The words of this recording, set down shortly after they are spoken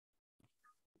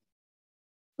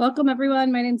Welcome,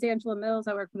 everyone. My name is Angela Mills.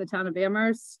 I work for the town of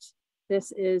Amherst.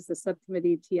 This is the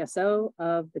subcommittee TSO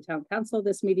of the town council.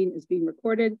 This meeting is being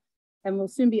recorded and will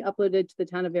soon be uploaded to the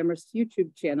town of Amherst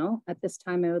YouTube channel. At this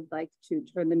time, I would like to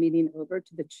turn the meeting over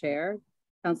to the chair,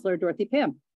 Councilor Dorothy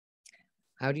Pham.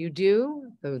 How do you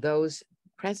do, those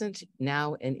present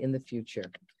now and in the future?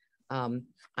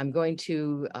 I'm going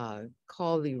to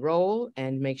call the roll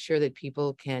and make sure that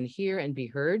people can hear and be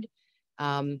heard.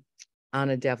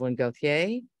 Anna Devlin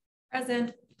Gauthier.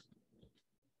 Present.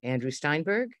 Andrew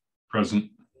Steinberg. Present.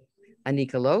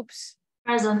 Anika Lopes.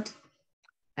 Present.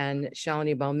 And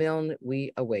Shalini Balmilne,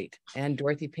 we await. And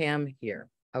Dorothy Pham here.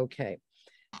 Okay.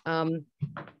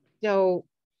 So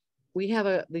we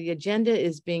have the agenda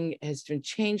has been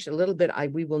changed a little bit.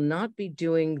 We will not be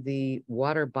doing the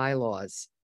water bylaws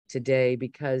today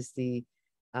because there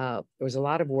was a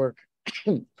lot of work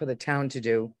for the town to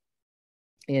do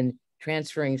in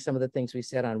transferring some of the things we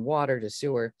said on water to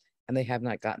sewer, and they have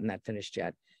not gotten that finished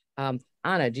yet.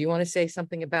 Anna, do you want to say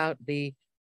something about the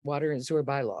water and sewer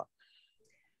bylaw?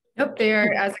 Nope, they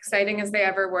are as exciting as they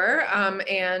ever were.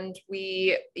 And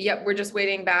we're just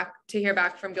waiting to hear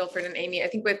back from Guilford and Amy. I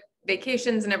think with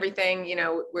vacations and everything,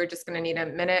 we're just going to need a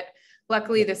minute.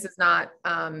 Luckily, this is not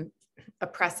a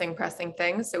pressing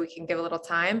thing, so we can give a little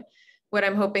time. What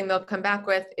I'm hoping they'll come back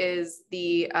with is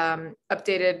the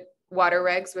updated water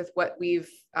regs with what we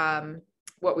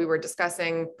were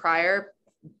discussing prior,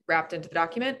 wrapped into the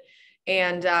document,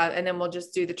 and then we'll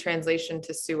just do the translation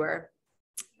to sewer,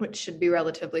 which should be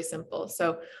relatively simple.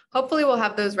 So hopefully we'll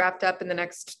have those wrapped up in the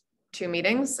next 2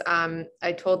 meetings.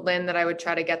 I told Lynn that I would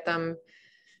try to get them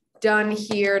done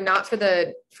here, not for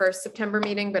the first September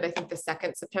meeting, but I think the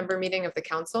second September meeting of the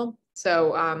council.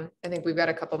 So I think we've got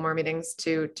a couple more meetings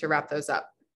to wrap those up.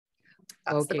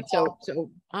 Okay,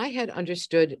 so I had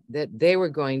understood that they were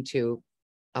going to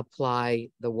apply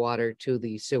the water to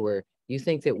the sewer. You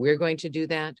think that we're going to do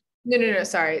that? No,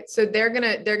 sorry. So they're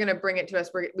gonna bring it to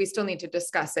us. We still need to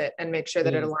discuss it and make sure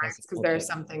that it aligns, because there are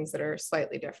some things that are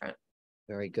slightly different.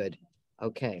 Very good.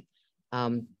 Okay.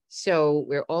 So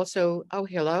we're also,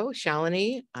 hello,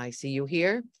 Shalini. I see you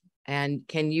here. And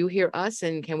can you hear us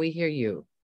and can we hear you?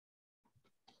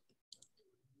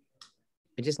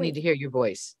 I just need to hear your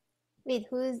voice. Wait,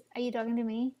 are you talking to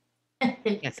me?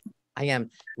 Yes, I am.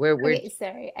 Okay,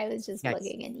 sorry, I was just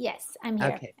plugging in. Yes, I'm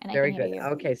here. Okay, and very I can good. hear you.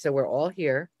 Okay, so we're all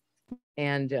here.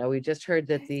 And we just heard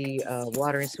that the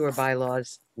water and sewer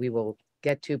bylaws we will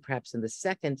get to perhaps in the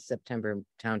second September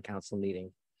town council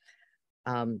meeting.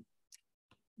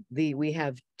 We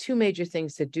have 2 major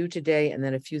things to do today, and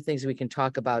then a few things we can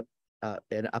talk about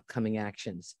in upcoming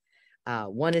actions.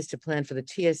 One is to plan for the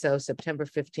TSO September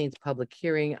 15th public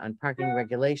hearing on parking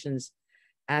regulations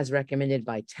as recommended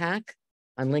by TAC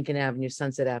on Lincoln Avenue,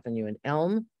 Sunset Avenue, and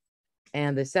Elm.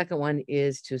 And the second one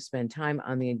is to spend time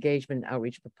on the engagement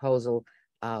outreach proposal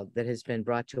that has been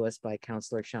brought to us by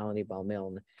Councilor Shalini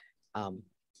Balmilne.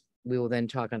 We will then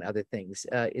talk on other things.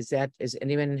 Does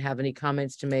anyone have any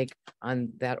comments to make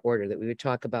on that order, that we would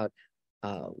talk about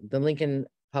the Lincoln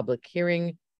public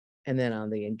hearing, and then on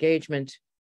the engagement,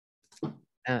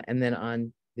 and then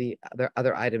on the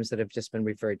other items that have just been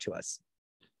referred to us?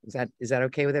 Is that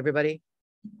okay with everybody?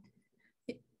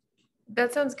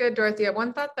 That sounds good, Dorothea.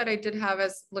 One thought that I did have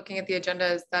as looking at the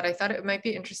agenda is that I thought it might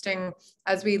be interesting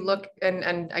as we look,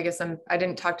 and I guess I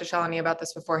didn't talk to Shalini about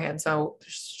this beforehand, so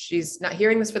she's not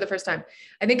hearing this for the first time.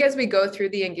 I think as we go through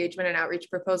the engagement and outreach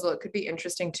proposal, it could be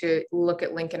interesting to look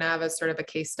at Lincoln Ave as sort of a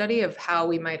case study of how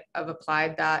we might have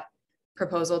applied that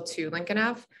proposal to Lincoln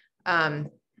Ave.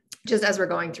 Just as we're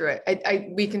going through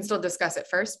it, we can still discuss it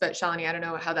first, but Shalini, I don't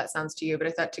know how that sounds to you, but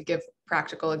I thought to give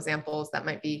practical examples that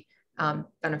might be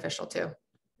beneficial too.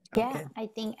 Yeah, okay. I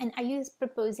think, and are you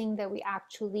proposing that we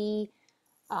actually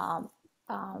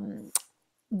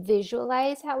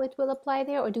visualize how it will apply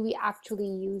there, or do we actually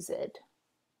use it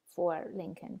for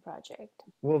Lincoln project?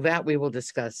 Well, that we will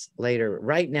discuss later.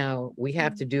 Right now, we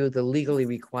have to do the legally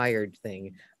required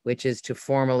thing, which is to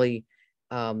formally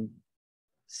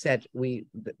set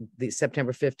the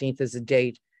September 15th as a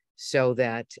date so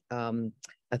that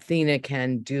Athena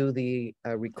can do the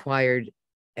required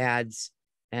ads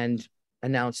and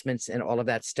announcements and all of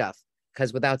that stuff,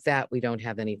 because without that we don't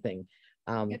have anything.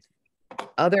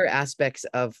 Other aspects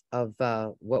of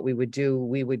what we would do,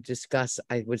 we would discuss,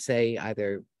 I would say,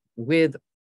 either with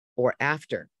or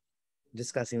after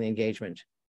discussing the engagement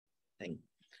thing.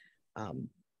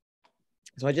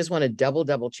 So I just want to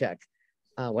double check.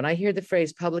 When I hear the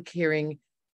phrase public hearing,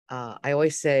 I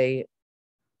always say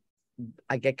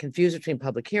I get confused between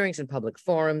public hearings and public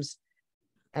forums.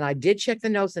 And I did check the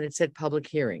notes and it said public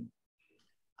hearing.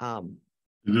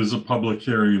 It is a public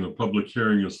hearing, and a public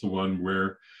hearing is the one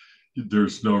where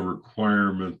there's no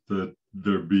requirement that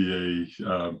there be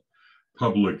a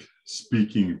public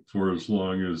speaking for as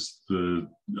long as the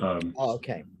Oh,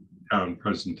 okay. town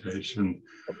presentation.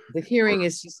 The hearing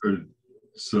is just,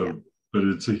 So, yeah. but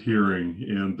it's a hearing,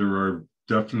 and there are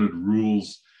definite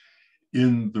rules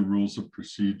in the rules of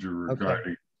procedure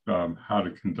regarding how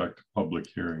to conduct a public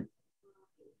hearing.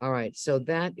 all right. So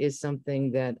that is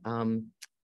something that I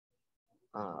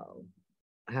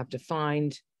have to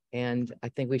find, and I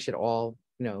think we should all,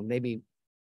 maybe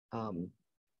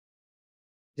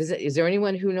is there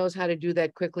anyone who knows how to do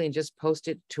that quickly and just post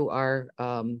it to our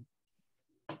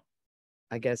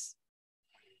I guess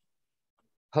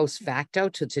post facto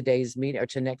to today's meeting or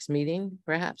to next meeting,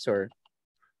 perhaps, or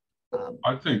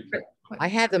I think I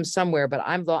had them somewhere, but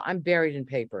I'm buried in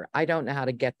paper. I don't know how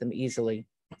to get them easily.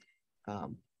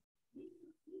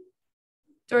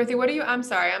 Dorothy, what are you, I'm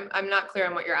sorry, I'm not clear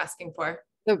on what you're asking for.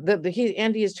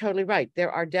 Andy is totally right.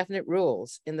 There are definite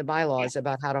rules in the bylaws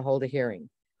about how to hold a hearing.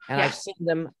 And I've seen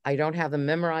them. I don't have them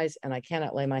memorized, and I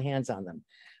cannot lay my hands on them.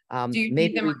 Do you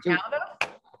maybe need them we on do. Canada?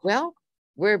 Well,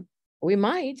 we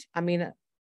might. I mean,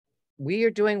 we are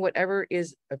doing whatever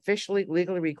is officially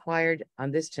legally required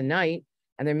on this tonight,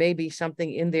 and there may be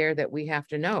something in there that we have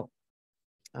to know.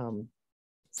 Are you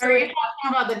talking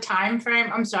about the time frame?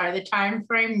 I'm sorry, the time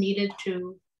frame needed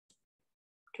to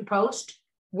post?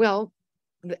 Well,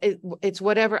 it's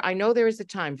whatever. I know there is a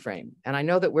time frame, and I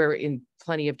know that we're in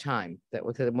plenty of time, that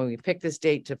when we picked this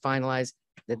date to finalize,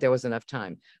 that there was enough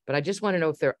time. But I just want to know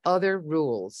if there are other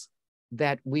rules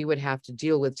that we would have to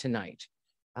deal with tonight.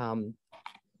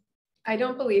 I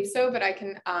don't believe so, but I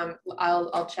can,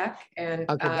 I'll check and.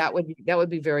 Okay, that would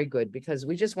be very good, because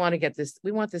we just want to get this,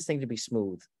 we want this thing to be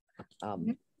smooth.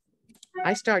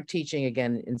 I start teaching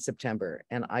again in September,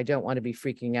 and I don't want to be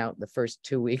freaking out the first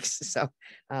 2 weeks. So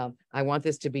I want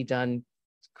this to be done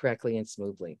correctly and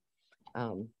smoothly.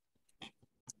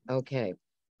 Okay.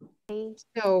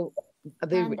 So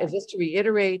just to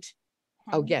reiterate,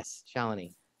 oh yes,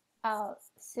 Shalini.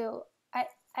 So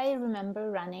I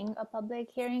remember running a public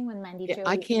hearing when Mandy Jo.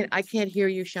 I can't hear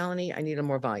you, Shalini. I need a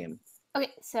more volume.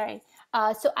 Okay, sorry.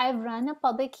 So I've run a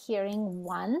public hearing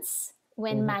once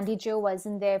when Mandy Jo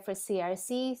wasn't there for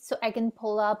CRC. So I can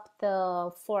pull up the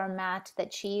format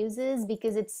that she uses,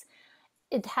 because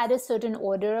it had a certain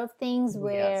order of things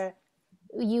where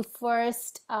you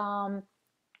first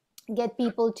get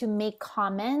people to make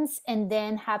comments, and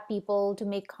then have people to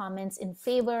make comments in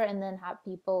favor, and then have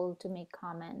people to make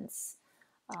comments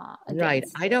right.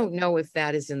 against. I don't know if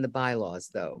that is in the bylaws,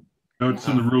 though. no, it's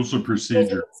in the rules of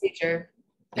procedure.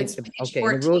 It's okay, page the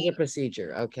 14. rules of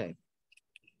procedure. Okay.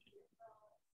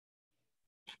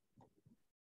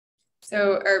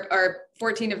 So, or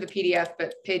 14 of the PDF,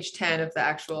 but page 10 of the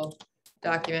actual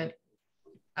document.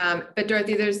 But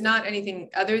Dorothy, there's not anything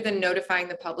other than notifying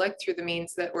the public through the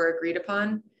means that were agreed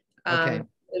upon. Okay.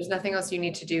 There's nothing else you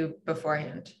need to do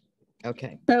beforehand.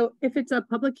 Okay. So if it's a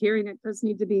public hearing, it does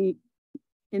need to be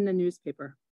in the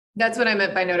newspaper. That's what I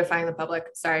meant by notifying the public.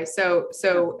 Sorry. So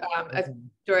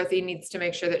Dorothy needs to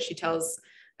make sure that she tells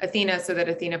Athena, so that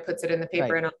Athena puts it in the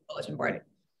paper and on the bulletin board.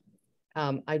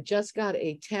 I just got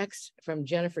a text from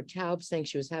Jennifer Taub saying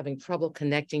she was having trouble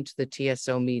connecting to the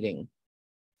TSO meeting.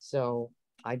 So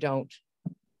I don't,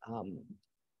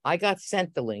 I got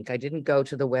sent the link. I didn't go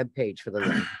to the web page for the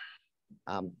link.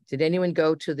 Did anyone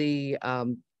go to the,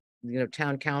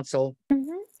 town council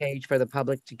page for the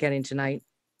public to get in tonight?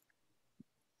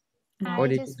 Or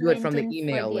did you do it from the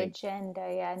email link?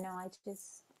 Agenda. Yeah, no,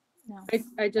 no.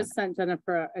 I just sent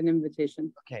Jennifer an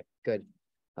invitation. Okay, good.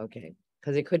 Okay,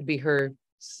 because it could be her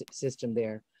system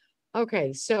there.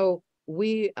 Okay, so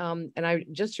we, and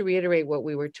just to reiterate what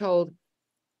we were told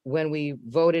when we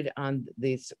voted on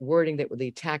this wording, that with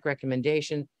the TAC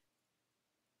recommendation,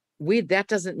 that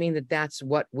doesn't mean that that's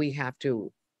what we have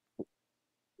to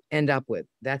end up with.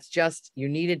 That's just, you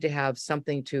needed to have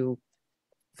something to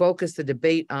focus the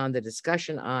debate on, the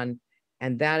discussion on,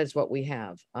 and that is what we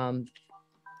have. I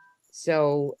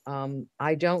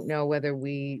don't know whether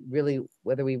we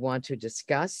want to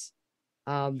discuss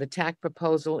the TAC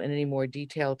proposal in any more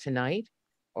detail tonight,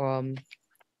 or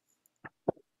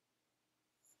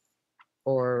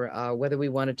whether we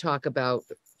want to talk about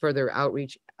further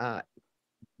outreach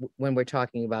when we're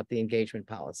talking about the engagement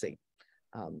policy.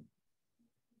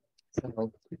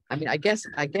 So, I mean, I guess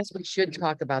we should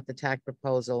talk about the TAC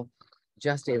proposal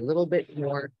just a little bit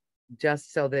more,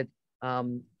 just so that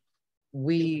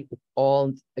we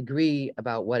all agree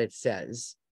about what it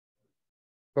says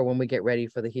for when we get ready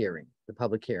for the hearing, the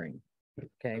public hearing.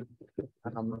 Okay.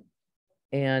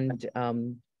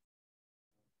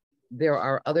 there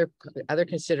are other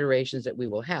considerations that we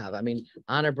will have. I mean,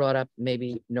 Anna brought up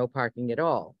maybe no parking at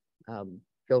all.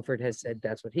 Guilford has said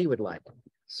that's what he would like.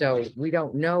 So we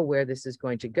don't know where this is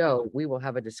going to go. We will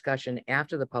have a discussion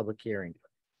after the public hearing.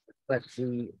 But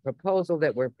the proposal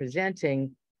that we're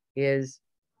presenting is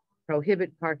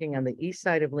prohibit parking on the east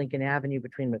side of Lincoln Avenue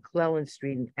between McClellan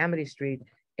Street and Amity Street,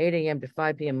 8 a.m. to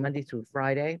 5 p.m. Monday through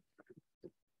Friday.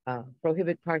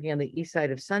 Prohibit parking on the east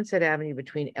side of Sunset Avenue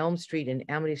between Elm Street and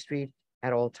Amity Street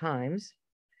at all times.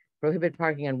 Prohibit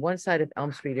parking on one side of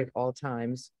Elm Street at all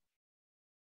times.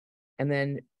 And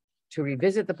then to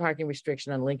revisit the parking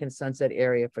restriction on Lincoln Sunset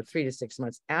area for 3 to 6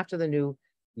 months after the new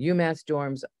UMass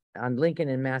dorms on Lincoln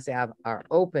and Mass Ave are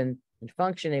open and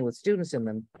functioning with students in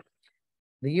them.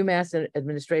 The UMass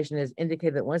administration has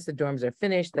indicated that once the dorms are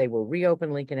finished, they will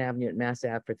reopen Lincoln Avenue at Mass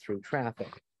Ave for through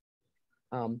traffic.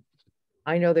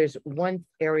 I know there's one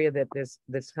area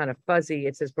that's kind of fuzzy.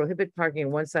 It says prohibit parking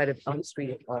on one side of Elm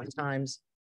Street at all times.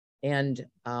 And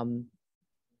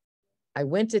I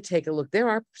went to take a look. There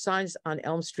are signs on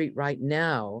Elm Street right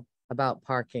now about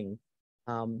parking.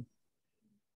 And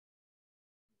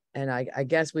I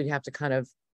guess we'd have to kind of,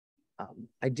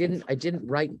 I didn't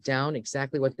write down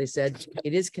exactly what they said.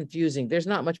 It is confusing. There's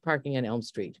not much parking on Elm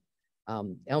Street.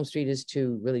 Elm Street is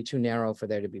really too narrow for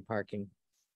there to be parking.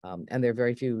 And there are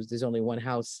very few. There's only one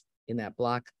house in that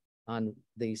block on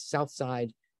the south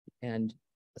side and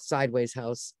a sideways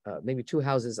house, maybe 2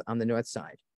 houses on the north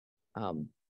side.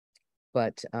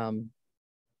 But I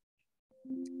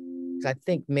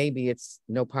think maybe it's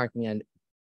no parking, and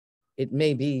it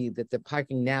may be that the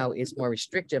parking now is more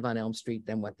restrictive on Elm Street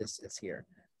than what this is here.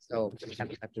 So I have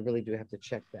to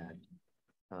check that.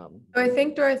 I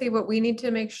think, Dorothy, what we need to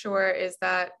make sure is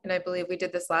that, and I believe we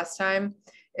did this last time,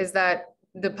 is that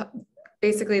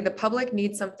basically the public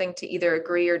needs something to either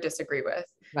agree or disagree with.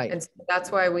 Right. And so that's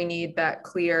why we need that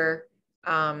clear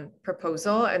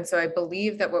proposal. And so I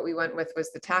believe that what we went with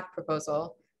was the TAC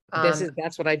proposal.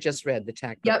 That's what I just read, the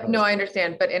TAC Yep, proposal. no, I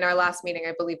understand. But in our last meeting,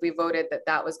 I believe we voted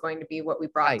that was going to be what we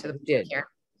brought to the public here.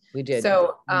 We did.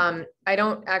 So I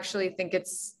don't actually think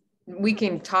we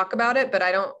can talk about it, but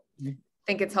I don't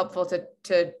think it's helpful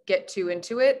to get too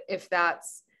into it if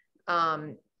that's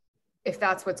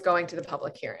what's going to the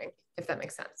public hearing, if that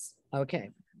makes sense.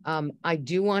 Okay. I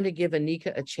do want to give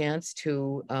Anika a chance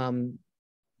to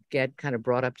get kind of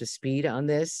brought up to speed on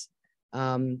this.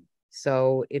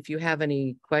 So if you have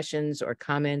any questions or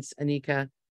comments, Anika,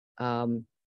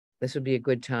 this would be a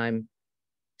good time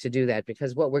to do that,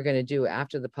 because what we're going to do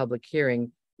after the public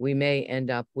hearing, we may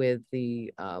end up with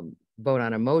the vote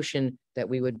on a motion that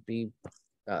we would be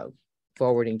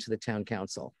forwarding to the town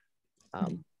council.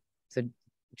 So do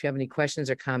you have any questions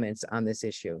or comments on this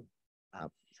issue?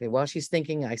 Okay, while she's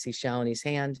thinking, I see Shalini's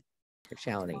hand.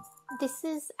 Shalini. This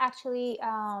is actually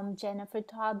Jennifer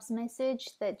Tobbs' message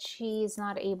that she is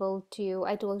not able to.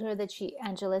 I told her that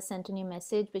Angela sent a new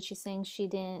message, but she's saying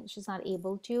she's not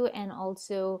able to. And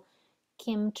also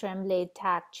Kim Tremblay,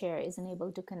 TAC chair, isn't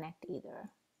able to connect either.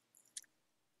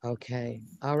 Okay,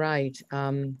 all right.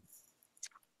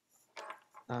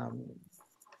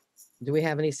 Do we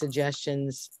have any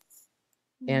suggestions,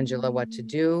 Angela, what to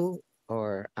do,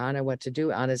 or Anna, what to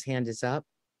do? Anna's hand is up.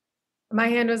 My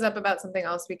hand was up about something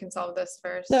else. We can solve this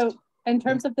first. So in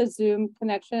terms of the Zoom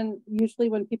connection, usually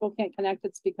when people can't connect,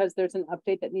 it's because there's an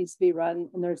update that needs to be run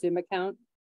in their Zoom account.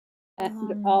 And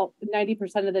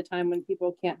 90% of the time when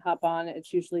people can't hop on,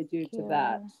 it's usually due to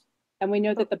that. And we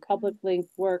know that the public link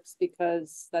works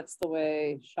because that's the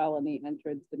way Shalini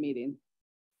entered the meeting.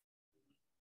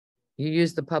 You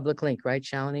use the public link, right,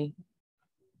 Shalini?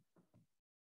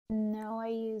 No, I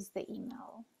use the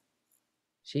email.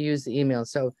 She used the email.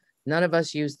 So none of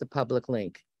us use the public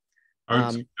link. I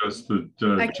would suggest that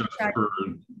Jennifer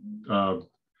and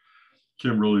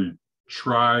Kimberly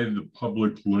try the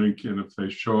public link, and if they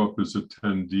show up as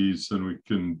attendees, then we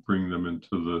can bring them into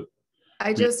the.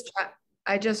 I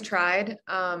just tried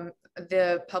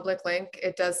the public link.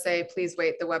 It does say, please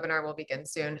wait, the webinar will begin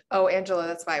soon. Oh, Angela,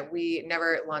 that's why we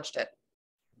never launched it.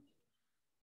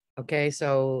 Okay,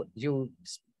 so you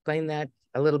explain that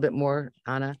a little bit more,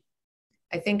 Anna?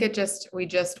 I think we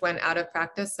just went out of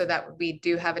practice so that we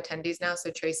do have attendees now.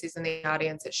 So Tracy's in the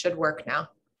audience. It should work now.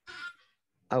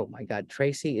 Oh my God,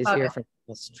 Tracy is here from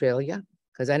Australia,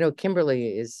 because I know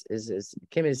Kimberly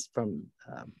Kim is from.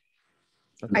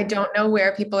 I don't know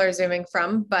where people are Zooming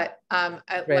from, but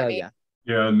Australia.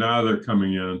 Yeah, now they're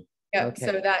coming in. Yeah, okay.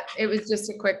 So that it was just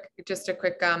a quick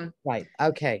right.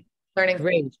 Okay. Learning.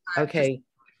 Great. Okay.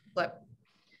 Flip.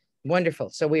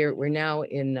 Wonderful. So we're now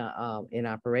in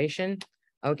operation.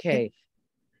 Okay.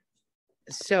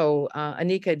 So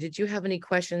Anika, did you have any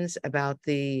questions about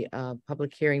the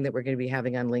public hearing that we're going to be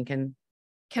having on Lincoln?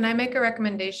 Can I make a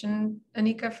recommendation,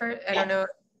 Anika, I don't know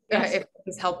Yes. if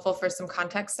it's helpful for some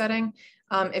context setting.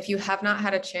 If you have not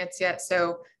had a chance yet,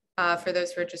 so for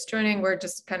those who are just joining, we're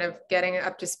just kind of getting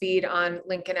up to speed on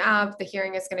Lincoln Ave. The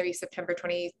hearing is going to be September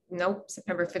 15th.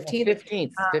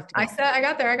 15th. I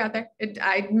got there.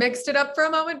 I mixed it up for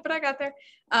a moment, but I got there.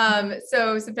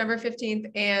 So September 15th.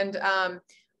 And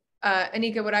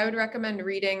Anika, what I would recommend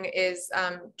reading is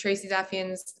Tracy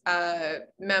Zaffian's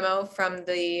memo from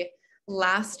the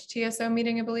last TSO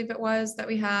meeting, I believe it was, that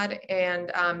we had.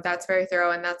 And that's very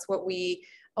thorough. And that's what we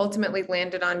ultimately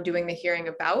landed on doing the hearing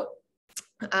about.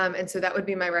 And so that would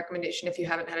be my recommendation if you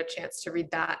haven't had a chance to read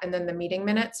that. And then the meeting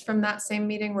minutes from that same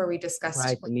meeting where we discussed.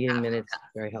 Right, the meeting minutes,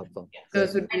 very helpful.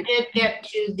 Those would be. I did get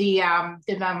to the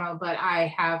memo, but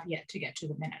I have yet to get to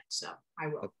the minutes, so I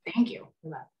will. Thank you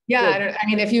for that. Yeah, I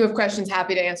mean, if you have questions,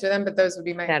 happy to answer them, but those would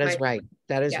be my. That is right.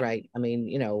 That is yeah. right. I mean,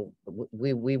 you know,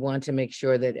 we want to make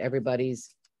sure that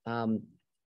everybody's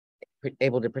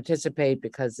able to participate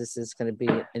because this is going to be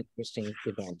an interesting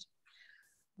event.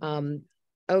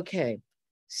 Okay,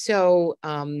 so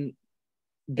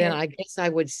then I guess I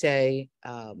would say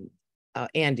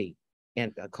Andy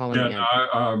and calling Andy.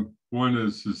 One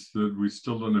is that we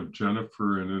still don't have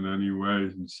Jennifer in any way,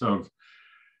 and so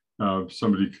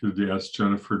somebody could ask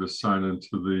Jennifer to sign into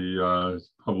the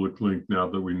public link now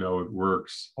that we know it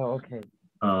works. Oh, okay.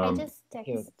 I just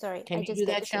texted, sorry. Can I you just do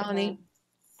that, texted Shalini? her.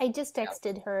 I just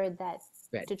texted her that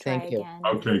Great. to try Thank you. again.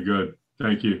 Okay, good.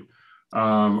 Thank you.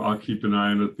 I'll keep an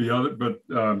eye on it. The other, but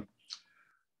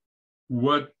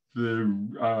what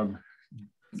the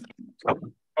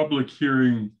public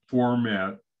hearing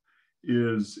format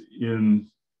is in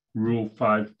Rule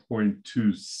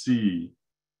 5.2C.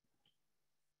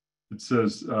 It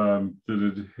says that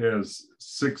it has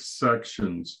 6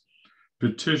 sections.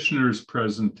 Petitioner's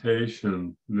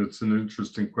presentation, and it's an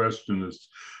interesting question as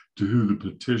to who the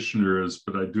petitioner is,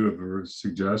 but I do have a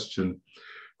suggestion.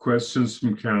 Questions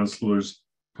from counselors,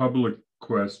 public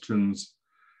questions,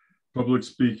 public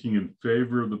speaking in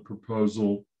favor of the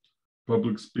proposal,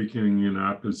 public speaking in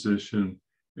opposition,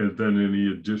 and then any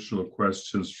additional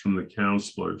questions from the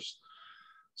counselors.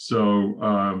 So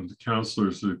the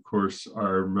counselors, of course,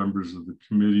 are members of the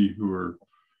committee who are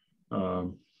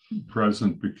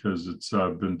present because it's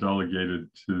been delegated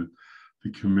to the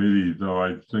committee, though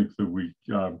I think that we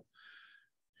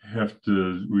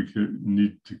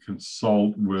need to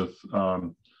consult with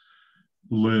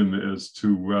Lynn as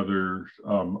to whether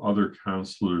other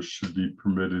counselors should be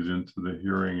permitted into the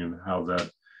hearing and how that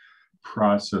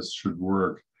process should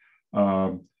work.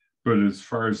 But as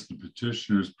far as the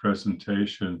petitioner's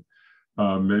presentation,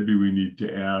 maybe we need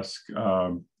to ask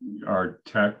our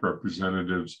TAC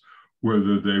representatives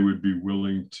whether they would be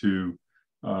willing to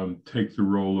take the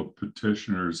role of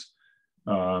petitioners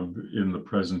in the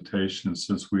presentation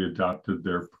since we adopted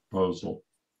their proposal.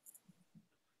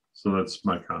 So that's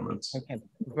my comments. Okay,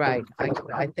 right.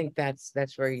 I think that's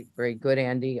very, very good,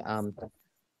 Andy.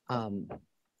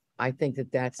 I think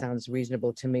that sounds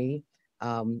reasonable to me.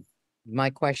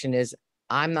 My question is,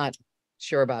 I'm not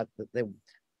sure about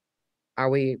are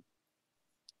we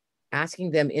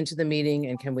asking them into the meeting,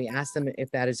 and can we ask them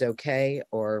if that is okay?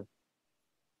 Or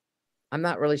I'm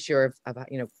not really sure if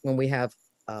about, you know, when we have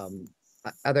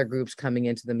other groups coming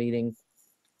into the meeting,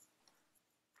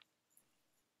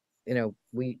 you know,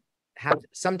 we have,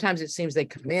 sometimes it seems they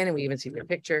come in and we even see their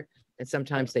picture, and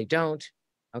sometimes they don't.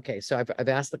 Okay, so I've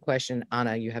asked the question.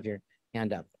 Anna, you have your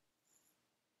hand up.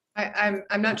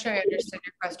 I'm not sure I understood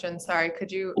your question. Sorry, could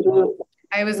you,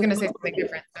 I was gonna say something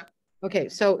different. So. Okay,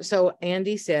 so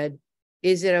Andy said,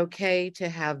 is it okay to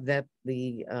have the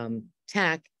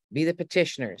TAC be the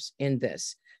petitioners in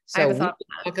this? So we can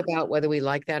talk about whether we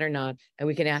like that or not, and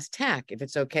we can ask TAC if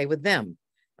it's okay with them.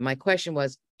 And my question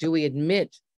was, do we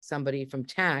admit somebody from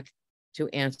TAC to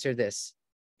answer this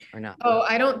or not? Oh,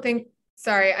 I don't think,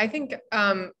 sorry, I think,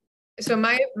 so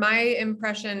my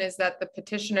impression is that the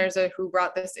petitioners are who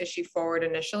brought this issue forward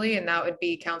initially, and that would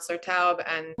be Counselor Taub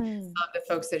and the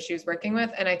folks that she was working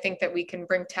with. And I think that we can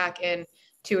bring TAC in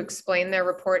to explain their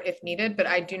report if needed, but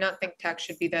I do not think TAC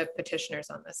should be the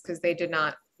petitioners on this because they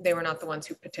were not the ones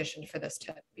who petitioned for this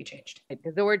to be changed.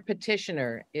 The word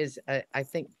petitioner is, I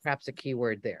think, perhaps a key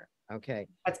word there. Okay.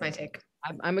 That's my take.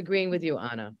 I'm agreeing with you,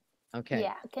 Anna. Okay.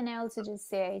 Yeah, can I also just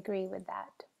say I agree with that?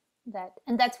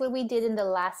 And that's what we did in the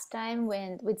last time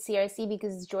with CRC,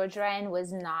 because George Ryan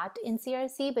was not in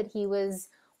CRC, but he was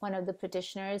one of the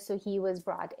petitioners, so he was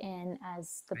brought in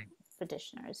as the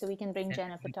petitioner. So we can bring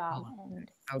Jenna Patel and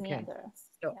any other.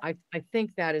 So yeah. I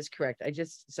think that is correct. I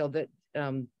just, so that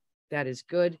that is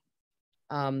good.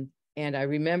 And I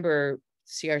remember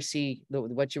CRC,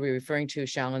 what you were referring to,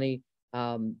 Shalini,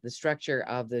 the structure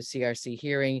of the CRC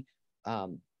hearing,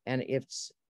 and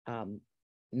it's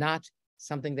not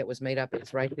something that was made up.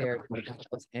 It's right there.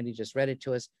 Andy just read it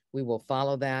to us. We will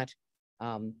follow that,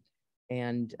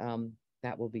 and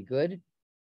that will be good.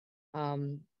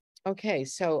 Okay,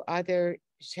 so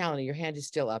Shalini, your hand is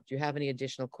still up. Do you have any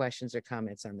additional questions or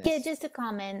comments on this? Yeah, just a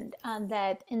comment on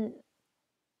that. And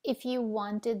if you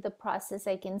wanted the process,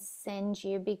 I can send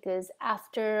you, because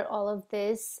after all of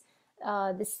this,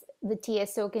 the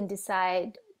TSO can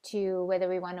decide to whether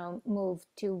we want to move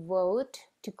to vote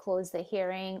to close the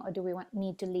hearing, or do we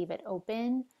need to leave it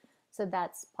open. So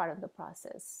that's part of the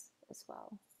process as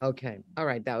well. Okay, all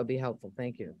right, that would be helpful.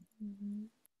 Thank you. Mm-hmm.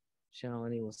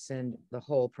 Shalini will send the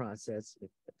whole process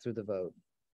through the vote.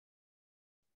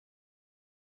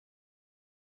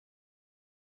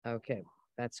 Okay,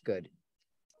 that's good.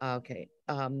 Okay,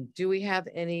 do we have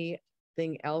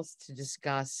anything else to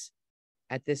discuss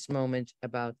at this moment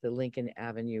about the Lincoln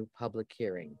Avenue public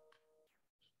hearing?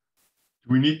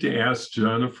 We need to ask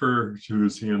Jennifer,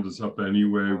 whose hand is up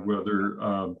anyway,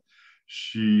 whether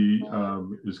she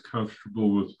is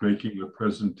comfortable with making the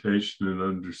presentation and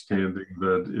understanding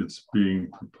that it's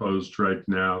being proposed right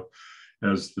now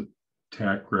as the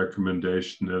TAC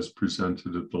recommendation as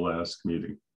presented at the last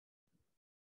meeting.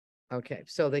 Okay,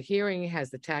 so the hearing has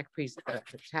the TAC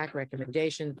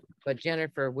recommendation, but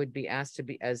Jennifer would be asked to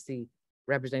be, as the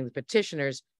representing the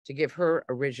petitioners, to give her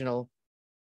original,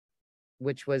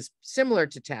 which was similar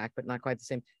to TAC, but not quite the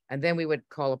same. And then we would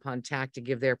call upon TAC to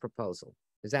give their proposal.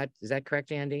 Is that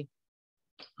correct, Andy?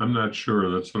 I'm not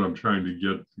sure. That's what I'm trying to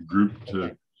get the group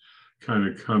to kind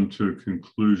of come to a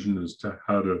conclusion as to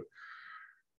how to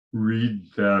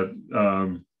read that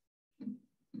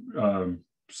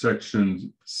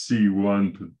section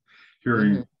C1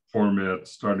 hearing format,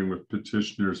 starting with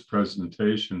petitioner's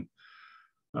presentation.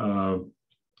 But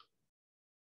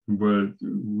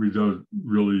we don't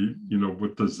really,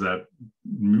 what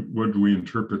do we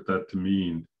interpret that to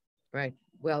mean? Right.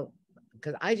 Well,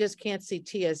 because I just can't see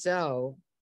TSO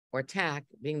or TAC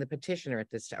being the petitioner at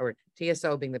this time, or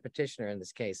TSO being the petitioner in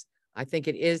this case. I think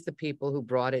it is the people who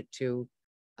brought it to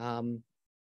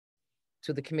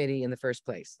the committee in the first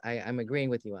place. I'm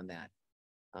agreeing with you on that.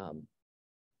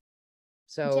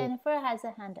 So Jennifer has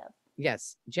a hand up.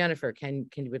 Yes, Jennifer,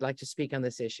 would like to speak on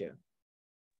this issue?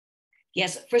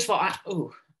 Yes, first of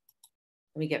all,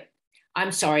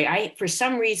 I'm sorry. For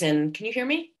some reason, can you hear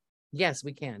me? Yes,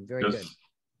 we can. Very good.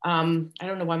 I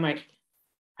don't know why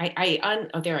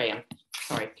there I am.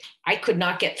 Sorry. I could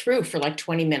not get through for like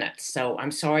 20 minutes. So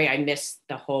I'm sorry I missed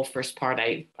the whole first part.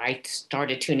 I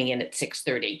started tuning in at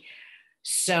 6:30.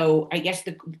 So I guess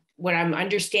what I'm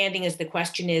understanding is the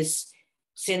question is,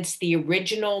 since the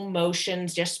original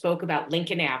motions just spoke about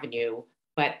Lincoln Avenue,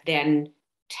 but then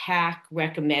TAC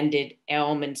recommended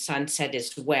Elm and Sunset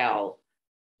as well,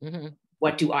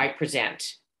 what do I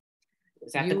present?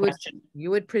 Is that the question?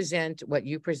 You would present what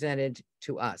you presented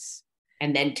to us.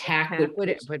 And then TAC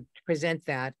would present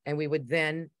that, and we would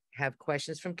then have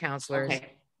questions from counselors,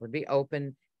 would be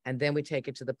open, and then we take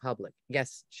it to the public.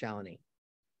 Yes, Shalini.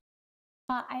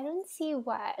 I don't see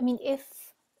why. I mean, if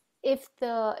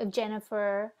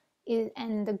Jennifer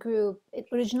and the group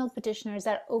original petitioners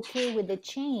are okay with the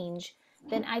change,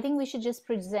 then I think we should just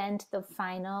present the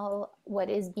final what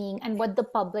the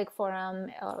public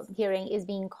forum hearing is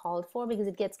being called for, because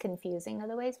it gets confusing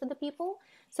otherwise for the people.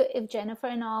 So if Jennifer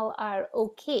and all are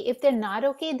okay, if they're not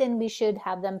okay, then we should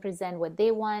have them present what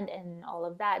they want and all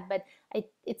of that. But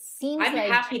it seems I'm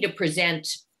happy to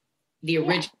present the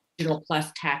original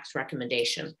plus TAC's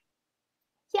recommendation.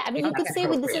 Yeah, I mean, you could say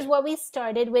this is what we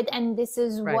started with, and this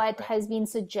is what has been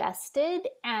suggested.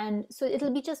 And so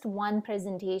it'll be just one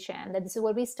presentation that this is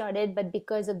what we started, but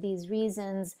because of these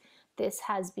reasons, this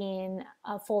has been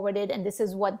forwarded, and this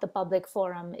is what the public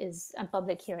forum is and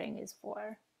public hearing is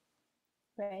for,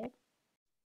 right?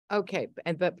 Okay,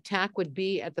 but TAC would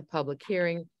be at the public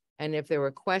hearing, and if there were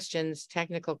questions,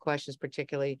 technical questions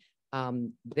particularly,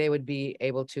 they would be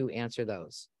able to answer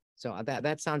those. So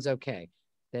that sounds okay.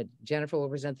 That Jennifer will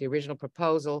present the original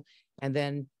proposal and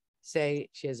then say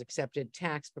she has accepted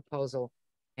TAC's proposal,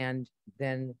 and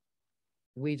then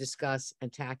we discuss,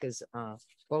 and TAC is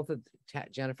both of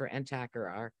Jennifer and TAC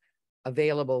are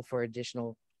available for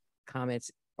additional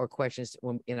comments or questions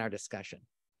in our discussion.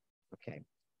 Okay,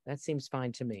 that seems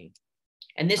fine to me.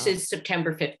 And this is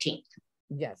September 15th.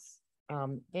 Yes.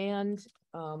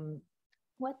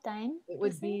 What time? It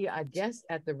would be, I guess,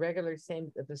 at the regular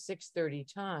at the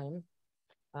 6:30 time.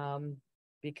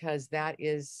 Because that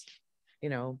is,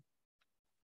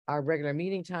 our regular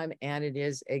meeting time, and it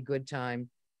is a good time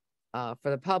for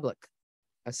the public,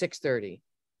 6:30,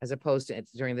 as opposed to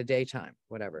it's during the daytime,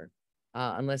 whatever,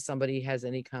 unless somebody has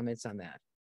any comments on that.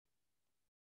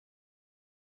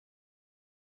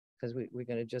 Because we're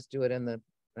going to just do it in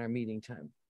our meeting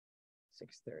time,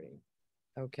 6:30.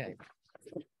 Okay.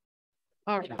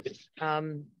 All right.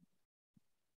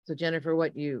 So Jennifer,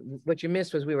 what you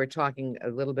missed was we were talking a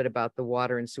little bit about the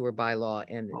water and sewer bylaw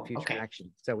and future okay.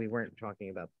 action. So we weren't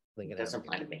talking about Lincoln Doesn't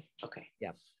Avenue. apply to me. Okay.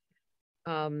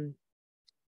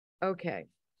 Okay,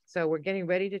 so we're getting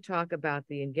ready to talk about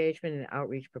the engagement and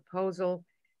outreach proposal.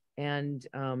 And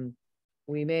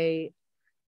we may,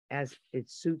 as it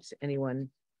suits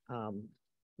anyone,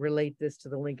 relate this to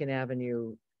the Lincoln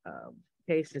Avenue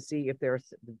case to see if there are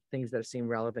things that seem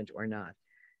relevant or not.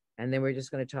 And then we're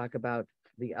just going to talk about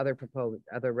the other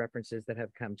references that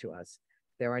have come to us.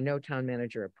 There are no town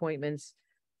manager appointments.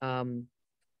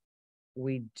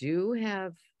 We do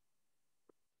have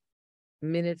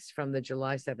minutes from the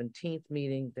July 17th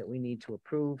meeting that we need to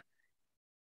approve.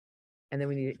 And then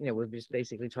we need, we're just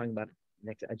basically talking about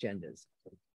next agendas.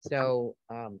 So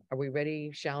are we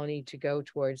ready, Shalini, to go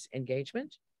towards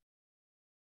engagement?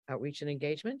 Outreach and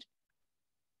engagement?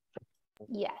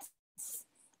 Yes.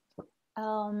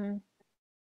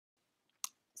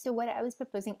 So what I was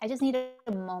proposing, I just need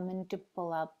a moment to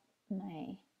pull up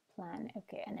my plan.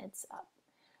 Okay, and it's up.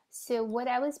 So what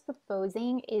I was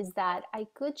proposing is that I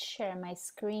could share my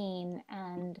screen,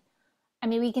 and I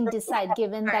mean, we can decide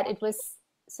given that it was,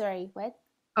 sorry, what?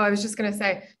 Oh, I was just gonna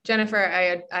say, Jennifer,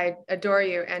 I adore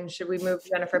you, and should we move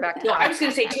Jennifer back? No, I was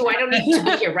gonna say too, I don't need to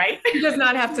be here, right? She does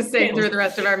not have to stay through the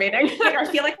rest of our meeting. I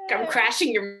feel like I'm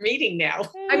crashing your meeting now.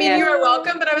 I mean, you are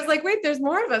welcome, but I was like, wait, there's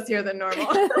more of us here than normal.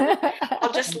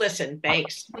 I'll just listen.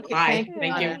 Thanks. Bye.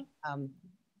 Thank you.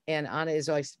 And Anna is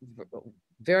always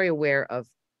very aware of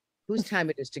whose time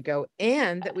it is to go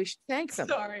and that we should thank them.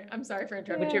 Sorry, I'm sorry for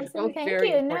interrupting. But you're Yes, both thank very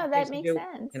you. important No, things that to makes do,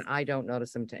 sense. and I don't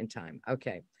notice them in time.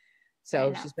 Okay.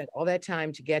 So she spent all that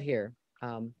time to get here.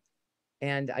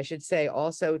 And I should say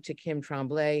also to Kim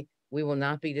Tremblay, we will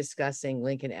not be discussing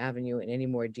Lincoln Avenue in any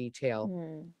more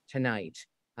detail tonight.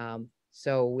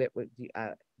 So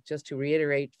just to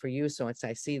reiterate for you, so once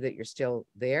I see that you're still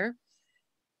there,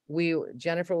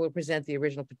 Jennifer will present the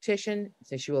original petition.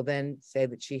 So she will then say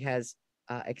that she has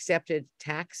accepted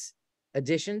tax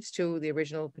additions to the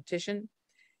original petition.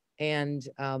 And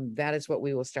that is what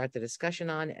we will start the discussion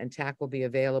on, and TAC will be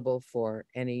available for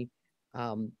any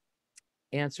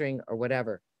answering or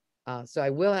whatever. So I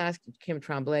will ask Kim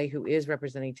Tremblay, who is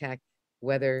representing TAC,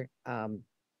 whether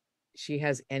she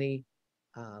has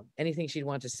anything she'd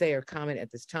want to say or comment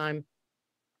at this time.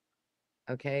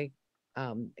 Okay,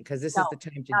 because this is the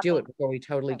time to do it before we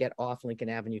totally get off Lincoln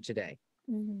Avenue today.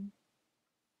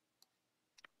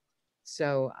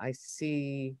 So I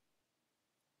see.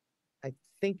 I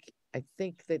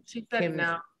think that She said Kim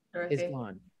no, is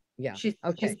gone. Yeah. She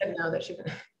Okay. said no, that she.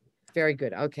 Very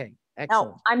good. Okay.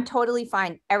 Excellent. No, I'm totally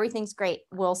fine. Everything's great.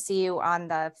 We'll see you on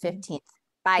the 15th.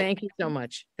 Bye. Thank you so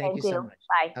much. Thank you so much.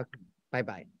 Bye. Okay.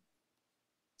 Bye-bye.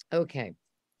 Okay.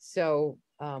 So,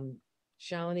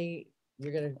 Shalini,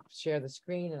 you're going to share the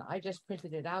screen, and I just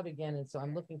printed it out again. And so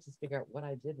I'm looking to figure out what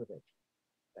I did with it.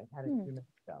 I had it a few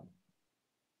minutes ago.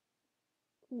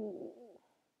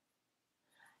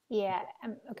 Yeah,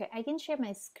 okay, I can share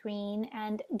my screen.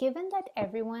 And given that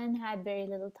everyone had very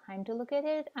little time to look at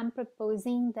it, I'm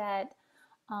proposing that,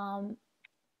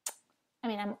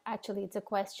 it's a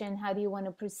question, how do you want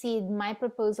to proceed? My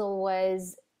proposal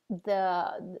was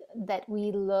that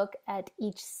we look at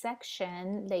each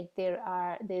section, like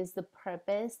there's the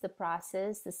purpose, the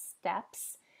process, the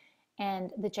steps,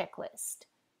 and the checklist.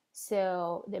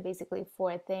 So they're basically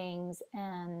 4 things,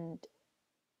 and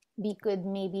we could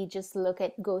maybe just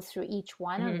go through each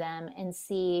one of them and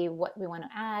see what we want to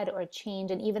add or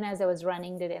change. And even as I was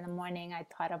running it in the morning, I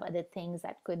thought of other things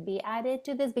that could be added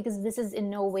to this, because this is in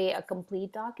no way a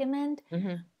complete document,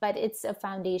 but it's a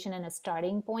foundation and a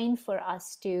starting point for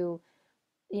us to,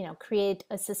 create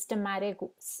a systematic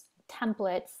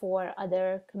template for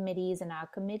other committees in our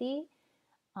committee.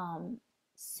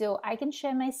 So I can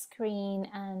share my screen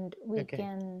and we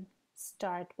can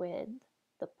start with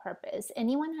the purpose.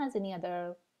 Anyone has any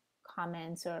other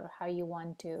comments or how you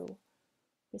want to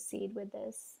proceed with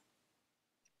this?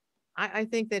 I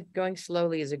think that going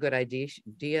slowly is a good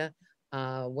idea.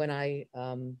 When a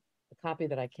copy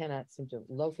that I cannot seem to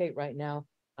locate right now,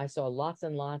 I saw lots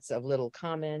and lots of little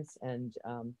comments and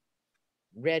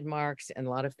red marks and a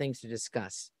lot of things to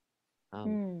discuss.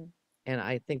 And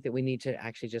I think that we need to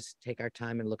actually just take our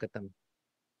time and look at them.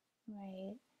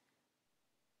 Right.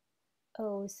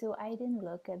 Oh, so I didn't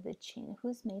look at the change.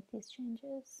 Who's made these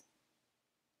changes?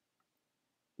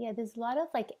 Yeah, there's a lot of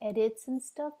like edits and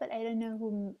stuff, but I don't know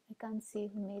who, I can't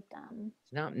see who made them.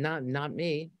 Not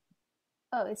me.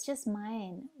 Oh, it's just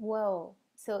mine. Whoa.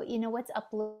 So, you know, what's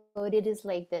uploaded is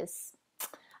like this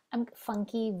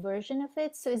funky version of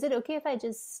it. So is it okay if I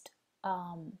just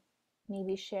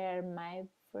maybe share my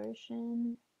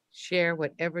version? Share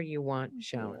whatever you want,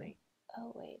 Shalini.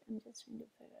 Oh, wait, I'm just trying to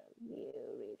figure out view,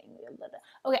 reading, blah, blah,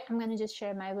 blah. Okay, I'm going to just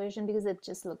share my version because it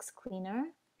just looks cleaner.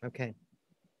 Okay.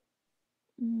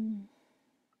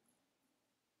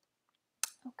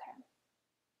 Okay.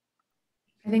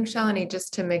 I think Shalini,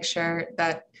 just to make sure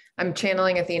that I'm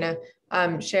channeling Athena,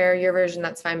 share your version,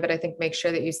 that's fine, but I think make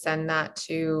sure that you send that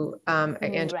to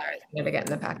Angela to get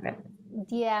in the packet.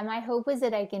 Yeah, my hope is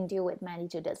that I can do what Mandy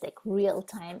Jo does, like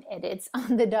real-time edits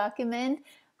on the document.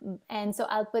 And so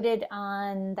I'll put it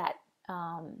on that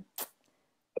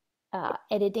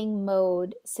editing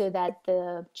mode so that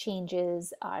the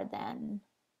changes are then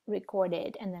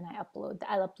recorded, and then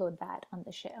I'll upload that on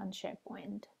the on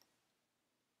SharePoint.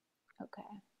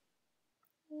 Okay.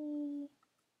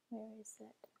 Where is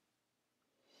it?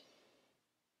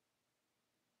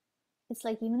 It's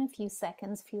like even a few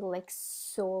seconds feel like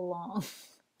so long.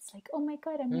 It's like, oh my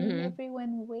God, I'm making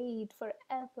everyone wait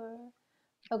forever.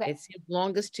 Okay. It seems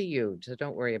longest to you, so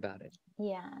don't worry about it.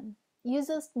 Yeah. Use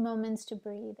those moments to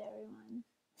breathe, everyone.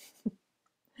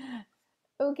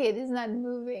 Okay, this is not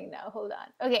moving now. Hold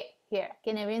on. Okay, here.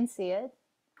 Can everyone see it?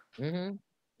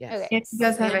 Yes. Okay. It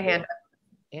does have a hand up.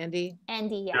 Andy?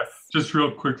 Andy, yes. Yeah, just real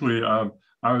quickly,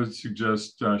 I would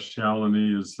suggest,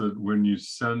 Shalini, is that when you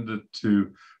send it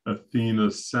to Athena,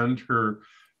 send her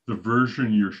the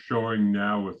version you're showing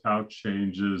now without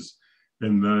changes,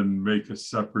 and then make a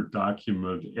separate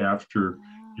document after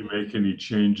you make any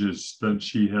changes. Then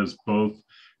she has both,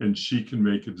 and she can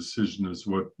make a decision as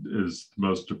what is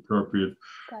most appropriate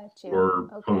for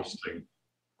posting.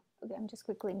 Okay, I'm just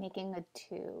quickly making a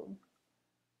 2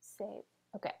 save.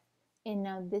 Okay. And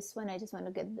now this one, I just want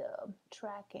to get the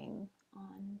tracking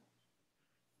on.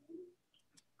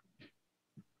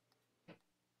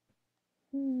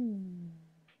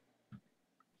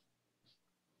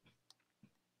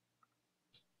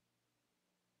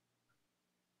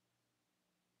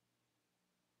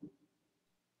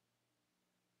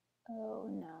 Oh,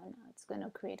 no, it's going to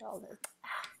create all this.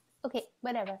 Okay,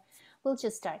 whatever. We'll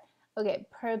just start. Okay,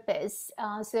 purpose.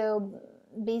 So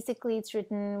basically it's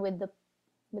written with the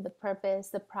purpose,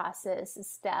 the process, the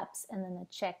steps, and then a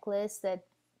checklist that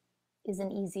is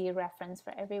an easy reference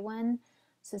for everyone.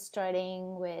 So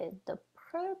starting with the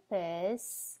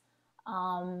purpose,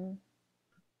 and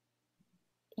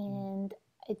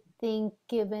I think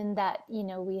given that, you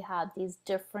know, we have these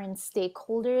different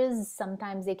stakeholders,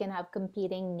 sometimes they can have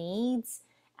competing needs.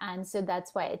 And so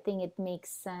that's why I think it makes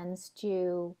sense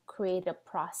to create a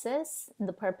process. And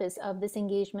the purpose of this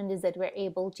engagement is that we're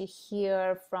able to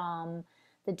hear from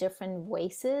the different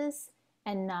voices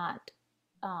and not,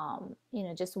 you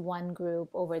know, just one group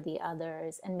over the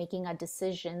others and making our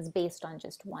decisions based on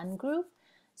just one group.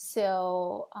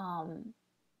 So,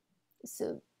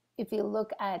 so if you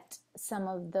look at some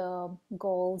of the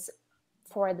goals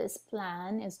for this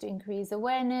plan is to increase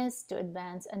awareness, to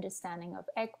advance understanding of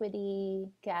equity,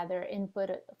 gather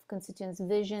input of constituents'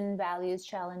 vision, values,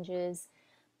 challenges,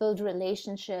 build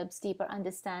relationships, deeper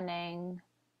understanding,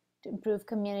 to improve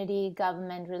community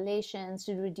government relations,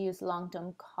 to reduce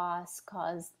long-term costs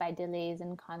caused by delays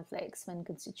and conflicts when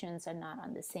constituents are not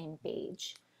on the same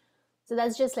page. So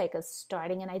that's just like a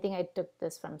starting, and I think I took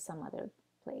this from some other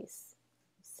place.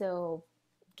 So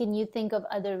can you think of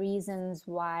other reasons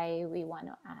why we want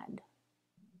to add?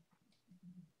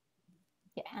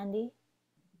 Yeah, Andy?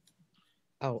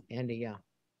 Oh, Andy, yeah.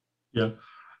 Yeah.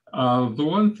 The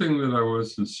one thing that I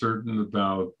wasn't certain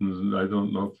about, and I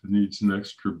don't know if it needs an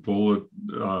extra bullet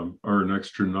or an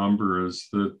extra number, is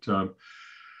that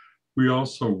we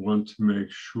also want to make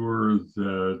sure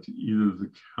that either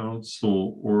the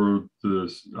council or the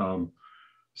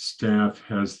staff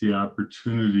has the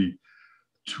opportunity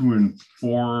to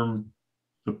inform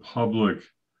the public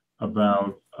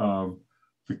about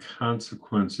the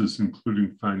consequences,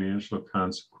 including financial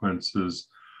consequences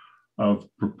of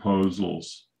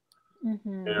proposals.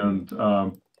 And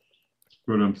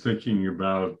what I'm thinking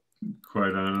about,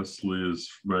 quite honestly, is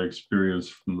my experience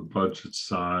from the budget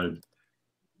side,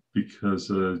 because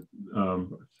I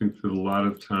think that a lot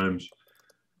of times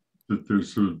that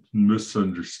there's a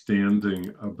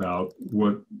misunderstanding about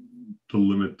what the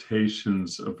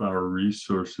limitations of our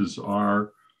resources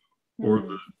are, or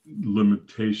the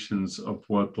limitations of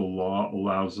what the law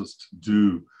allows us to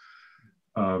do.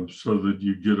 so that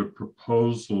you get a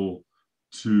proposal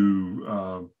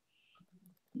to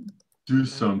do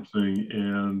something,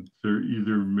 and there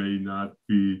either may not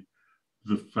be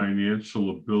the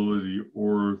financial ability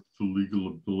or the legal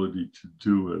ability to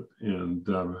do it. And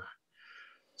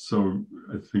so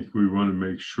I think we want to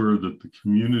make sure that the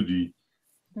community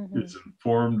is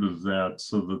informed of that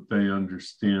so that they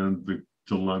understand the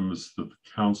dilemmas that the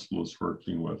council is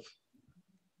working with.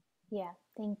 Yeah,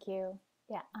 thank you.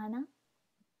 Yeah, Anna?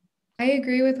 I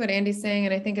agree with what Andy's saying.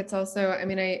 And I think it's also, I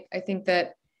mean, I think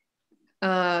that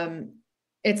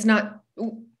it's not,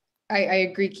 I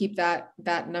agree, keep that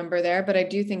number there, but I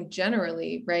do think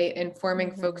generally, right,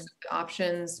 informing folks of the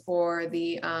options or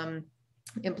the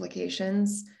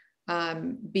implications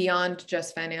beyond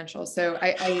just financial. So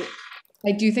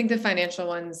I do think the financial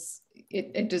ones,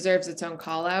 it deserves its own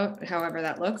call out, however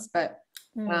that looks, but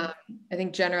I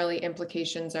think generally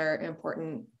implications are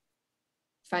important,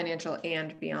 financial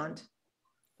and beyond.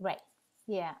 Right,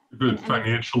 yeah. But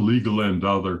financial, legal, and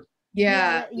other.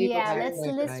 Yeah, Legal, let's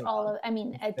list right. all of, I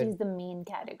mean, at Good. least the main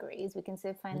categories. We can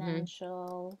say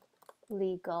financial,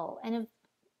 legal, and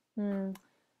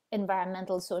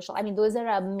environmental, social. I mean, those are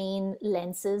our main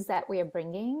lenses that we are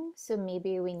bringing. So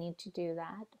maybe we need to do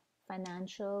that.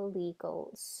 Financial,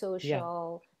 legal,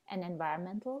 social, and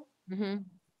environmental.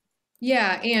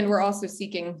 Yeah, and we're also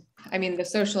seeking, I mean, the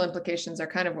social implications are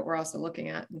kind of what we're also looking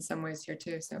at in some ways here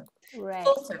too. So right.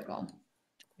 Full circle.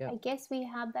 I guess we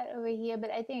have that over here, but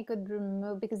I think I could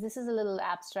remove, because this is a little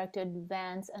abstract, to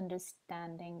advance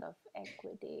understanding of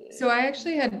equity. So I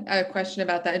actually had a question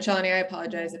about that. And Shalini, I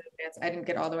apologize in advance. I didn't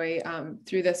get all the way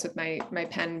through this with my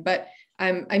pen, but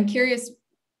I'm curious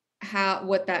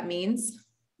what that means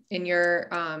in your,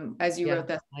 as you wrote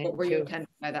that, what were you intended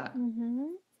by that?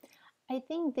 I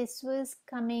think this was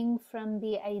coming from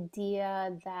the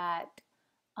idea that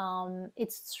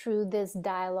it's through this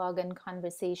dialogue and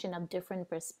conversation of different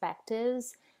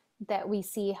perspectives that we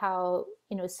see how,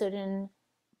 you know, certain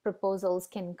proposals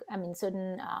can, I mean,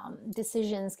 certain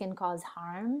decisions can cause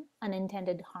harm,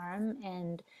 unintended harm,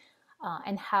 and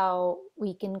how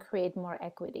we can create more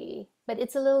equity. But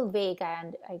it's a little vague,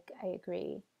 and I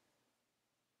agree.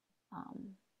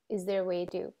 Is there a way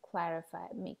to clarify,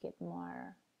 make it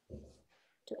more,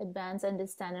 to advance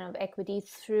understanding of equity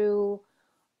through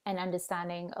an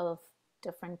understanding of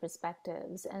different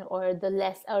perspectives, and or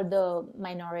the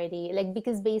minority, like,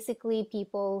 because basically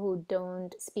people who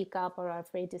don't speak up or are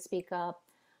afraid to speak up,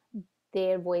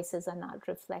 their voices are not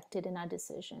reflected in our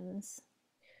decisions.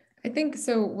 I think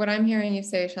so. What I'm hearing you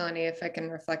say, Shalini, if I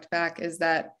can reflect back, is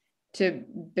that to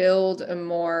build a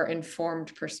more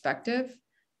informed perspective,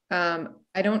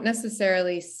 I don't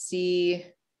necessarily see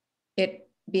it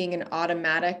being an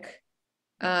automatic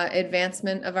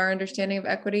advancement of our understanding of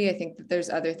equity. I think that there's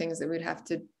other things that we'd have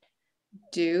to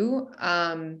do.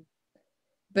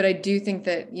 But I do think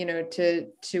that, you know,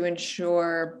 to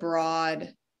ensure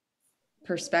broad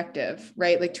perspective,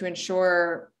 right? Like to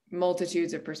ensure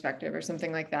multitudes of perspective or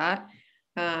something like that.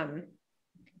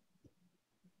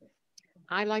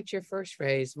 I liked your first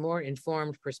phrase, more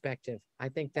informed perspective. I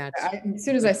think that's. As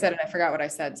soon as I said it, I forgot what I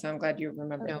said. So I'm glad you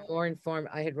remembered. No, more informed.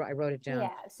 I wrote it down. Yeah,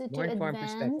 so more to informed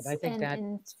perspective. I think that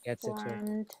gets it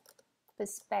too.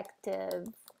 Perspective.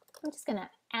 I'm just gonna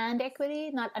and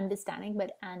equity, not understanding,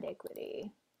 but and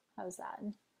equity. How's that?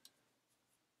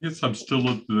 Yes, I'm still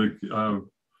at the.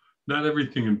 Not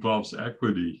everything involves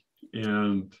equity,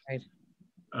 and right.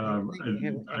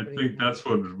 I think that's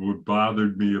what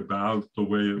bothered me about the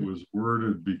way it was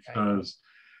worded, because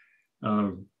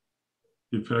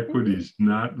if equity is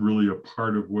not really a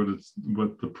part of what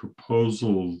the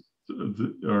proposal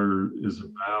is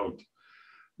about,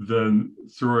 then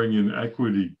throwing in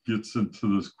equity gets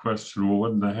into this question, well,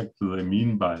 what in the heck do they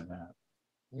mean by that?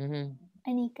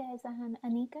 Anika, is that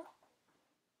Anika?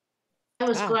 I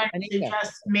was going to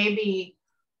just maybe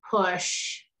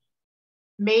push,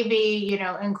 you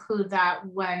know, include that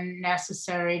when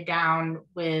necessary down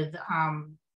with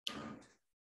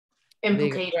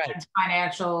implications,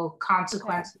 financial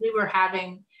consequences. We were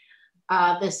having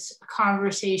this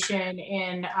conversation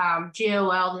in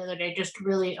GOL the other day, just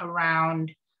really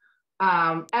around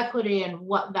equity and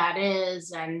what that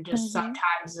is, and just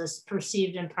sometimes this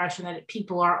perceived impression that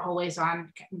people are always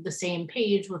on the same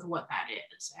page with what that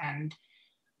is, and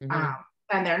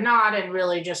they're not, and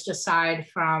really just aside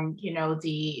from, you know,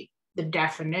 the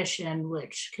definition,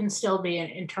 which can still be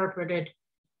interpreted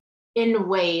in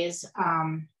ways,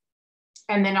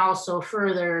 and then also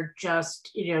further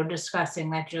just, you know, discussing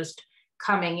that just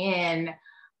coming in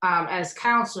as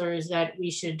counselors, that we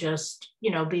should just,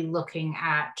 you know, be looking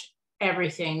at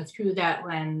everything through that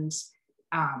lens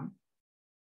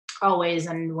always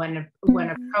and when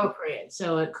appropriate.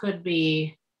 So it could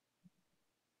be,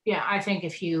 yeah, I think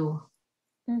if you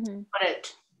add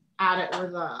it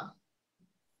with the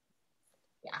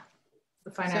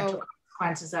financial So,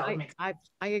 consequences, that would make sense.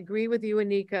 I agree with you,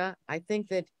 Anika. I think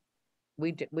that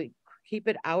we keep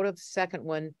it out of the second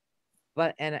one,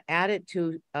 and add it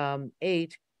to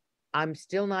 8. I'm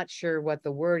still not sure what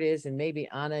the word is, and maybe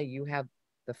Anna, you have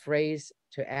the phrase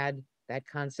to add that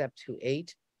concept to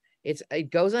 8. It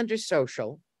goes under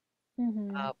social,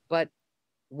 but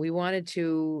we wanted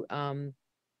to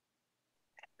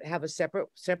have a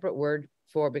separate word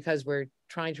because we're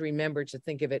trying to remember to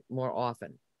think of it more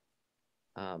often.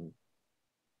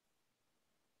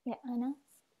 Yeah,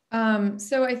 Anna.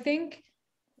 So I think,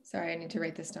 sorry, I need to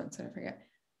write this down so I don't forget.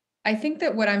 I think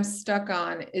that what I'm stuck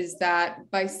on is that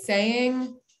by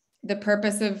saying the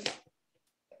purpose of,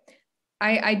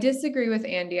 I disagree with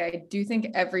Andy. I do think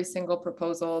every single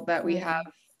proposal that we have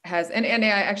has, and I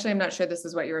actually, I'm not sure this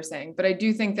is what you were saying, but I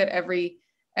do think that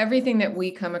everything that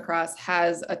we come across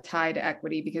has a tie to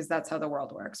equity because that's how the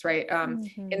world works, right?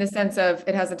 In the sense of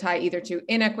it has a tie either to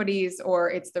inequities or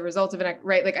it's the result of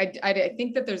right? Like I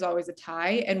think that there's always a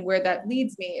tie, and where that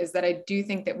leads me is that I do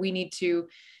think that we need to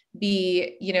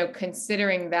be,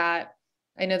 considering that.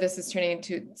 I know this is turning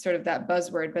into sort of that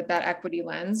buzzword, but that equity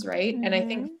lens, right? And I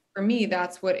think for me,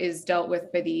 that's what is dealt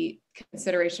with by the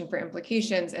consideration for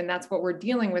implications, and that's what we're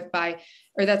dealing with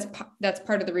that's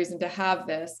part of the reason to have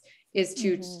this. Is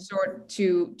to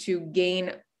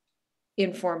gain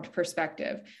informed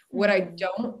perspective. What I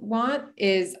don't want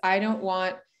is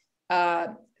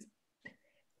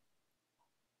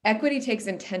equity takes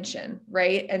intention,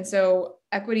 right? And so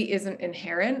equity isn't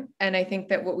inherent. And I think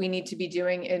that what we need to be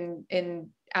doing in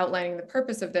outlining the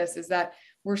purpose of this is that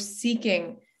we're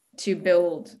seeking to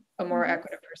build a more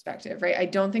equitable perspective, right? I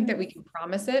don't think that we can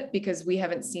promise it because we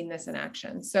haven't seen this in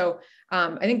action. So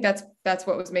I think that's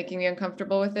what was making me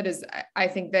uncomfortable with it. Is I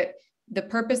think that the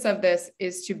purpose of this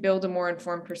is to build a more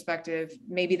informed perspective,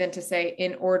 maybe than to say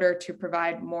in order to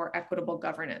provide more equitable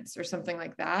governance or something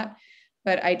like that.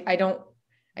 But I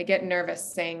get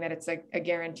nervous saying that it's a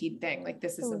guaranteed thing. Like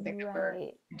this is something that we're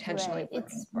intentionally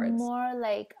working towards. It's more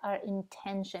like our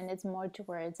intention. It's more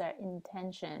towards our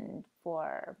intention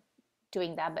for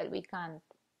doing that, but we can't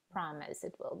promise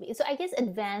it will be. So I guess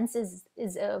advance is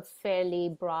a fairly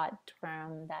broad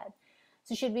term. That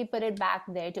so should we put it back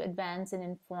there, to advance an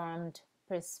informed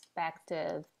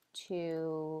perspective,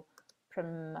 to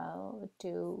promote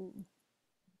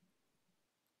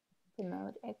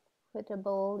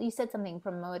equitable. You said something,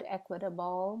 promote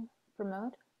equitable,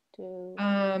 promote to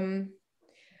I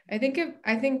think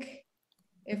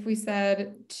if we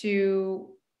said to,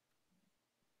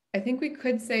 I think we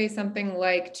could say something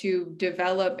like to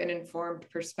develop an informed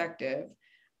perspective.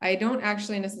 I don't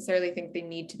actually necessarily think they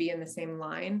need to be in the same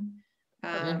line.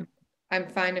 I'm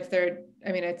fine if they're,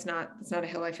 I mean, it's not a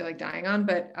hill I feel like dying on,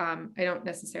 but I don't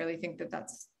necessarily think that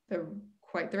that's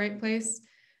quite the right place.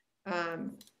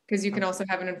 Because you can also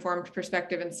have an informed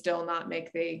perspective and still not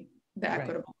make the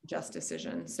equitable just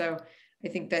decision. So I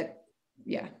think that,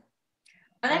 yeah.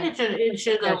 I think it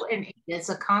should go in, it's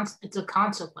a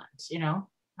consequence,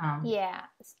 yeah.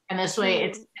 And this way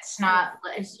it's not,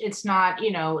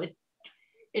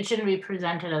 it shouldn't be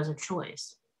presented as a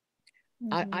choice.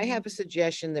 I have a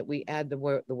suggestion that we add the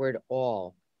word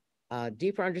all.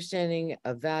 Deeper understanding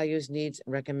of values, needs,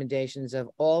 and recommendations of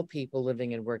all people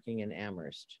living and working in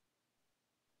Amherst.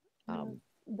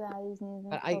 Values, needs,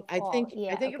 but I think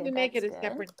if we make it a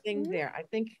separate thing there, I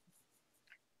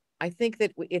think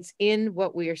that it's in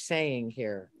what we are saying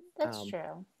here. That's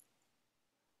true.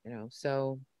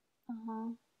 So.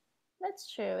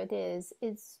 That's true. It is.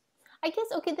 I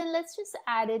guess, okay, then let's just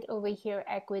add it over here,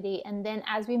 equity. And then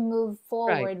as we move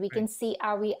forward, we can see,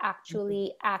 are we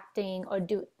actually acting or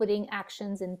putting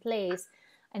actions in place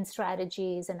and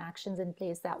strategies and actions in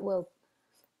place that will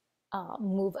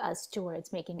move us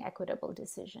towards making equitable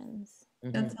decisions.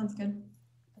 That sounds good.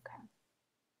 Okay.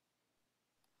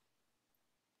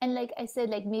 And like I said,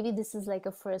 like maybe this is like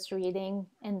a first reading,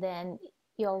 and then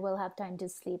y'all will have time to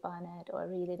sleep on it or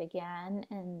read it again.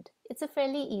 And it's a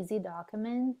fairly easy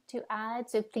document to add.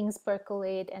 So if things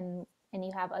percolate and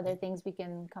you have other things, we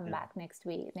can come back next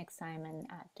time and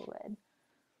add to it.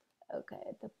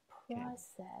 Okay, the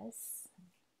process.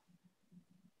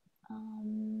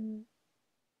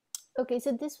 Okay,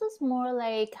 so this was more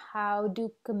like how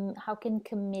can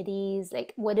committees,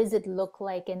 like what does it look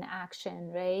like in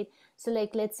action, right? So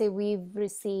like, let's say we've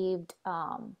received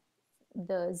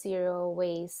the zero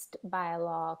waste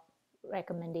bylaw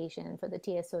recommendation for the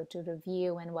TSO to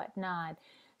review and whatnot.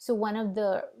 So one of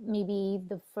the, maybe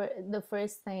the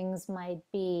first things might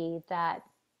be that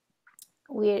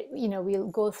we'll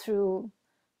go through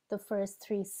the first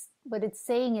three. What it's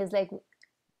saying is like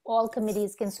all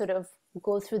committees can sort of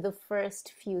go through the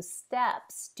first few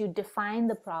steps to define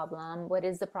the problem. What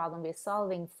is the problem we're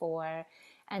solving for?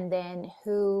 And then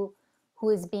who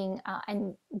is being,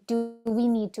 and do we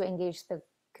need to engage the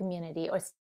community or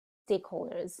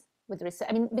stakeholders with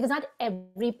respect? I mean, because not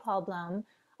every problem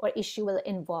or issue will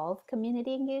involve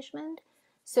community engagement.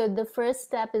 So the first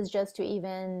step is just to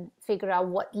even figure out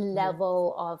what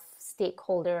level of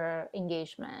stakeholder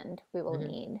engagement we will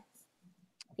need.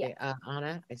 Okay,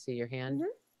 Anna, I see your hand.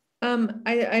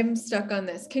 I'm stuck on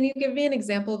this. Can you give me an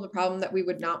example of a problem that we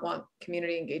would not want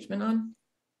community engagement on?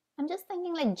 I'm just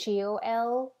thinking like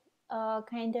GOL,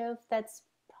 kind of. That's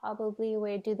probably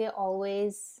where do they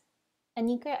always.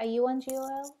 Anika, are you on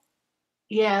GOL?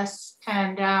 Yes,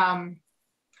 and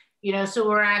so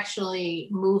we're actually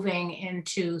moving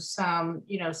into some,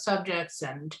 subjects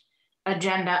and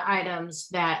agenda items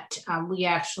that we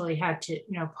actually had to,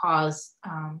 pause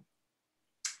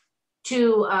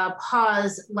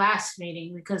last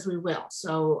meeting because we will.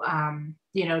 So,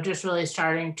 just really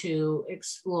starting to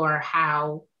explore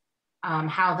how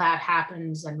that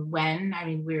happens and when. I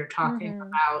mean, we were talking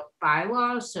about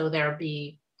bylaws, so there'll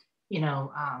be,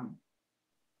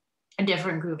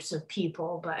 different groups of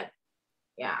people, but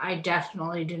yeah, I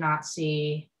definitely do not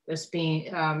see this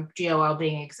being GOL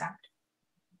being exempt.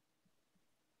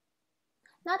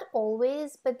 Not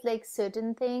always, but like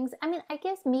certain things. I mean, I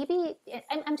guess maybe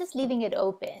I'm just leaving it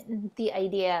open, the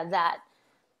idea that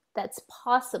that's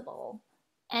possible.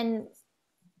 And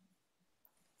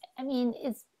I mean,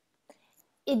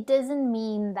 it doesn't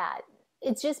mean that,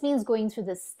 it just means going through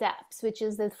the steps, which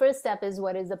is the first step is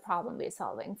what is the problem we're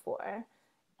solving for.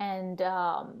 And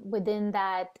within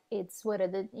that, it's what are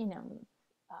the,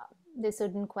 there's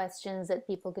certain questions that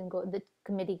the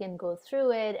committee can go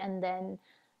through it. And then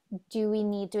do we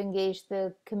need to engage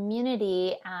the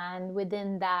community? And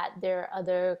within that, there are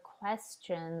other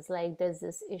questions like, does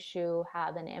this issue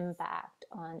have an impact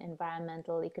on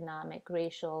environmental, economic,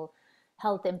 racial,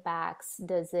 health impacts?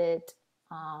 Does it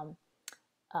have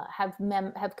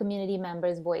community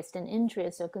members voiced an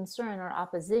interest or concern or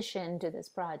opposition to this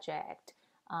project?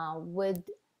 Would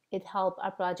it help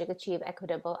our project achieve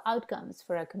equitable outcomes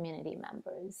for our community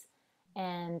members?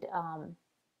 And, are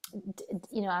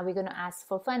we going to ask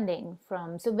for funding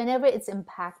from, so whenever it's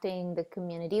impacting the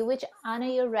community, which Anna,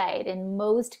 you're right, in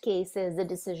most cases, the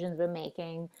decisions we're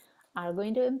making are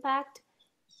going to impact.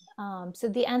 So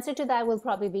the answer to that will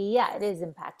probably be, yeah, it is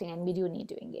impacting and we do need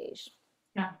to engage.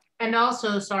 Yeah, and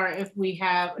also, sorry, if we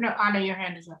have, no, Anna, your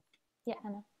hand is up. Yeah,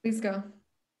 Anna. Please go.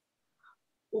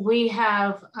 We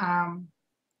have,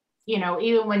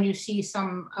 even when you see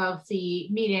some of the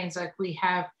meetings, like we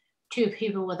have 2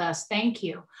 people with us, thank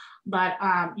you. But,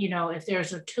 if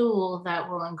there's a tool that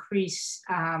will increase,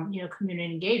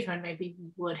 community engagement, maybe we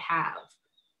would have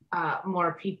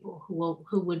more people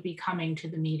who would be coming to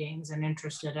the meetings and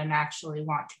interested and actually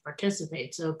want to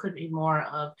participate. So it could be more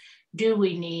of, do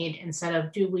we need, instead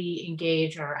of do we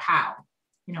engage, or how?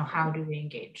 How do we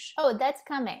engage? Oh, that's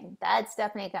coming. That's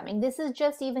definitely coming. This is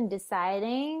just even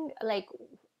deciding like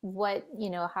what,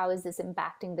 how is this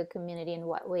impacting the community in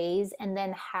what ways? And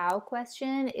then how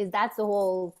question is, that's the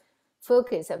whole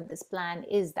focus of this plan,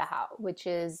 is the how, which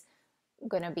is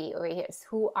going to be over here. So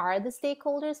who are the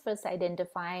stakeholders? First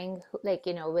identifying,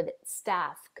 with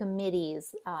staff,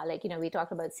 committees, we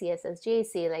talked about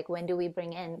CSSJC, like when do we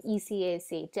bring in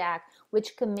ECAC, TAC,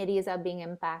 which committees are being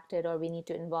impacted or we need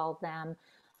to involve them,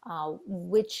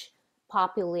 which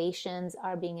populations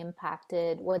are being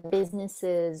impacted, what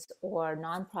businesses or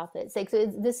nonprofits, so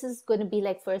this is going to be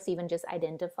like first even just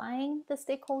identifying the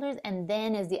stakeholders, and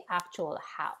then is the actual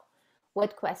how.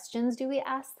 What questions do we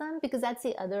ask them? Because that's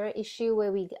the other issue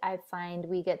where I find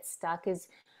we get stuck, is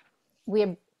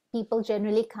where people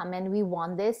generally come and we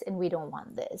want this and we don't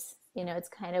want this. It's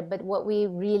kind of, but what we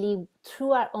really,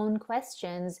 through our own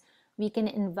questions, we can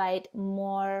invite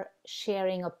more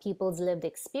sharing of people's lived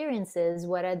experiences.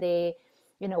 What are they,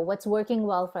 what's working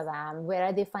well for them? Where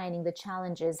are they finding the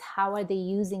challenges? How are they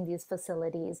using these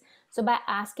facilities? So by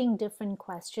asking different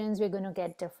questions, we're going to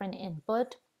get different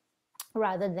input,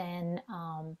 rather than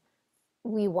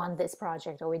we want this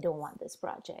project or we don't want this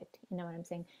project. You know what I'm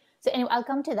saying? So anyway, I'll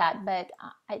come to that, but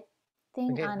I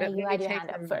think, okay, Anna, you had your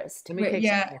hand up first.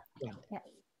 Yeah.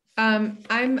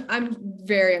 I'm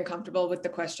very uncomfortable with the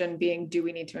question being, do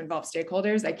we need to involve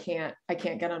stakeholders? I can't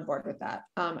get on board with that.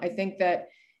 I think that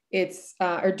it's,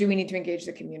 or do we need to engage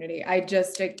the community? I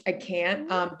can't,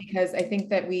 because I think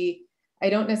that I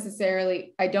don't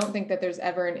think that there's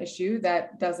ever an issue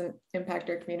that doesn't impact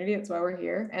our community. That's why we're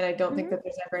here. And I don't think that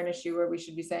there's ever an issue where we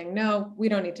should be saying, no, we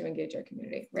don't need to engage our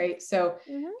community, right? So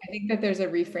I think that there's a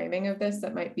reframing of this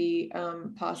that might be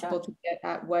possible to get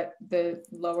at what the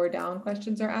lower down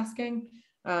questions are asking.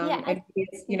 And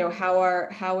it's, you know,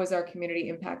 how is our community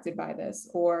impacted by this?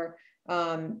 Or,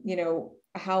 you know,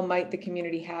 how might the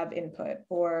community have input?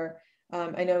 Or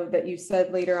I know that you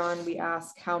said later on, we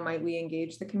ask, how might we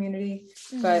engage the community?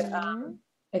 But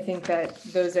I think that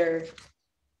those are,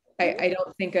 I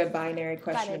don't think a binary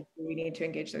question, we need to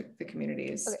engage the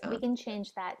communities. Okay, we can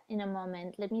change that in a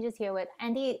moment. Let me just hear what,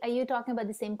 Andy, are you talking about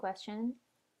the same question?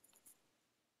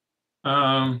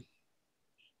 A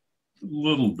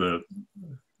little bit.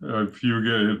 If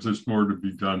there's more to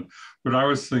be done. What I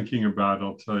was thinking about,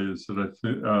 I'll tell you, is that I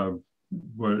think,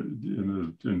 what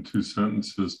in 2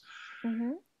 sentences,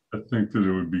 I think that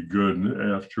it would be good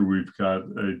after we've got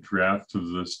a draft of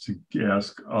this to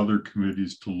ask other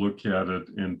committees to look at it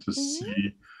and to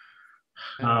see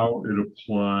how it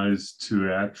applies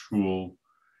to actual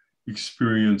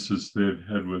experiences they've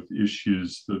had with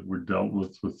issues that were dealt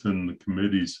with within the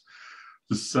committees.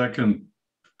 The second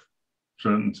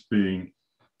sentence being,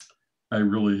 I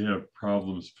really have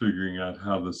problems figuring out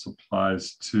how this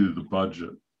applies to the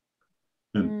budget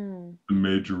and the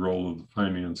major role of the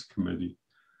Finance Committee.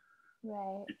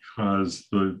 Right. Because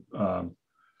the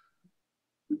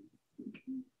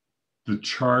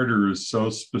charter is so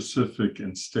specific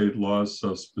and state law is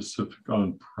so specific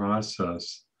on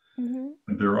process. And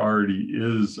there already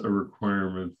is a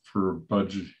requirement for a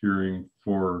budget hearing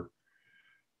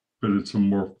but it's a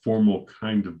more formal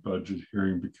kind of budget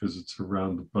hearing because it's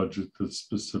around the budget that's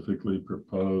specifically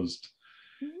proposed.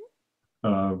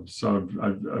 So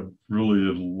I'm really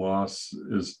at a loss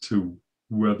as to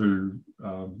whether,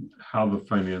 how the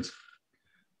Finance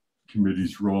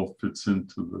Committee's role fits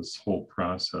into this whole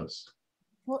process.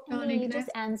 Well, Andy, you just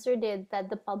answered it that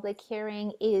the public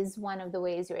hearing is one of the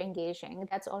ways you're engaging.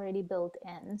 That's already built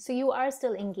in. So you are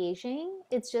still engaging.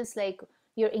 It's just like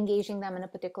you're engaging them in a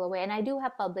particular way. And I do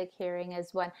have public hearing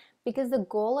as one, because the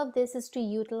goal of this is to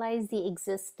utilize the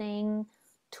existing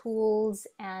tools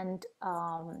and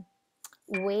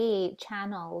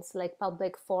channels like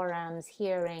public forums,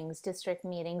 hearings, district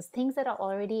meetings, things that are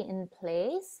already in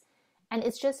place. And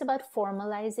it's just about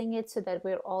formalizing it so that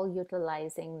we're all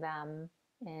utilizing them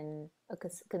in a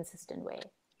consistent way.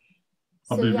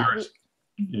 To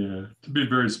be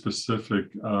very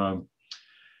specific, you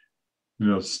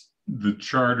know, the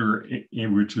charter,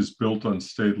 which is built on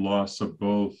state law, so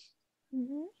both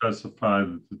specify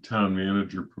that the town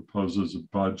manager proposes a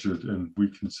budget and we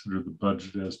consider the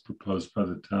budget as proposed by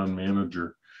the town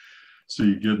manager. So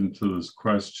you get into this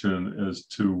question as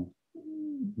to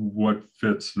what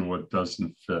fits and what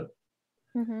doesn't fit.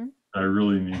 I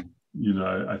really need, you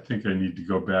know, I think I need to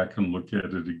go back and look at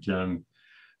it again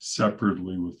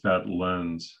separately with that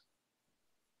lens.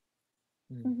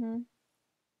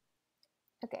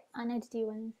 Okay, Anna, do you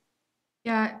want to?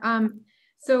 Yeah,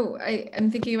 so I'm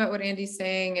thinking about what Andy's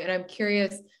saying, and I'm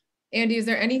curious, Andy, is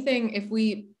there anything, if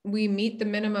we meet the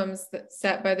minimums that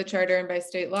set by the charter and by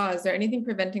state law, is there anything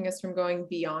preventing us from going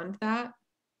beyond that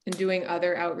and doing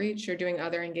other outreach or doing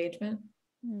other engagement?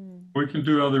 We can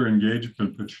do other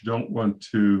engagement, but you don't want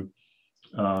to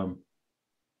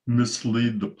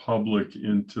mislead the public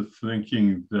into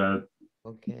thinking that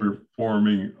we're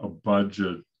forming a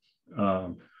budget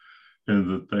and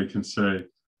that they can say,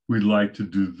 we'd like to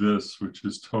do this, which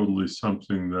is totally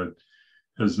something that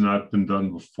has not been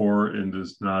done before and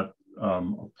is not a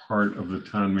part of the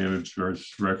town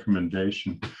manager's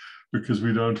recommendation, because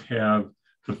we don't have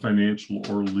the financial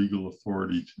or legal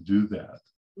authority to do that.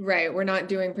 Right, we're not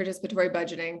doing participatory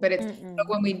budgeting, but it's but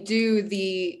when we do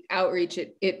the outreach,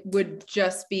 it would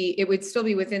still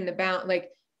be within the bound. Like,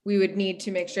 we would need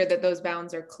to make sure that those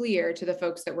bounds are clear to the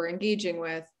folks that we're engaging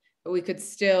with, but we could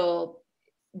still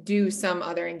do some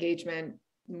other engagement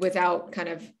without kind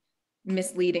of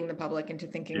misleading the public into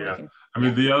thinking. I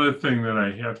mean, the other thing that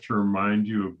I have to remind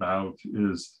you about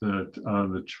is that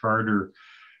the charter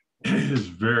is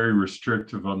very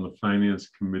restrictive on the Finance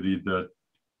Committee, that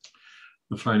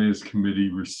the Finance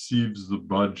Committee receives the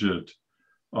budget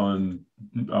on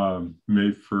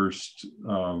May 1st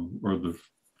or the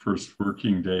first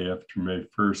working day after May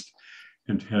 1st,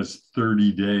 and has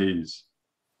 30 days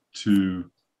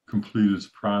to complete its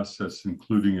process,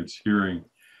 including its hearing,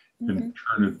 and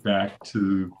turn it back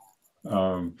to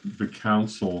the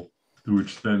council,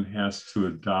 which then has to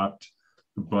adopt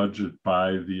the budget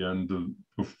by the end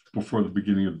of, before the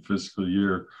beginning of the fiscal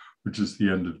year, which is the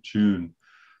end of June.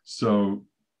 So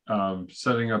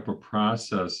setting up a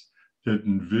process that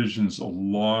envisions a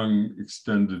long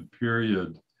extended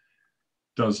period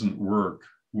doesn't work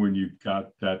when you've got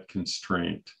that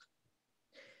constraint.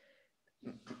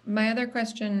 My other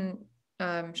question,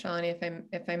 Shalini,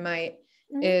 if I might,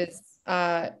 is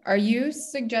are you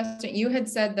suggesting, you had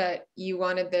said that you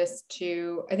wanted this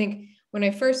to, I think when I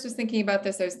first was thinking about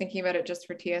this, I was thinking about it just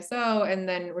for TSO, and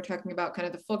then we're talking about kind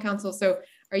of the full council. So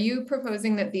are you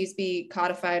proposing that these be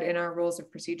codified in our rules of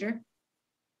procedure?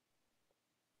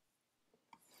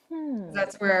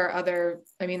 That's where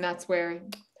that's where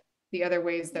the other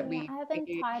ways that we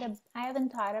I haven't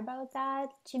thought about that.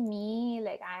 To me,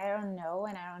 like, I don't know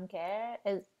and I don't care.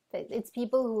 It's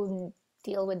people who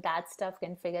deal with that stuff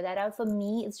can figure that out. For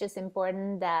me, it's just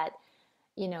important that,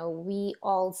 you know, we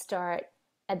all start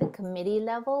at the committee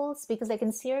levels, because like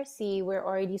in CRC, we're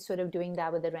already sort of doing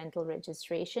that with the rental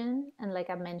registration. And like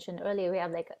I mentioned earlier, we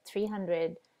have like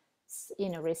 300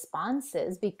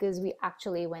 responses, because we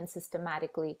actually went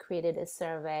systematically, created a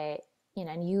survey,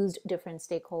 and used different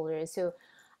stakeholders. So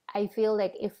I feel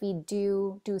like if we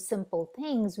do simple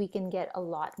things, we can get a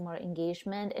lot more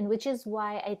engagement, and which is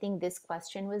why I think this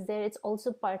question was there. It's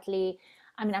also partly,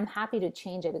 I'm happy to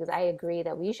change it, because I agree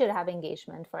that we should have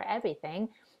engagement for everything.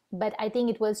 But I think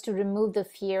it was to remove the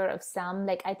fear of some,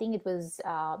 like, I think it was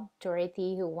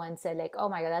Dorothy who once said, like, oh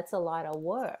my God, that's a lot of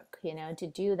work, to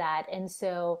do that. And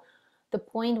so the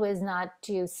point was not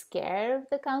to scare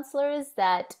the counselors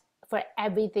that for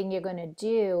everything you're going to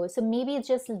do. So maybe it's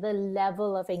just the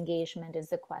level of engagement is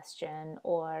the question,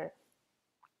 or,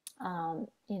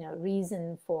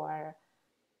 reason for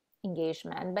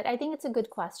engagement. But I think it's a good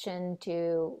question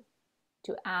to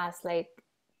ask, like,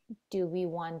 do we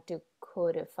want to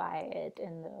codify it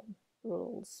in the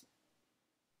rules?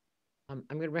 I'm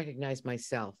going to recognize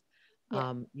myself.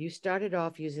 Yeah. You started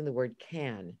off using the word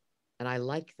can, and I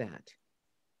like that.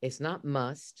 It's not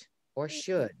must or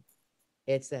should.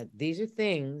 It's that these are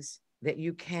things that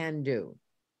you can do.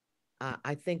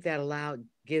 I think that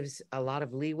gives a lot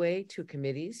of leeway to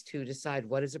committees to decide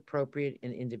what is appropriate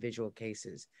in individual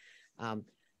cases.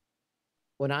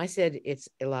 When I said it's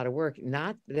a lot of work,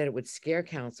 not that it would scare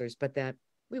counselors, but that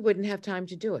we wouldn't have time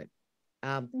to do it.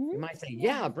 You might say,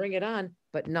 yeah, bring it on,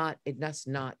 but it must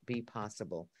not be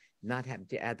possible. Not have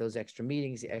to add those extra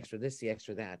meetings, the extra this, the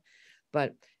extra that.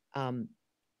 But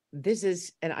this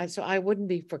is, so I wouldn't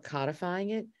be for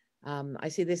codifying it. I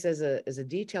see this as a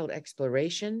detailed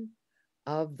exploration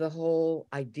of the whole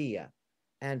idea,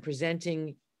 and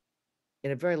presenting in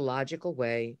a very logical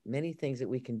way many things that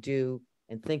we can do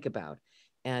and think about.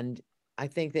 And I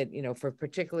think that, for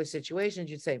particular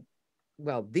situations, you'd say,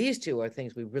 well, these two are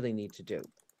things we really need to do,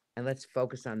 and let's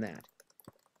focus on that.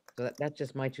 So that's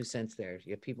just my 2 cents there.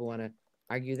 If people want to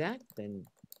argue that, then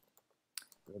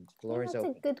the floor is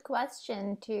open. That's a good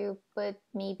question too, but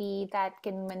maybe that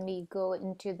can, when we go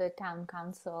into the town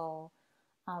council,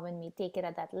 when we take it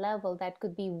at that level, that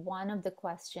could be one of the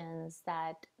questions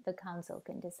that the council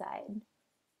can decide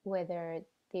whether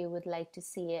they would like to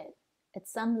see it at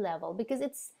some level, because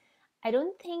I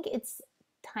don't think it's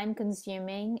time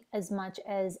consuming as much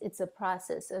as it's a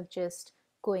process of just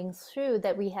going through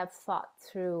that we have thought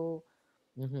through,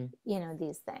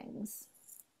 these things.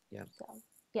 Yeah. So,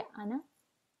 yeah, Anna?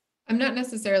 I'm not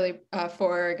necessarily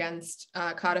for or against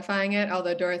codifying it,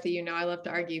 although Dorothy, I love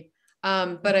to argue.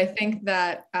 But I think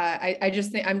that I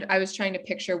just think I was trying to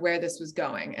picture where this was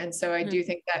going. And so I do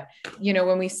think that,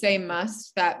 when we say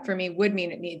must, that for me would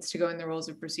mean it needs to go in the rules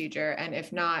of procedure. And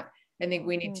if not, I think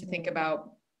we need to think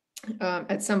about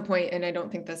at some point, and I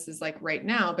don't think this is like right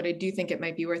now, but I do think it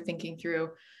might be worth thinking through,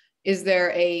 is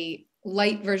there a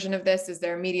light version of this? Is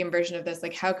there a medium version of this?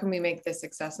 Like, how can we make this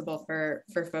accessible for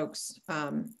folks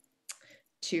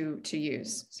to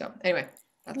use? So anyway.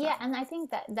 Yeah, and I think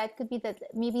that could be that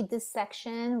maybe this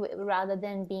section, rather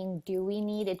than being do we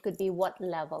need, it could be what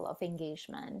level of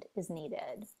engagement is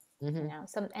needed.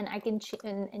 And I can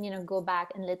go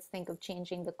back and let's think of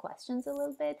changing the questions a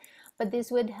little bit, but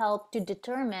this would help to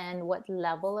determine what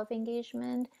level of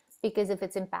engagement, because if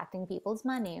it's impacting people's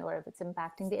money or if it's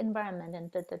impacting the environment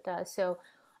and so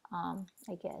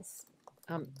I guess.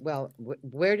 Well,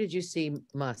 where did you see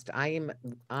must? Anna,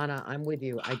 I'm with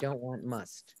you. I don't want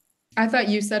must. I thought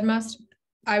you said must.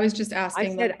 I was just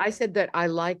asking. I said that I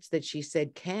liked that she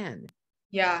said can.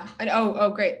 Yeah. And oh,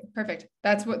 great. Perfect.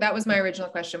 That was my original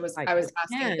question. I was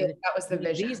asking if that was the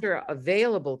vision. These are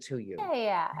available to you.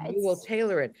 Yeah. You will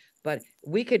tailor it, but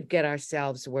we could get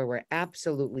ourselves where we're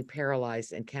absolutely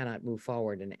paralyzed and cannot move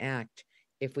forward and act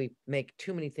if we make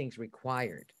too many things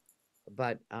required.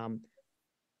 But,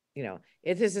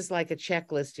 this is like a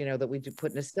checklist, that we do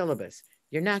put in a syllabus.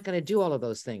 you're not going to do all of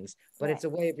those things, but Right. it's a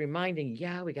way of reminding,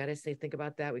 yeah, we got to think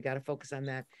about that. We got to focus on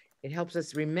that. It helps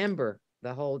us remember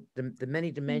the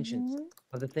many dimensions Mhm.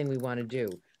 of the thing we want to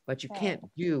do, but you Right.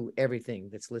 can't do everything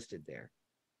that's listed there.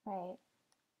 Right.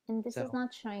 And this is So-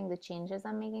 not showing the changes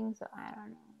I'm making, so I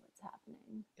don't know what's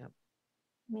happening. Yep.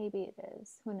 Maybe it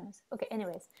is. Who knows? Okay,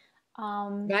 anyways.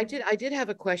 But I did have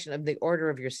a question of the order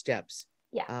of your steps.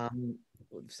 Yeah.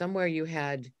 Somewhere you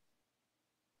had,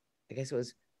 I guess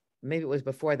maybe it was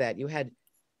before that, you had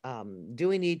do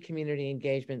we need community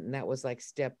engagement? And that was like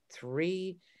step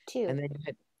 3. 2. And then you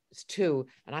had 2.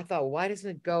 And I thought, why doesn't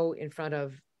it go in front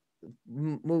of,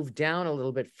 move down a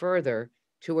little bit further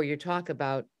to where you talk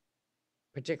about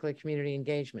particular community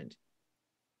engagement?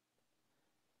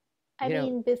 I You know-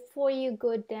 mean, before you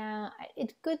go down,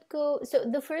 it could go. So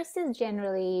the first is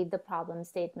generally the problem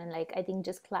statement. Like, I think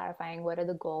just clarifying what are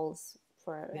the goals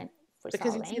for Yeah. for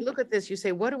Because solving. if you look at this, you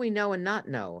say, what do we know and not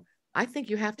know? I think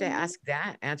you have to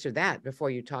Mhm. answer that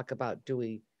before you talk about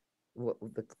the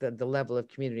level of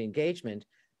community engagement.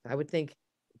 I would think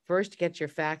first get your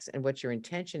facts and what your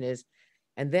intention is.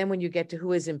 And then when you get to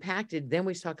who is impacted, then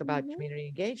we talk about Mhm. community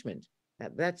engagement.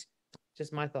 That's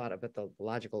just my thought about the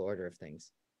logical order of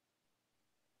things.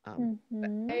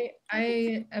 Mhm.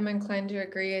 I am inclined to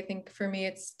agree. I think for me,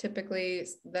 it's typically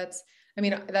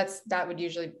that would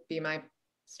usually be my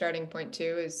starting point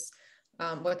too, is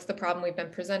what's the problem we've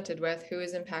been presented with, who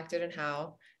is impacted and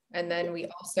how. And then we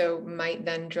also might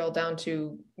then drill down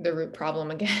to the root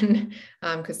problem again,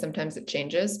 because sometimes it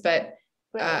changes. But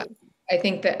Right. I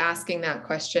think that asking that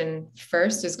question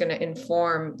first is going to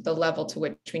inform the level to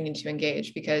which we need to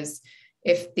engage, because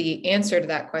if the answer to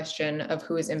that question of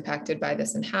who is impacted by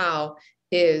this and how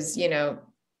is,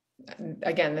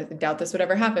 again, I doubt this would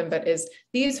ever happen, but is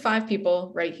these 5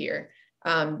 people right here,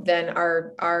 then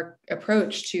our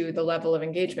approach to the level of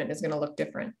engagement is going to look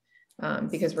different,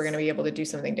 because we're going to be able to do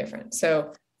something different.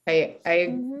 So I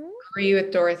Mhm. agree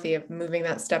with Dorothy of moving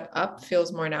that step up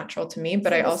feels more natural to me,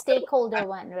 but So I the also stakeholder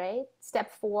one, right? Step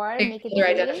 4, make it stakeholder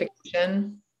 3.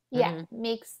 identification. Yeah,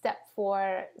 make step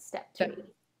 4 step 3.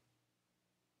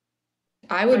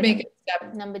 I would Or make it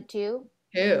step number 2.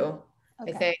 2. I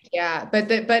Okay. think, yeah.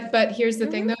 But here's the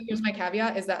thing Mhm. though, here's my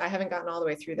caveat is that I haven't gotten all the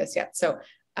way through this yet. So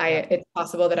Yeah. it's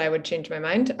possible that I would change my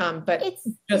mind. But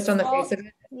just on the face of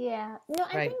it. Yeah. No,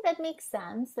 I Right. think that makes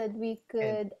sense that we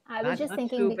could. I was just Not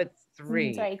thinking. 2, but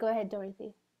 3. Sorry, go ahead,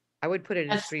 Dorothy. I would put it in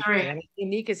That's 3. 3. I mean,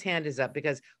 Nika's hand is up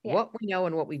because Yeah. what we know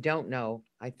and what we don't know,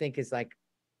 I think is like,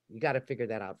 you got to figure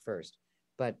that out first.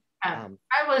 But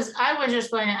I was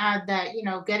just going to add that,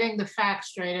 getting the facts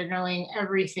straight and knowing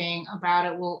everything about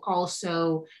it will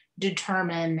also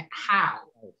determine how,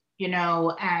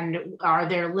 and are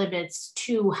there limits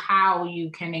to how you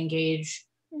can engage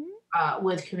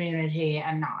with community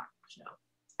and not. So,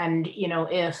 and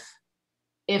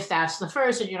if that's the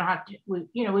first, and you don't have to,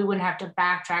 we wouldn't have to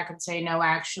backtrack and say, no,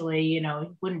 actually,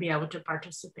 you wouldn't be able to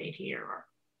participate here. Or,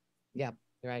 yeah,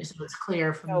 right. so it's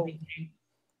clear from the beginning.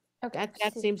 Okay.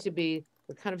 That seems to be,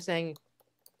 we're kind of saying,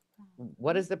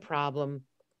 what is the problem?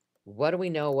 What do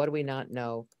we know? What do we not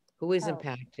know? Who is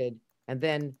impacted? And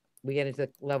then we get into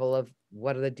the level of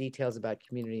what are the details about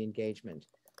community engagement?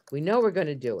 We know we're going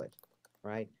to do it,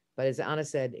 right? But as Anna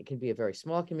said, it can be a very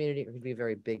small community, or it can be a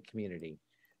very big community.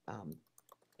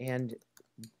 And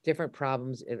different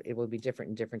problems, it will be different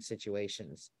in different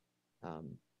situations. What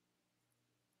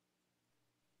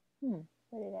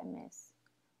did I miss?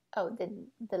 Oh,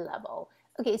 the level.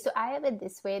 Okay, so I have it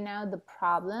this way now, the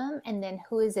problem, and then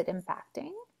who is it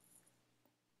impacting?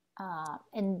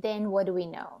 And then what do we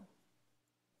know?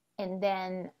 And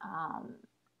then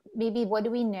maybe what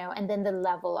do we know? And then the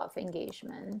level of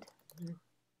engagement.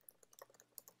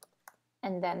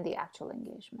 And then the actual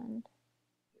engagement.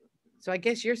 So I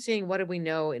guess you're seeing what do we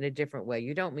know in a different way.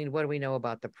 You don't mean what do we know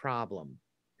about the problem?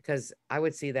 Because I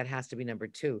would see that has to be number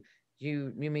 2.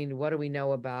 You mean what do we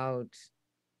know about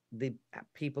the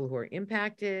people who are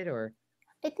impacted, or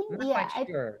I think, I'm not quite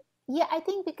sure. I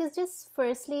think because just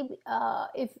firstly,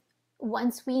 if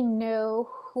once we know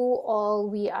who all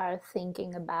we are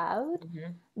thinking about,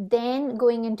 then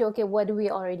going into, okay, what do we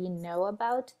already know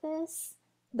about this,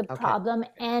 the problem,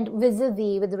 and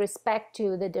vis-a-vis with respect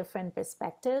to the different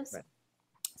perspectives. Right.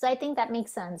 So I think that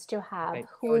makes sense to have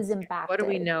who So is it's, impacted. what do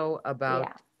we know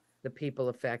about the people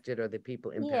affected or the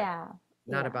people impacted?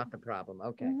 Not about the problem.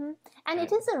 Okay. And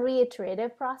it is a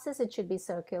reiterative process. It should be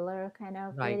circular kind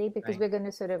of really, because we're going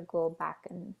to sort of go back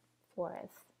and forth.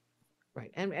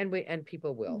 Right. And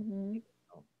people will.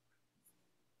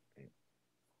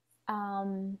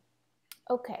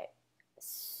 Okay.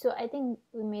 So I think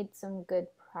we made some good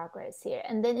progress here.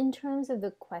 And then in terms of the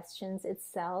questions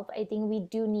itself, I think we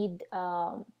do need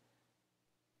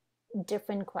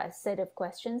different set of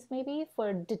questions maybe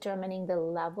for determining the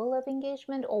level of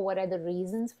engagement or what are the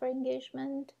reasons for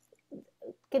engagement.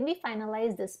 Can we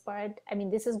finalize this part? I mean,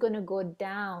 this is going to go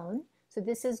down. So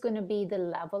this is going to be the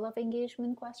level of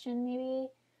engagement question maybe,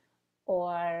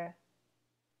 or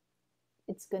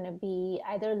it's going to be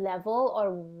either level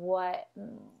or what,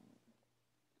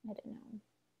 I don't know,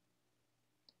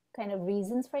 kind of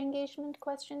reasons for engagement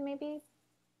question maybe.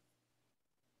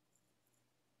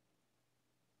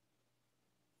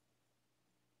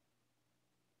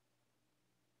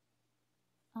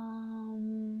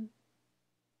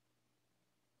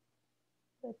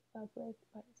 With public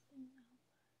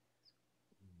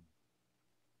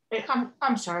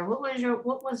I'm sorry,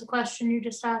 what was the question you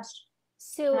just asked?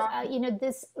 So, you know,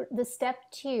 the step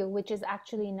 2, which is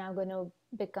actually now going to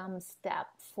become step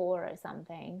 4 or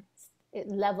something,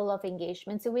 level of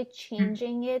engagement. So we're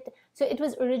changing it. So it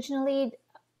was originally,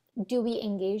 do we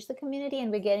engage the community?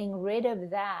 And we're getting rid of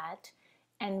that.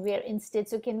 And we're instead,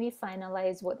 so can we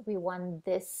finalize what we want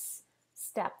this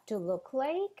step to look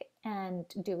like? And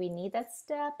do we need that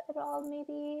step at all,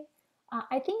 maybe?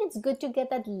 I think it's good to get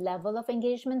that level of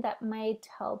engagement that might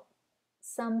help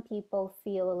some people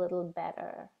feel a little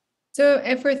better. So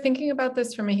if we're thinking about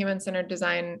this from a human-centered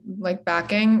design, like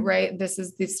backing, right, this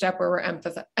is the step where we're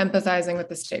empathizing with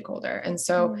the stakeholder. And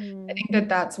so I think that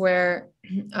that's where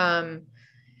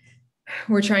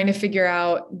we're trying to figure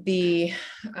out the,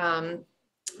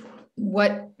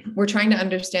 what we're trying to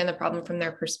understand the problem from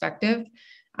their perspective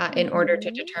in order to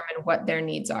determine what their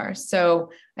needs are. So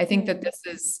I think that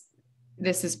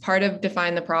this is part of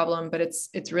define the problem, but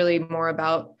it's really more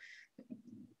about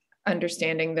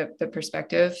understanding the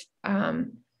perspective.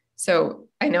 So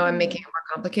I know I'm making it more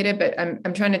complicated, but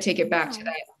I'm trying to take it back to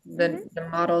that, the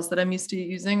models that I'm used to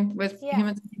using with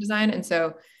human design. And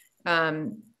so,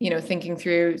 you know, thinking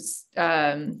through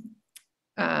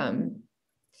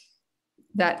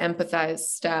that empathize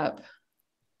step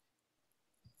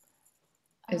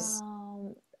is.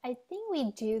 I think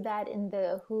we do that in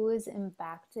the who is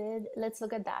impacted. Let's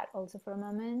look at that also for a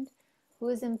moment. Who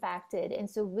is impacted? And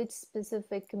so which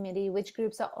specific committee, which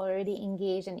groups are already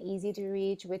engaged and easy to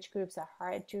reach, which groups are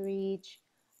hard to reach,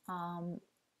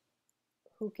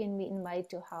 who can we invite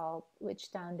to help,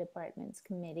 which town departments,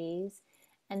 committees,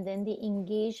 and then the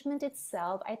engagement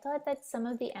itself. I thought that some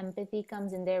of the empathy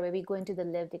comes in there where we go into the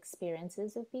lived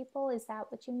experiences of people. Is that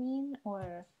what you mean?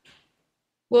 Or?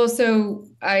 Well, so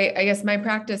I guess my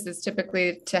practice is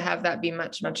typically to have that be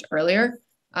much, much earlier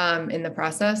in the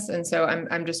process. And so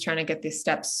I'm just trying to get these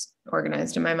steps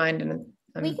organized in my mind. And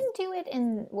we can do it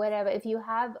in whatever, if you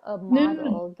have a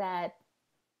model that,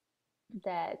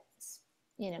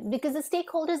 you know, because the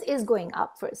stakeholders is going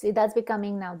up first. That's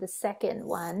becoming now the second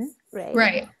one, right?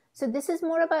 Right. So this is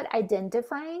more about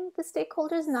identifying the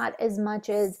stakeholders, not as much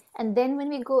as, and then when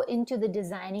we go into the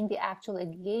designing the actual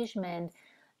engagement,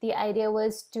 the idea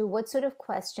was to what sort of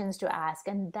questions to ask.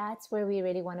 And that's where we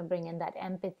really want to bring in that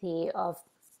empathy of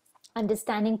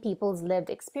understanding people's lived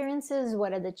experiences.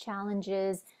 What are the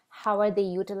challenges? How are they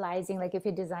utilizing? Like if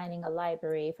you're designing a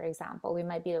library, for example, we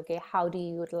might be, okay, how do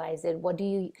you utilize it?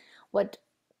 What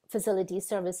facility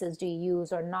services do you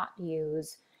use or not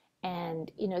use?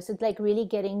 And, you know, so it's like really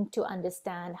getting to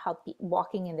understand how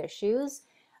walking in their shoes,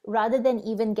 rather than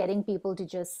even getting people to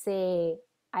just say,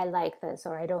 I like this,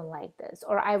 or I don't like this,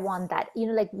 or I want that. You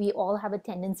know, like we all have a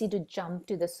tendency to jump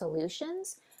to the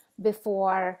solutions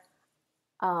before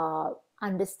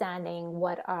understanding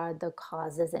what are the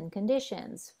causes and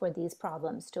conditions for these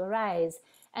problems to arise.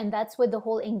 And that's what the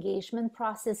whole engagement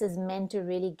process is meant to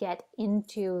really get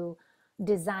into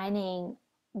designing.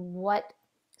 What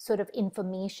sort of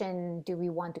information do we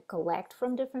want to collect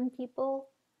from different people?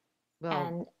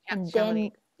 Well, and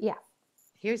then,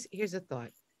 here's a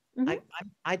thought.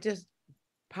 I just,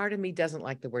 part of me doesn't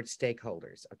like the word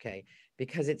stakeholders, okay?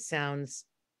 Because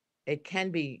it can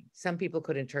be, some people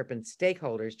could interpret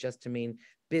stakeholders just to mean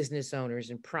business owners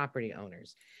and property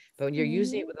owners. But when you're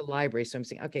using it with a library, so I'm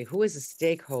saying, okay, who is a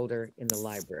stakeholder in the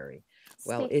library?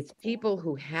 Well, it's people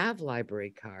who have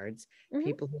library cards,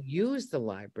 people who use the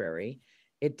library.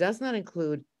 It does not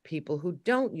include people who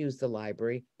don't use the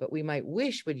library, but we might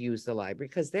wish would use the library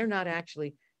because they're not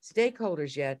actually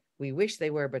stakeholders yet. We wish they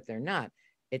were, but they're not.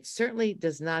 It certainly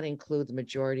does not include the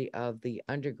majority of the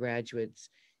undergraduates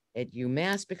at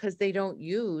UMass because they don't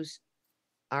use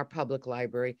our public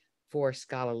library for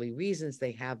scholarly reasons.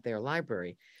 They have their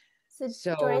library.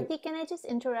 So Dorothy, can I just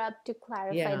interrupt to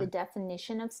clarify the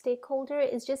definition of stakeholder?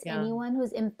 Is just anyone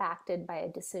who's impacted by a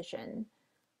decision.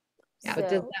 Yeah. But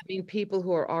does So that mean people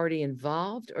who are already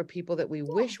involved or people that we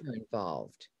wish were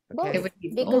involved? both, It would be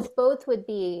because both. both would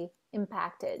be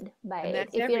impacted by And it.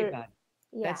 that's If you're, everybody.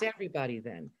 yeah, That's everybody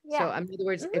then. Yeah. So in other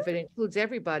words, if it includes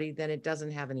everybody, then it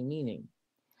doesn't have any meaning.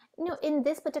 no, in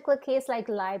this particular case, like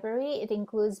library, it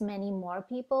includes many more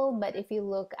people. But if you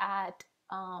look at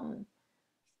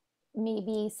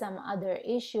maybe some other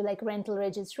issue like rental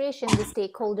registration, the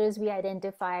stakeholders we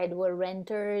identified were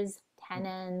renters,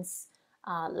 tenants,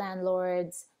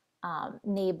 landlords,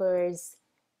 neighbors,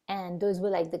 and those were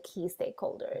like the key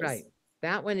stakeholders. Right.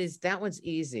 That one's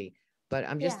easy. But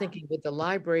I'm just Yeah. thinking with the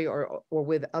library or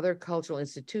with other cultural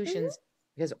institutions,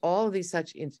 because all of these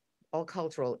all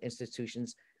cultural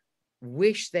institutions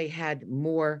wish they had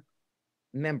more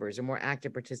members or more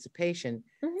active participation,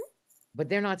 but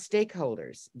they're not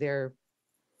stakeholders. They're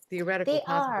theoretical. They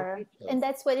possible are, futures. and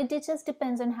that's what it just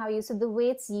depends on how you. So the way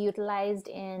it's utilized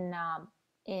in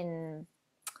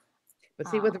But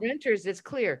see, with renters, it's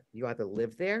clear. You either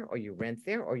live there or you rent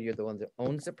there, or you're the one that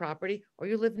owns the property, or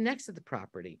you live next to the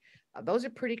property. Those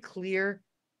are pretty clear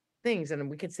things.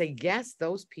 And we can say, yes,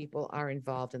 those people are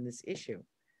involved in this issue.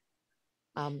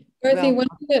 Dorothy,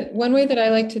 one way that I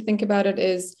like to think about it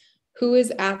is who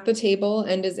is at the table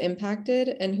and is impacted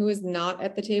and who is not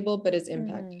at the table but is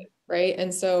impacted, right?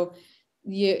 And so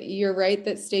you're right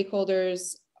that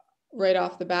stakeholders right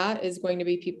off the bat is going to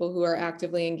be people who are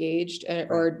actively engaged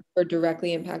or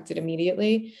directly impacted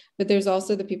immediately, but there's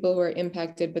also the people who are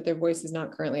impacted but their voice is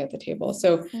not currently at the table.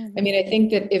 So I mean, I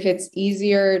think that if it's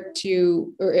easier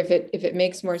to, or if it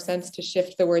makes more sense to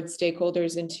shift the word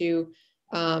stakeholders into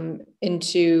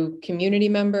community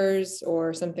members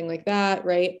or something like that,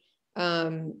 right?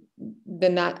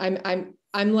 Then that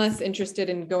I'm less interested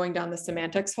in going down the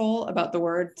semantics hole about the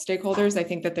word stakeholders. I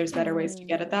think that there's better ways to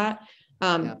get at that.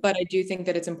 But I do think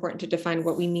that it's important to define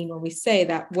what we mean when we say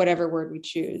that, whatever word we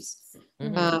choose.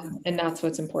 And that's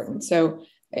what's important. So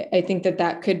I think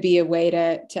that could be a way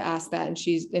to ask that. And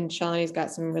Shalini's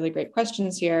got some really great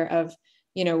questions here of,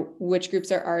 you know, which groups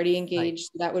are already engaged.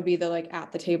 So that would be the like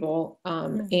at the table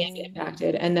and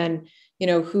impacted. And then, you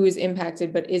know, who is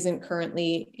impacted but isn't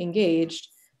currently engaged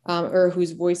or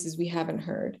whose voices we haven't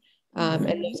heard. And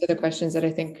those are the questions that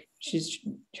I think she's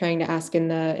trying to ask in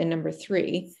number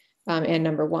 3 and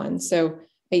number 1. So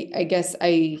I guess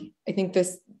I think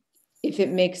this, if it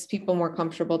makes people more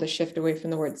comfortable to shift away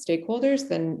from the word stakeholders,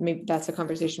 then maybe that's a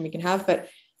conversation we can have. But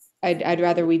I'd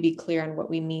rather we be clear on what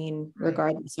we mean,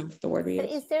 regardless of the word we use.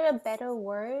 But is there a better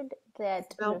word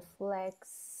that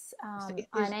reflects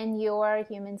on your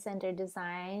human-centered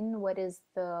design? What is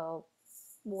the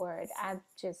word? I'm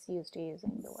just used to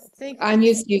using the word. I'm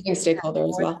used to using stakeholder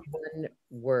as well. One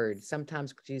word.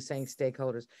 Sometimes she's saying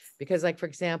stakeholders because, like, for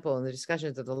example, in the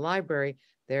discussions of the library,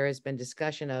 there has been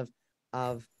discussion of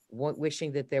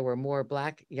wishing that there were more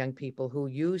Black young people who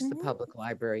use the public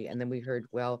library. And then we heard,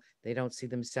 well, they don't see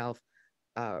themselves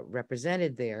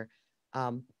represented there.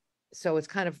 So it's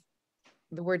kind of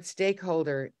the word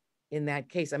stakeholder in that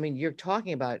case. I mean, you're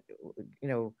talking about, you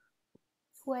know,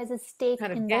 who has a stake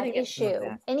kind of in that issue.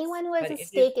 Anyone who has a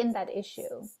stake in that issue.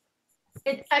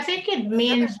 I think it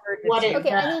means what it does. Okay,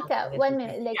 Anika, 1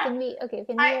 minute. Like, can we? Okay,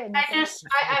 can we?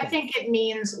 I think it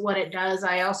means what it does.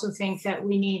 I also think that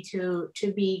we need to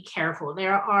be careful.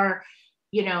 There are,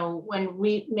 you know, when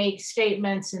we make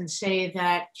statements and say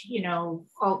that, you know,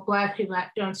 all Black people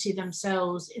don't see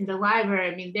themselves in the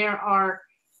library. I mean, there are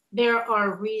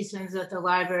reasons that the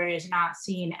library is not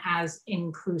seen as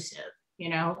inclusive, you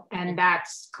know, and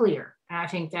that's clear. And I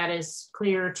think that is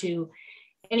clear to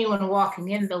anyone walking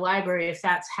in the library if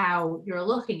that's how you're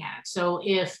looking at it. So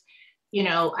if, you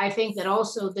know, I think that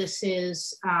also this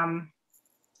is,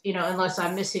 you know, unless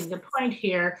I'm missing the point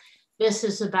here, this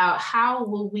is about how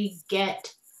will we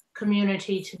get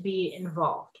community to be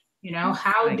involved? You know,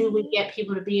 how do we get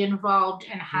people to be involved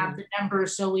and have the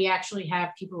numbers so we actually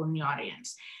have people in the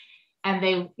audience and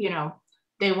they, you know,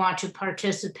 they want to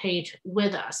participate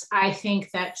with us. I think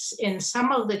that in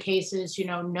some of the cases, you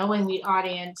know, knowing the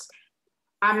audience,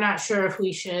 I'm not sure if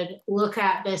we should look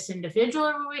at this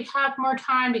individually when we have more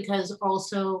time, because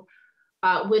also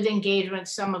with engagement,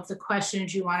 some of the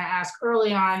questions you want to ask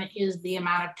early on is the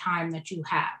amount of time that you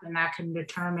have, and that can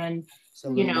determine,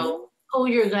 you know, who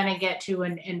you're going to get to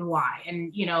and why.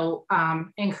 And, you know,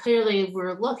 and clearly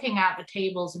we're looking at the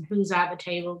tables and who's at the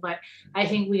table, but I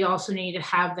think we also need to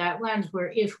have that lens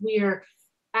where if we're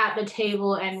at the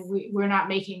table and we're not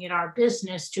making it our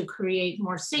business to create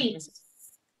more seats,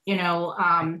 you know,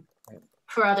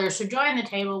 for others to join the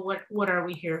table, what are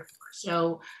we here for?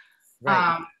 So,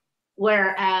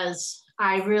 whereas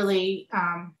I really,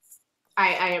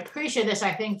 I appreciate this.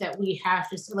 I think that we have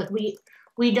to, like,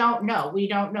 we don't know. We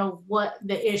don't know what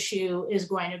the issue is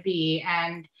going to be.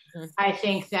 And I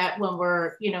think that when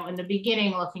we're, you know, in the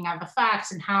beginning, looking at the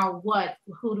facts and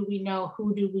who do we know,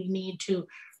 who do we need to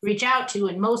reach out to?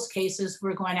 In most cases,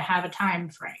 we're going to have a time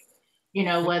frame, you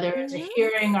know, whether it's a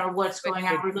hearing or what's going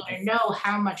on, we're going to know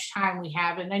how much time we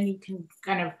have. And then you can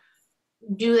kind of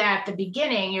do that at the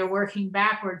beginning. You're working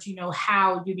backwards, you know,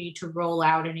 how you need to roll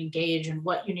out and engage and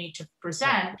what you need to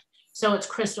present. So it's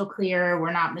crystal clear,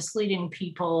 we're not misleading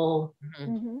people, so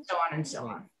on and so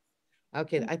on.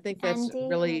 Okay, I think that's a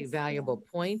really Andy valuable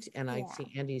point, and I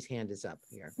see Andy's hand is up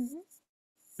here.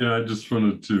 Yeah, I just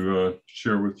wanted to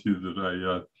share with you that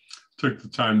I took the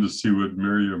time to see what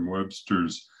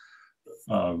Merriam-Webster's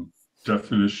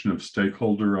definition of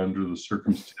stakeholder under the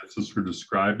circumstances we're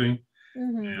describing.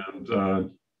 And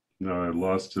no, I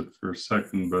lost it for a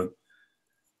second, but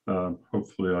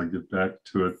hopefully I'll get back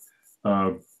to it.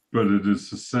 But it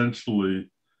is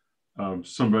essentially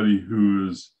somebody who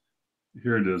is,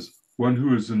 here it is, one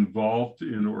who is involved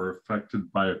in or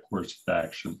affected by a course of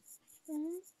action.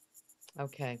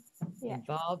 Okay,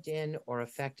 involved in or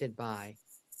affected by.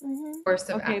 Course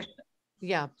of action.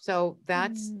 Yeah, so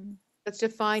let's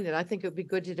define it. I think it would be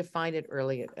good to define it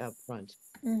early up front.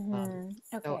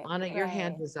 So Anna, your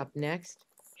hand was up next.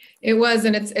 It was,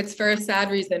 and it's for a sad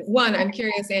reason. One, I'm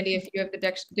curious, Andy, if you have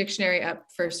the dictionary up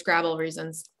for Scrabble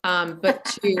reasons. But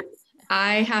two,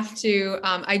 I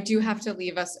do have to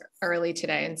leave us early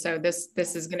today. And so this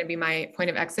is going to be my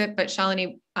point of exit. But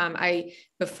Shalini,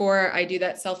 before I do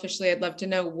that selfishly, I'd love to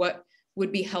know what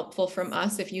would be helpful from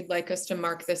us if you'd like us to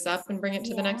mark this up and bring it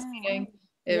to the next meeting.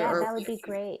 Yeah, that would be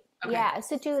great. Okay. Yeah,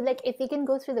 so if we can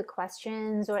go through the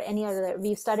questions or any other,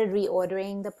 we've started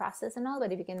reordering the process and all,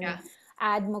 but if you can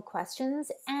add more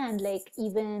questions and like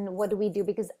even what do we do?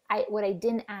 Because what I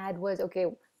didn't add was, okay,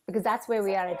 because that's where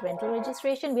we are at rental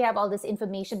registration. We have all this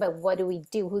information, but what do we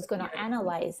do? Who's going to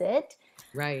analyze it?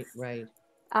 Right.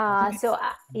 So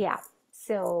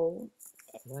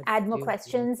add more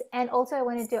questions. And also I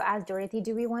wanted to ask Dorothy,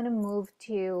 do we want to move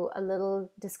to a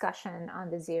little discussion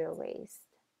on the zero waste?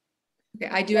 Okay,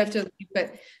 I do have to leave,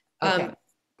 but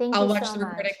I'll watch the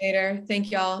recording later. Thank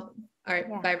you all. All right,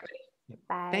 bye everybody.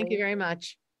 Bye. Thank you very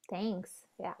much. Thanks.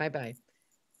 Yeah. Bye-bye.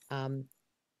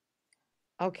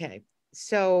 Okay,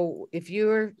 so if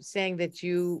you're saying that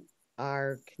you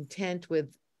are content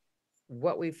with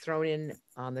what we've thrown in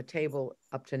on the table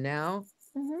up to now,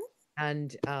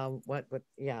 and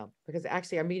because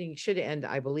actually our meeting should end,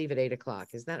 I believe, at 8 o'clock.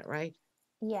 Is that right?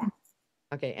 Yeah.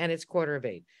 Okay, and it's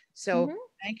 7:45. So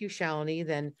thank you, Shalini.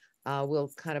 Then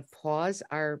we'll kind of pause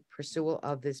our pursuit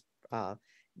of this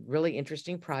really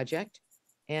interesting project,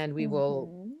 and we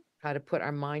will try to put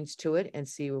our minds to it and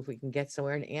see if we can get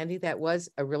somewhere. And Andy, that was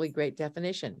a really great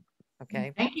definition.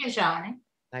 Okay. Thank you, Shalini.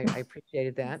 I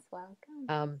appreciated that. You're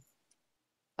welcome.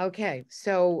 Okay,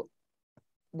 so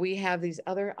we have these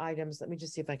other items. Let me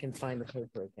just see if I can find the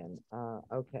paper again.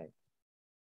 Okay.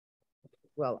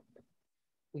 Well,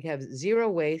 we have zero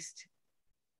waste,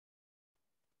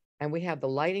 and we have the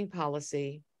lighting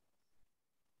policy.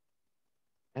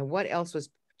 And what else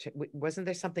wasn't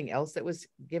there something else that was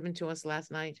given to us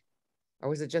last night? Or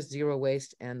was it just zero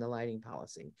waste and the lighting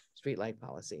policy, street light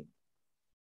policy?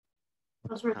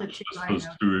 Those were the those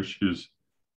two issues.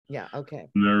 Yeah, okay.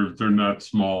 They're not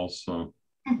small, so.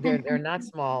 They're not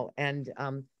small. And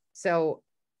so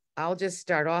I'll just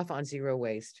start off on zero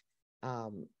waste.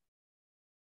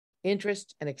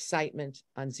 Interest and excitement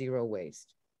on zero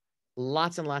waste.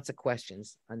 Lots and lots of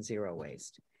questions on zero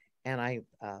waste. And I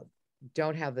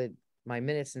don't have my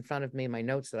minutes in front of me, my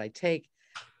notes that I take,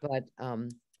 but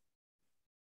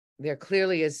there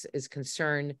clearly is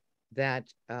concern that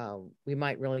we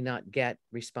might really not get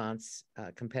response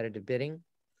competitive bidding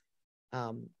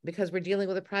because we're dealing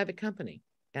with a private company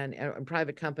and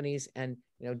private companies, and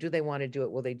do they want to do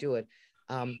it? Will they do it?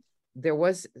 There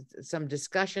was some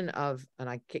discussion of, and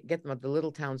I can't get them up, the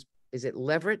little towns. Is it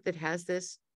Leverett that has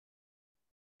this?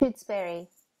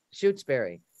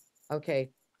 Shutesbury.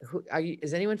 Okay.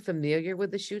 Is anyone familiar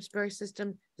with the Shutesbury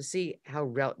system to see how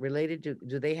related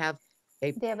do they have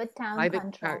they have a town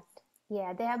contract?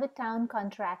 Yeah, they have a town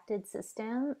contracted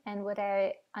system. And what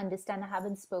I understand, I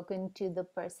haven't spoken to the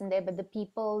person there, but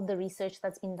the research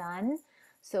that's been done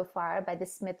so far by the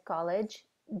Smith College,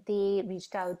 they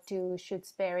reached out to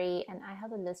Shutesbury, and I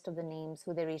have a list of the names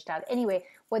who they reached out. Anyway,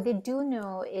 what they do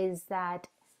know is that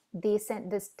this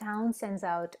town sends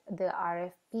out the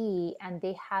RFP, and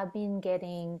they have been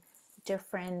getting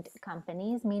different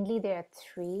companies. Mainly there are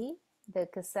three, the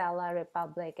Casella,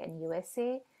 Republic, and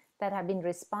USA, that have been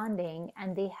responding,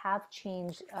 and they have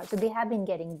changed. So they have been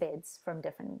getting bids from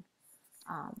different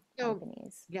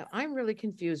companies. Yeah, I'm really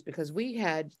confused because we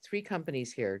had 3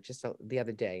 companies here just the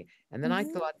other day. And then I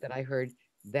thought that I heard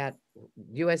that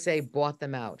USA bought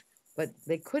them out, but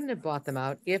they couldn't have bought them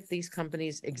out if these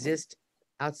companies exist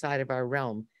outside of our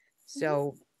realm.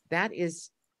 So that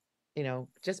is, you know,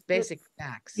 just basic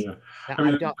facts. Yeah, I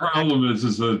mean, the problem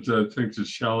is that I think that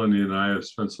Shalini and I have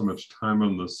spent so much time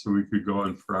on this, so we could go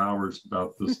on for hours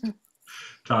about this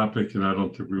topic, and I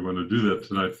don't think we want to do that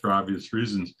tonight for obvious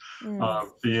reasons.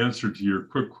 The answer to your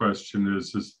quick question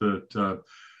is that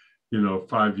you know,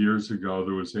 5 years ago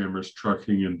there was Amherst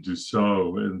Trucking and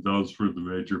Dussault, and those were the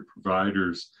major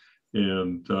providers,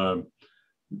 and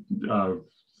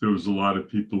there was a lot of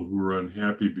people who were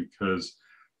unhappy because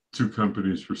 2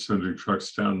 companies were sending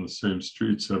trucks down the same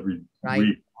streets every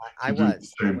week to do the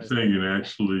same thing, and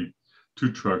actually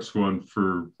 2 trucks, one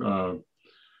for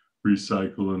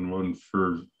recycle and one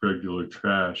for regular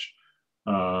trash.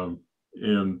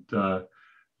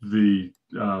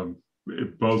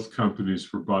 Both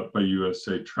companies were bought by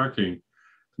USA Trucking.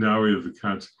 Now we have the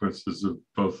consequences of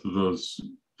both of those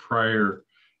prior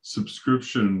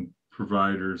subscription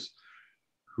providers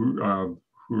who are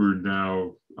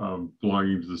now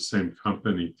belonging to the same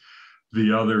company.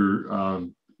 There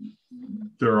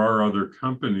are other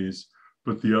companies,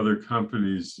 but the other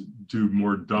companies do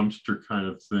more dumpster kind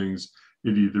of things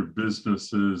at either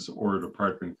businesses or at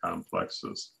apartment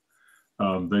complexes.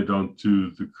 They don't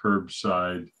do the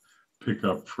curbside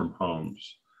pickup from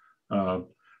homes.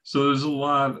 So there's a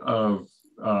lot of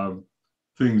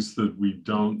things that we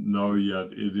don't know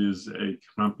yet. It is a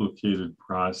complicated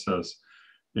process.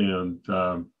 And,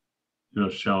 you know,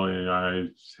 Shelley and I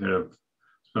have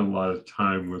spent a lot of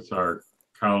time with our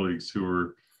colleagues who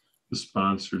are the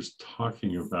sponsors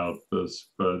talking about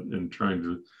this, and trying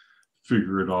to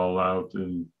figure it all out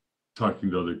and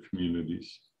talking to other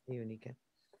communities. Unica.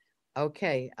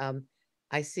 Okay,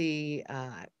 I see,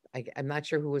 I'm not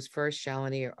sure who was first,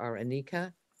 Shalini or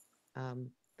Anika,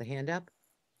 the hand up.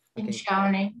 Okay. And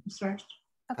Shalini was first.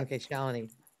 Okay, Shalini.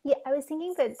 Yeah, I was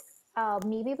thinking that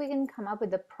maybe we can come up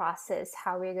with a process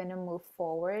how we're going to move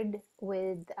forward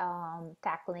with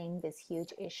tackling this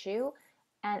huge issue.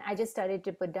 And I just started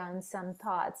to put down some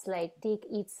thoughts, like take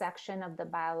each section of the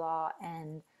bylaw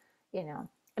and, you know,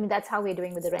 I mean, that's how we're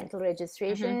doing with the rental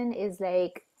registration is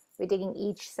like, we're taking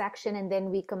each section and then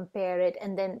we compare it.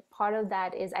 And then part of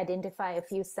that is identify a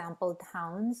few sample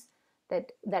towns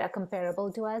that are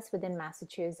comparable to us within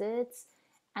Massachusetts.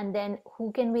 And then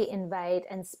who can we invite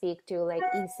and speak to, like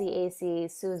ECAC,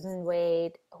 Susan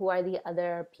Wade, who are the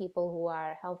other people who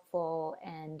are helpful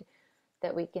and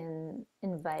that we can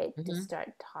invite to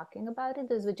start talking about it.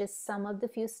 Those were just some of the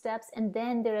few steps. And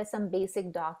then there are some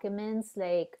basic documents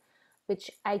like which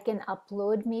I can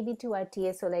upload maybe to our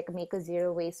TSO, like make a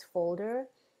zero waste folder.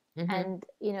 And,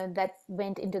 you know, that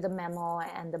went into the memo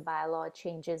and the bylaw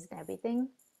changes and everything.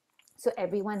 So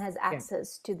everyone has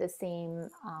access to the same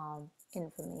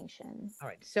information. All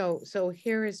right. So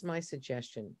here is my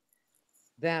suggestion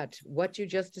that what you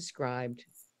just described,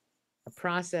 a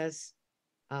process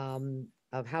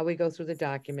of how we go through the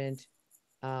document,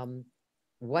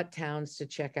 what towns to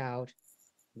check out,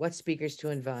 what speakers to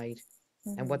invite,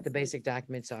 and what the basic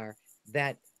documents are,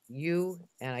 that you,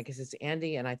 and I guess it's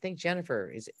Andy, and I think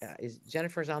Jennifer is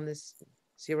Jennifer's on this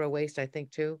zero waste, I think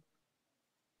too.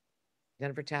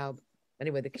 Jennifer Taub.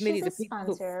 Anyway, the committee. She's a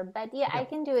sponsor, but yeah, I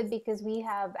can do it because we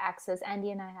have access.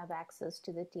 Andy and I have access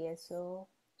to the TSO.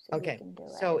 So okay,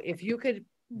 so if you could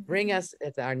bring us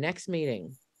at our next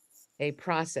meeting a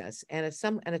process and a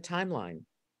timeline,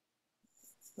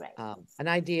 right? An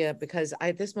idea, because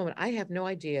at this moment I have no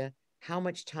idea how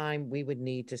much time we would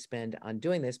need to spend on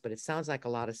doing this, but it sounds like a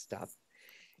lot of stuff.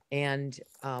 And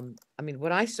I mean,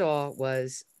 what I saw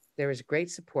was there is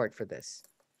great support for this.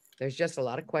 There's just a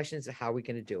lot of questions of how we're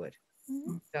going to do it.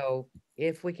 So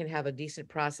if we can have a decent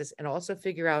process and also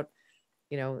figure out,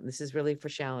 you know, this is really for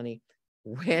Shalini,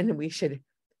 when we should,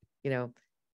 you know,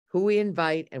 who we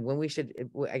invite and when we should,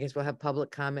 I guess we'll have public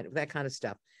comment, that kind of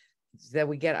stuff, so that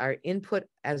we get our input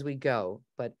as we go.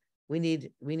 But we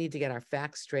need to get our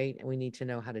facts straight and we need to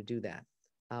know how to do that.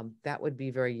 That would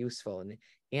be very useful. And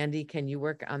Andy, can you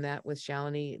work on that with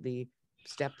Shalini, the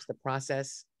steps, the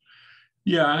process?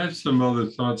 Yeah, I have some other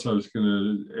thoughts I was going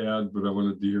to add, but I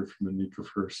wanted to hear from Anika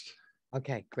first.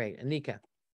 Okay, great. Anika.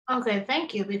 Okay,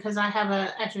 thank you, because I have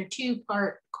actually a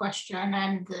two-part question,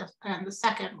 and the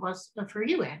second was for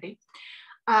you, Andy.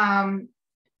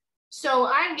 So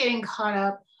I'm getting caught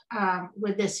up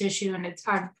with this issue, and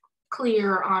I'm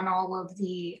clear on all of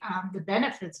the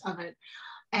benefits of it.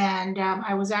 And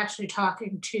I was actually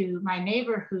talking to my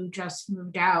neighbor who just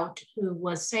moved out, who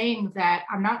was saying that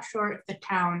I'm not sure if the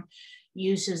town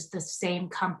uses the same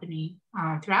company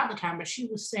throughout the town, but she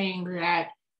was saying that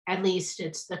at least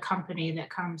it's the company that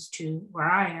comes to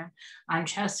where I am on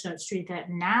Chestnut Street, that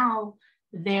now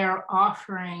they're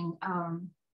offering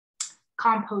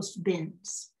compost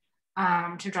bins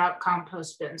to drop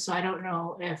compost bins. So I don't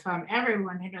know if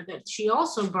everyone, that she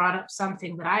also brought up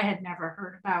something that I had never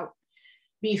heard about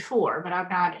before, but I'm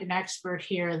not an expert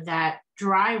here, that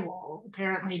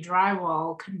apparently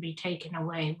drywall can be taken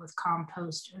away with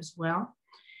compost as well.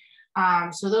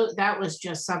 So that was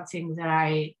just something that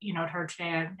I, heard today.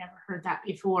 I've never heard that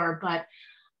before, but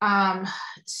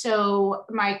so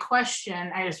my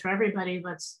question, I guess for everybody,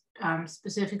 but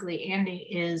specifically Andy,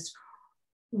 is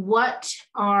what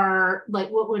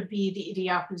would be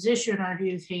the opposition, or do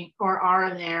you think, or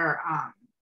are there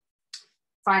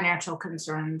financial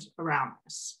concerns around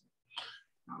this?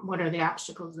 What are the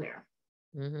obstacles there?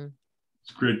 Mm-hmm.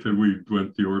 It's great that we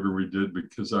went the order we did,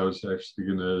 because I was actually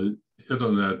going to hit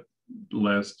on that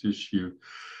last issue.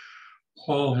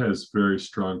 Paul has very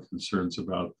strong concerns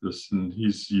about this, and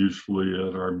he's usually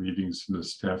at our meetings and the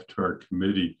staff to our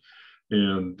committee.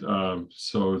 And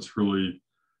so it's really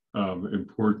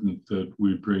important that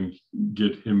we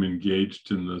get him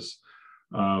engaged in this.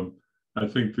 I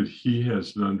think that he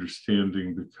has an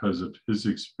understanding, because of his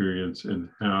experience and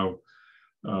how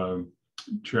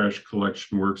trash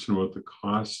collection works and what the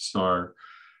costs are.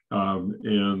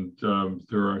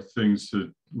 There are things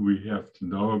that we have to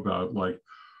know about, like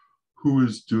who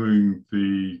is doing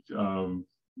the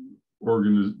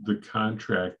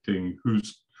contracting,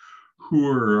 who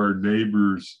are our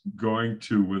neighbors going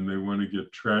to when they want to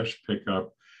get trash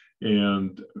pickup,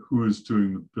 and who is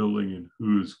doing the billing and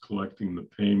who is collecting the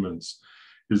payments.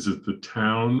 Is it the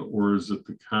town or is it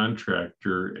the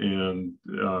contractor? And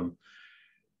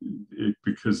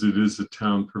because it is a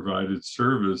town provided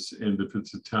service, and if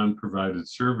it's a town provided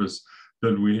service,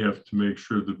 then we have to make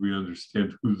sure that we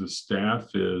understand who the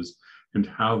staff is and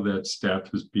how that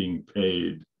staff is being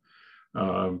paid.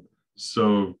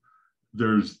 So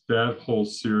there's that whole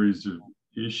series of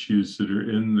issues that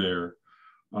are in there.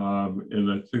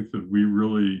 And I think that we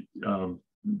really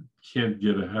can't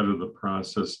get ahead of the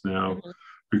process now,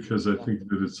 because I think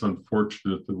that it's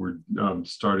unfortunate that we're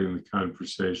starting the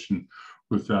conversation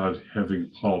without having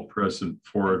Paul present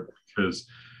for it,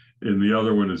 and the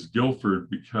other one is Guilford,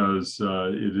 because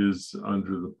it is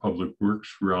under the public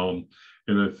works realm.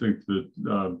 And I think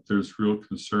that there's real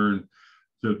concern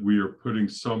that we are putting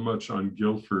so much on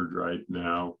Guilford right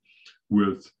now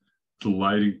with the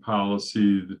lighting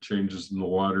policy, the changes in the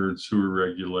water and sewer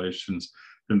regulations,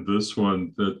 and this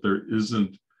one, that there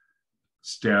isn't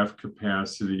staff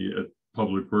capacity at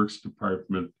Public Works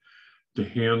Department to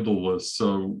handle this.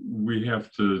 So we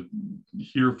have to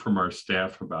hear from our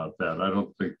staff about that. I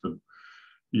don't think that,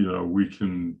 we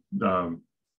can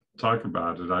talk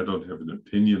about it. I don't have an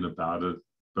opinion about it,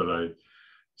 but I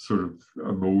sort of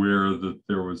am aware that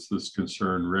there was this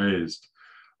concern raised.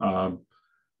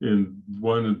 And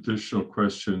one additional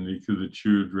question, Nika, that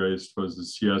you had raised was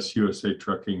this: yes, USA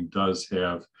Trucking does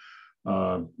have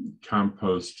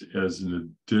compost as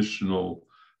an additional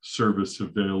service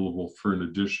available for an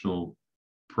additional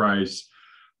price,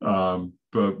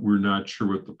 but we're not sure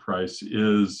what the price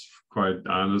is. Quite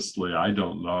honestly, I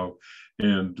don't know.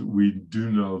 And we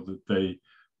do know that they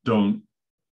don't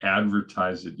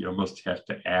advertise it. You almost have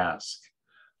to ask.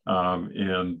 If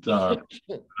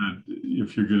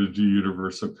you're going to do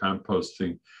universal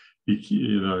composting,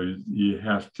 you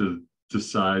have to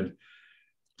decide,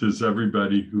 does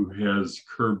everybody who has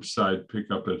curbside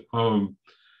pickup at home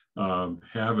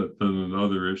have it? Then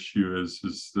another issue is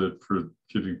that for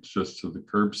getting just to the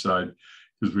curbside,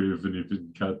 because we haven't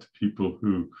even got to people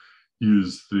who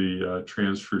use the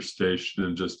transfer station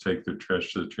and just take their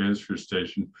trash to the transfer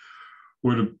station.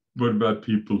 What about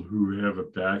people who have a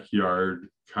backyard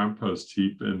compost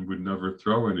heap and would never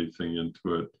throw anything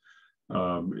into it,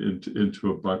 into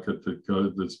a bucket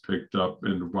that's picked up?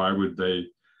 And why would they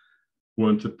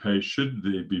want to pay? Should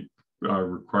they be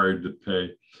required to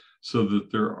pay? So that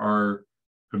there are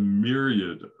a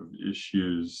myriad of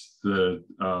issues that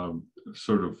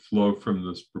sort of flow from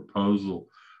this proposal.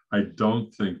 I don't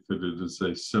think that it is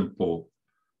a simple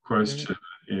question.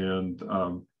 And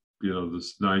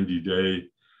this 90-day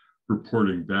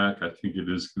reporting back, I think it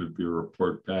is going to be a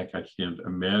report back. I can't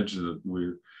imagine that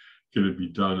we're going to be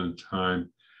done in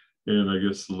time. And I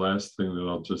guess the last thing that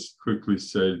I'll just quickly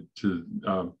say to,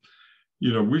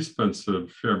 we spent a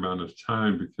fair amount of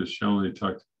time, because she only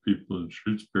talked to people in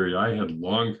Shrewsbury. I had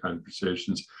long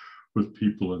conversations with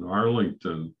people in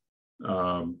Arlington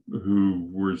who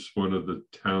was one of the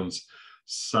towns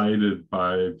cited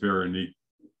by Veronique,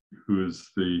 who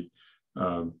is the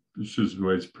Susan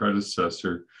Wade's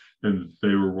predecessor, and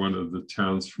they were one of the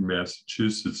towns from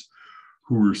Massachusetts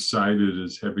who were cited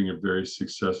as having a very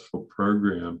successful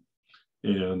program.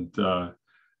 And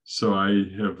so I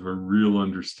have a real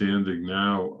understanding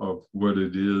now of what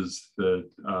it is that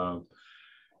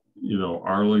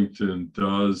Arlington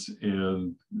does,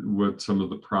 and what some of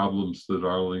the problems that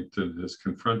Arlington has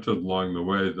confronted along the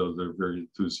way, though they're very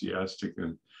enthusiastic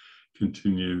and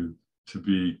continue to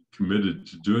be committed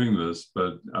to doing this.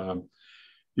 But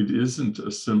it isn't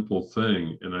a simple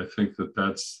thing. And I think that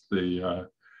that's the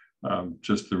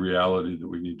just the reality that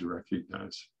we need to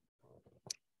recognize.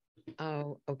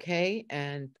 Oh, okay.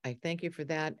 And I thank you for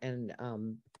that. And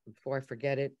before I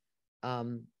forget it,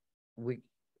 I'm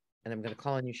going to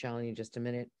call on you, Shalini, in just a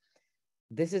minute.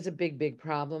 This is a big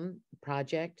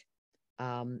project.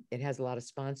 It has a lot of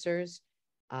sponsors.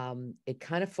 It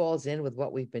kind of falls in with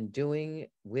what we've been doing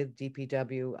with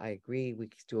DPW. I agree, we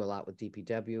do a lot with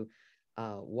DPW.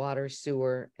 Water,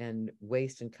 sewer, and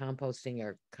waste and composting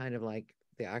are kind of like,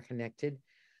 they are connected.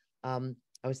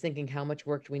 I was thinking how much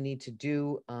work do we need to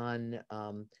do on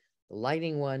the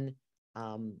lighting one.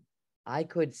 I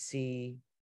could see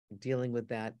dealing with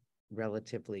that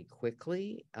relatively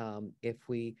quickly if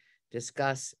we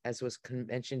discuss, as was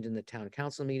mentioned in the town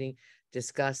council meeting,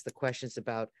 discuss the questions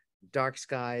about dark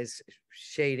skies,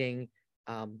 shading,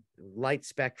 light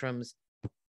spectrums,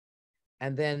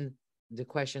 and then the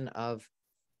question of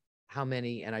how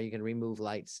many, and are you going to remove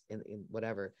lights in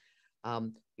whatever.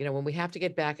 When we have to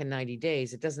get back in 90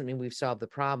 days, it doesn't mean we've solved the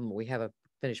problem. We have a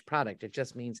finished product. It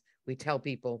just means we tell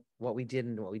people what we did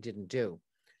and what we didn't do.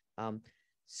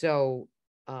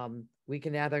 We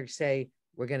can either say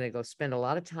we're going to go spend a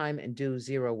lot of time and do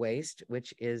zero waste,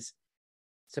 which is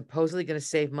supposedly going to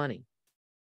save money,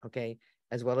 okay,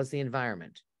 as well as the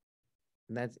environment.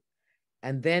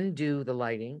 And then do the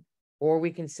lighting, or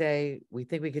we can say we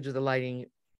think we could do the lighting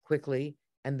quickly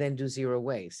and then do zero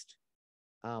waste.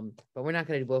 But we're not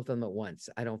going to do both of them at once,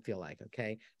 I don't feel like,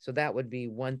 okay? So that would be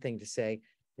one thing to say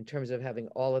in terms of having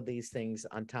all of these things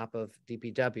on top of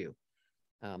DPW.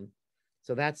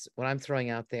 So that's what I'm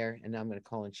throwing out there, and now I'm going to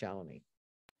call in Shalini.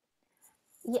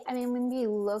 Yeah, I mean, when we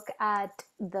look at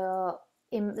when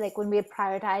we're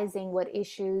prioritizing what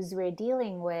issues we're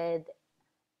dealing with,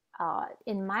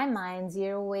 in my mind,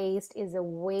 zero waste is a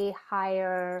way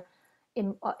higher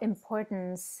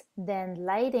importance than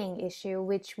lighting issue,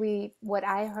 which what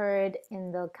I heard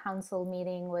in the council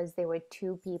meeting was there were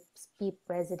 2 PEEP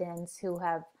residents who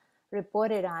have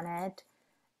reported on it,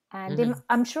 and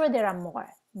I'm sure there are more,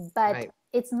 but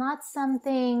it's not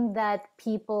something that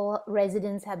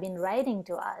residents have been writing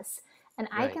to us. And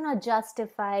I cannot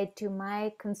justify to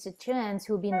my constituents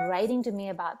who've been writing to me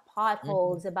about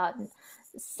potholes, about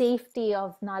safety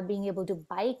of not being able to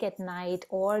bike at night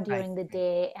or during the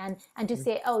day, and to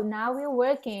say, oh, now we're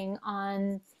working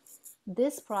on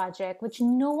this project, which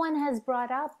no one has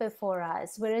brought up before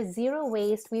us. Whereas zero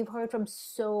waste, we've heard from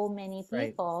so many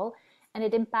people, and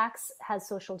it has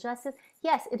social justice.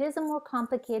 Yes, it is a more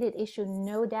complicated issue,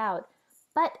 no doubt,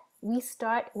 but we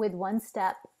start with one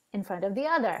step in front of the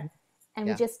other. And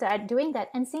we just start doing that.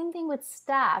 And same thing with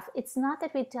staff. It's not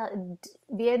that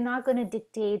we are not going to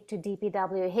dictate to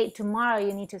DPW, hey, tomorrow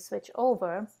you need to switch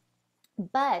over,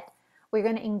 but we're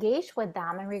going to engage with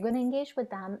them,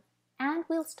 and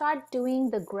we'll start doing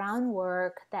the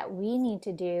groundwork that we need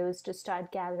to do, is to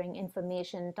start gathering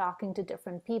information, talking to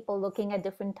different people, looking at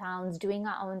different towns, doing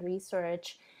our own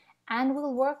research. And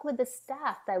we'll work with the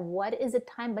staff that what is a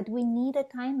time, but we need a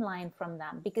timeline from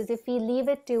them, because if we leave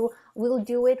it to, we'll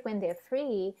do it when they're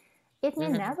free, it may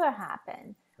never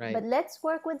happen. But let's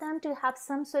work with them to have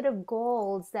some sort of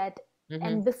goals that,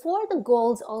 and before the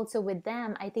goals also with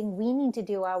them, I think we need to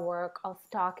do our work of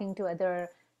talking to other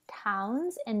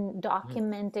towns and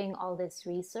documenting all this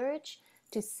research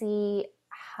to see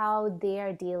how they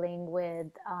are dealing with,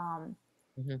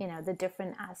 the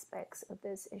different aspects of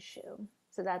this issue.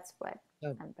 So that's what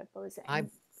I'm proposing.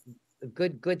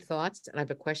 Good thoughts. And I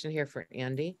have a question here for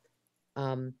Andy.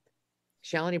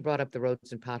 Shalini brought up the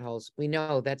roads and potholes. We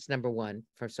know that's number one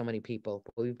for so many people.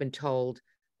 But we've been told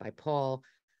by Paul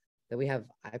that we have,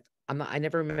 I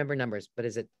never remember numbers, but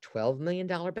is it $12 million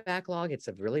backlog? It's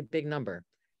a really big number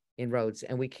in roads,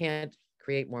 and we can't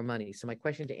create more money. So my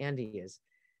question to Andy is,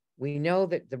 we know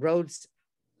that the roads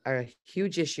are a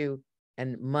huge issue,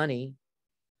 and money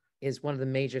is one of the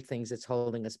major things that's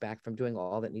holding us back from doing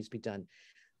all that needs to be done.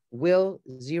 Will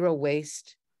zero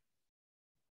waste,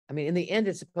 I mean, in the end,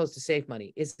 it's supposed to save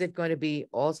money. Is it going to be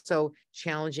also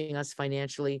challenging us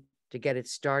financially to get it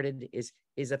started? Is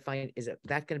that going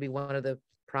to be one of the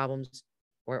problems,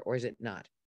 or is it not?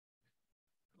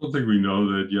 I don't think we know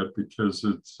that yet because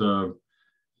it's, I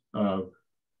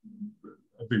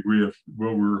think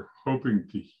what we're hoping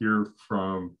to hear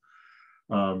from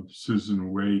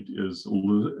Susan Waite is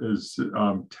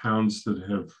towns that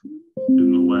have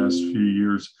in the last few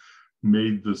years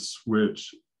made the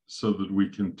switch so that we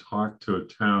can talk to a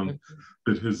town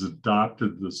that has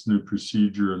adopted this new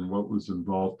procedure and what was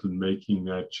involved in making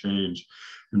that change.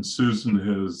 And Susan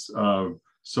has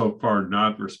so far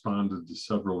not responded to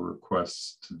several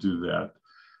requests to do that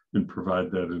and provide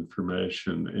that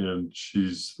information. And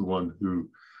she's the one who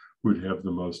would have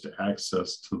the most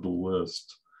access to the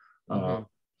list. So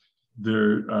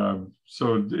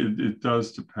it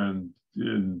does depend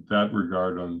in that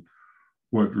regard on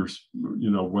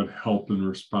what help and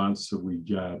response that we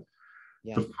get.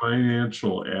 Yeah. The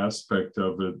financial aspect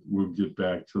of it, we'll get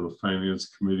back to the finance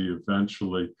committee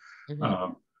eventually.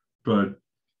 But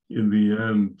in the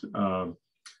end,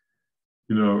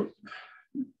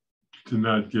 to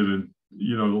not get in,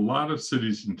 a lot of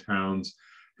cities and towns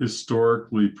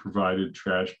historically provided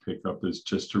trash pickup as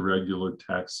just a regular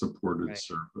tax supported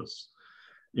service.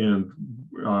 And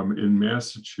in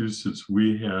Massachusetts,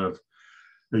 we have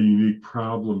a unique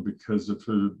problem because if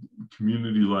a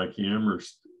community like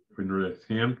Amherst in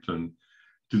Northampton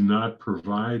did not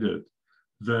provide it,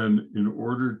 then in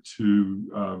order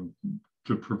to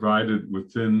provide it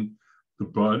within the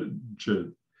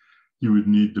budget, you would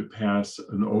need to pass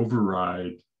an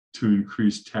override to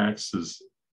increase taxes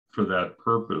for that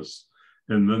purpose.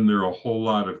 And then there are a whole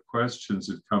lot of questions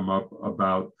that come up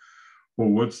about, well,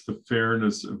 what's the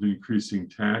fairness of increasing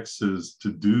taxes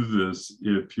to do this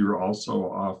if you're also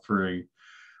offering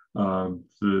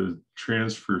the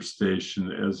transfer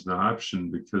station as an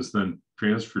option, because then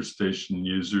transfer station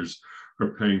users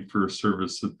are paying for a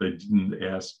service that they didn't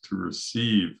ask to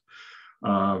receive.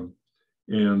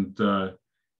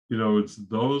 It's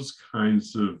those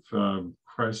kinds of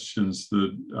questions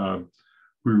that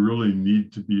we really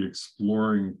need to be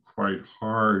exploring quite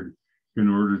hard in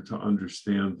order to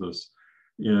understand this.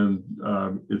 And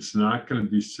it's not going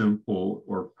to be simple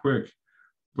or quick,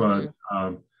 but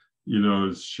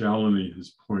as Shalini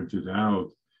has pointed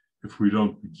out, if we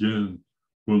don't begin,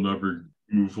 we'll never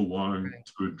move along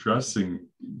to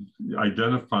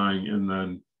identifying and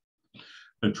then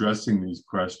addressing these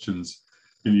questions.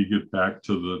 And you get back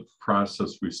to the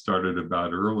process we started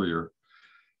about earlier.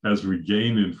 As we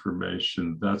gain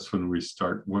information, that's when we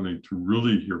start wanting to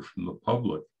really hear from the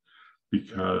public,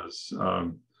 because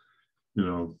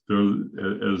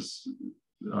as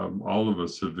all of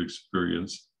us have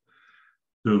experienced,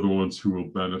 they're the ones who will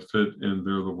benefit and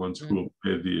they're the ones who will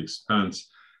pay the expense.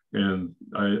 And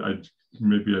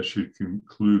maybe I should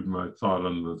conclude my thought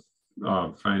on the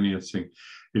financing.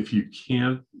 If you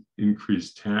can't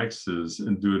increase taxes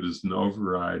and do it as an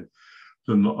override,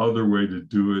 then the other way to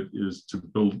do it is to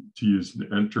use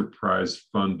an enterprise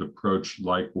fund approach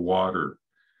like water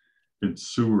and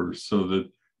sewer, so that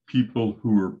people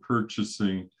who are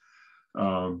purchasing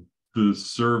the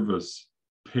service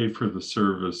pay for the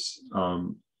service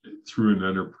through an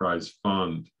enterprise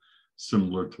fund,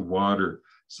 similar to water.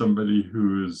 Somebody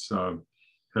who is in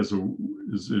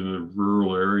a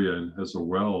rural area and has a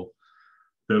well,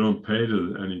 they don't pay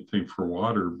anything for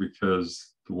water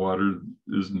because the water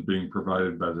isn't being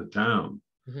provided by the town.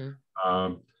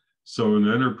 So an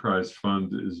enterprise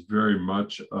fund is very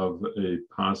much of a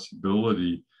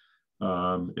possibility.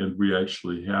 And we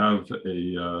actually have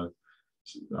a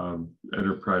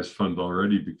enterprise fund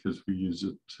already because we use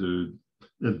it to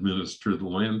administer the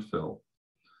landfill,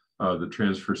 the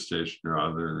transfer station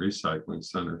rather than recycling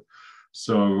center.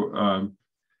 So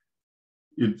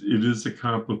it is a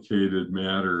complicated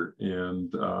matter.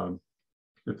 And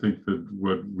I think that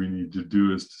what we need to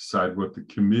do is decide what the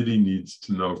committee needs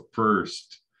to know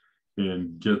first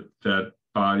and get that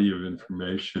body of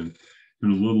information in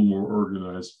a little more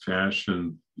organized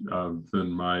fashion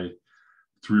than my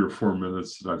 3 or 4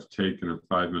 minutes that I've taken, or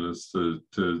 5 minutes to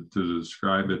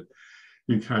describe it,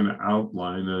 and kind of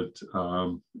outline it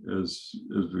as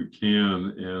we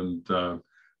can. And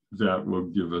that will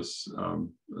give us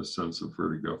a sense of where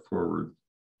to go forward.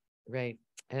 Right.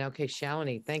 And okay,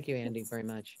 Shalini, thank you, Andy, very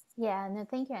much. Yeah, no,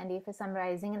 thank you, Andy, for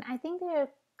summarizing. And I think there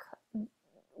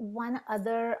one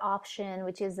other option,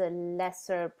 which is a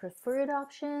lesser preferred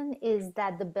option, is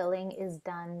that the billing is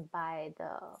done by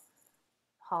the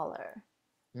hauler.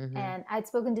 And I'd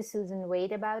spoken to Susan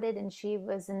Waite about it, and she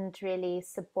wasn't really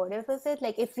supportive of it.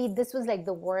 Like, if this was like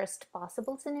the worst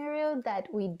possible scenario, that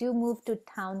we do move to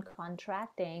town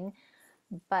contracting,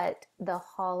 but the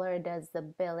hauler does the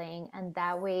billing. And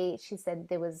that way, she said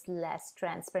there was less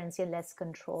transparency, less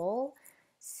control.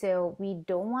 So we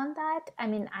don't want that. I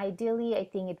mean, ideally, I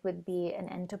think it would be an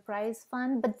enterprise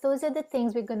fund, but those are the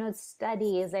things we're going to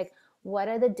study is like, what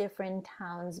are the different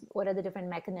towns, what are the different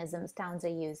mechanisms towns are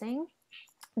using?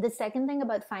 The second thing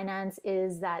about finance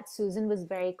is that Susan was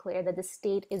very clear that the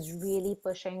state is really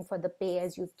pushing for the pay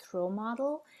as you throw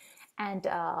model. And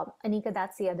Anika,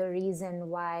 that's the other reason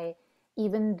why,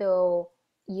 even though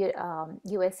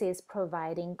USA is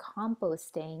providing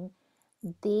composting,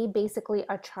 they basically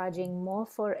are charging more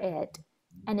for it.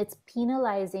 And it's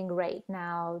penalizing right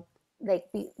now. Like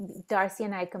Darcy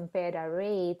and I compared our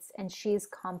rates, and she's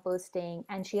composting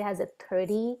and she has a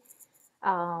 30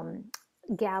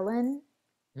 gallon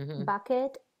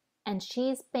bucket, and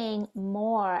she's paying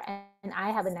more, and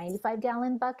I have a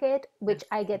 95-gallon bucket which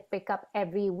I get pickup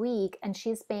every week, and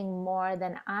she's paying more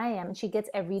than I am. She gets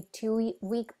every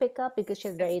 2-week pickup because she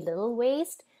has very little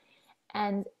waste.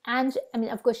 And I mean,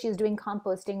 of course, she's doing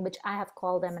composting, which I have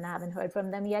called them and I haven't heard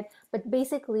from them yet, but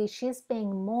basically she's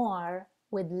paying more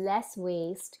with less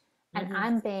waste, and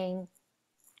I'm paying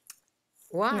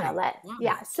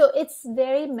yeah, so it's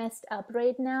very messed up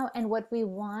right now. And what we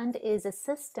want is a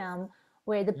system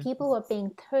where the people who are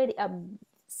paying 30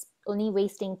 only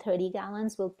wasting 30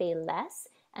 gallons will pay less,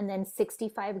 and then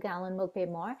 65 gallon will pay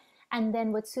more. And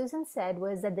then what Susan said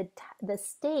was that the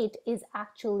state is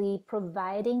actually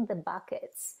providing the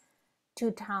buckets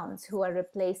to towns who are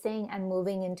replacing and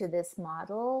moving into this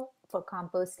model for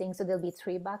composting. So there'll be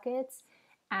 3 buckets.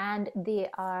 And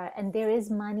there is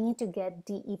money to get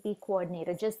DEP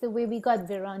coordinator, just the way we got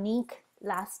Veronique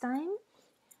last time.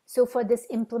 So for this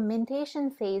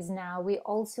implementation phase now, we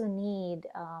also need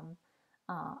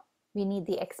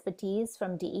the expertise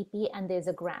from DEP, and there's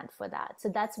a grant for that. So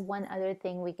that's one other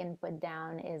thing we can put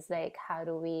down is like, how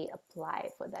do we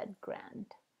apply for that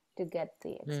grant to get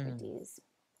the expertise?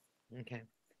 Okay.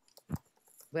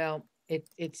 Well,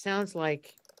 it sounds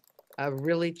like a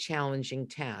really challenging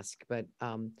task, but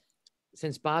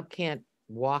since Bob can't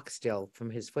walk still from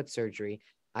his foot surgery,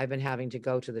 I've been having to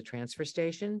go to the transfer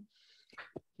station,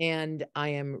 and I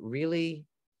am really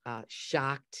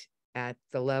shocked at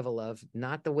the level of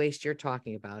not the waste you're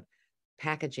talking about,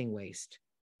 packaging waste,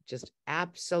 just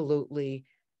absolutely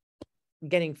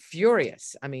getting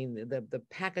furious. I mean, the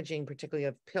packaging, particularly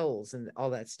of pills and all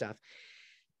that stuff.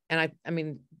 And I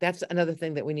mean, that's another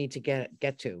thing that we need to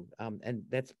get to.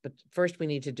 But first we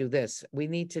need to do this.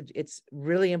 It's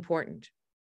really important.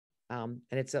 And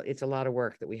it's a lot of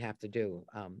work that we have to do.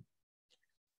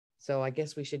 So I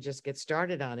guess we should just get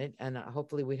started on it. And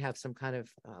hopefully we have some kind of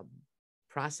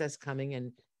process coming.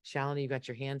 And Shalini, you got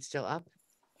your hand still up?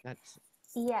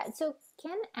 Yeah, so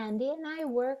can Andy and I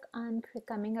work on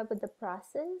coming up with the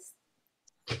process?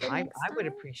 I would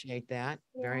appreciate that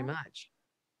very much.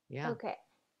 Yeah. Okay.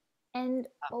 And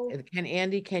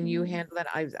can you handle that?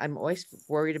 I'm always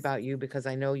worried about you because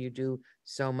I know you do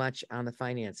so much on the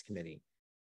finance committee.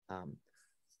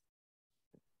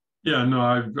 Yeah, no,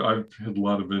 I've had a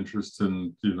lot of interest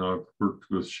in, I've worked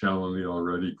with Shalini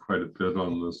already quite a bit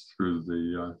on this through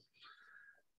the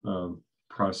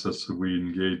process that we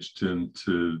engaged in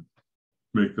to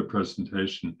make the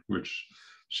presentation, which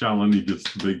Shalini gets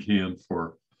the big hand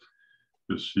for.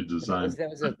 Because she designed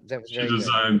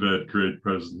that great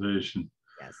presentation.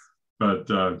 Yes. But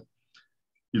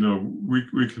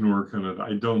we can work on it.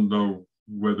 I don't know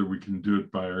whether we can do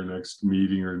it by our next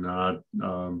meeting or not,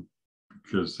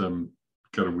 because I'm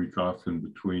got a week off in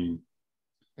between.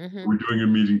 We're doing a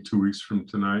meeting 2 weeks from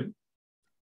tonight.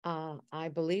 I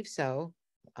believe so.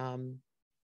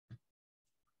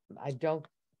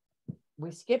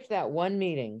 We skipped that one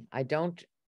meeting.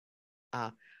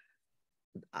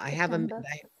 I have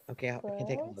okay, I can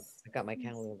take a look. I got my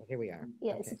calendar. Here we are.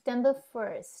 Yeah, okay. September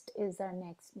 1st is our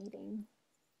next meeting.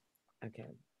 Okay.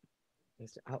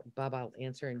 Bob, I'll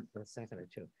answer in a second or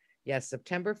two. Yes,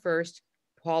 September 1st.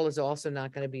 Paul is also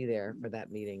not going to be there for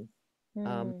that meeting.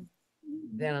 Then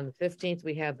on the 15th,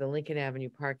 we have the Lincoln Avenue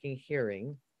parking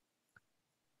hearing.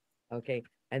 Okay.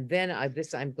 And then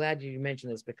I'm glad you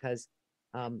mentioned this because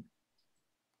the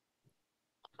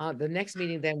next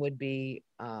meeting then would be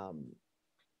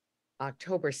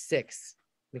October 6th,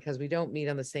 because we don't meet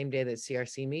on the same day that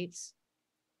CRC meets.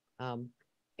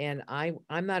 And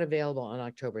I'm not available on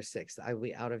October 6th. I will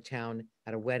be out of town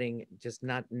at a wedding, just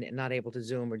not able to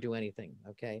Zoom or do anything.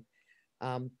 Okay.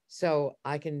 So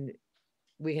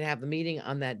we can have the meeting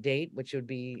on that date, which would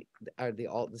be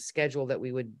the schedule that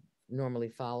we would normally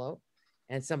follow,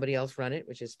 and somebody else run it,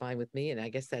 which is fine with me. And I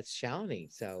guess that's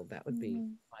Shalini. So that would be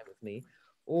fine with me.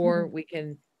 Or we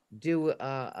can do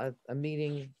a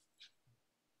meeting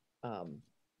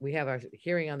we have our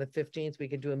hearing on the 15th, we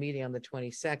could do a meeting on the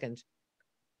 22nd.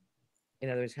 In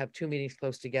other words, have two meetings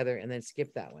close together and then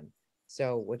skip that one.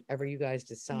 So whatever you guys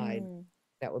decide,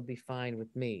 that would be fine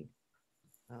with me.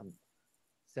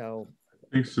 So I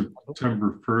think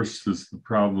September 1st is the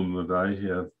problem that I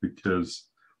have, because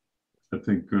I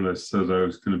think when I said I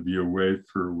was going to be away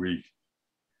for a week,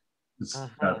 it's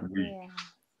that week.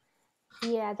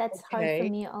 Yeah, that's hard for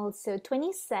me also.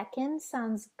 22nd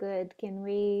sounds good. Can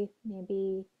we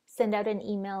maybe send out an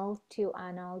email to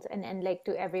Arnold and like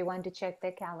to everyone to check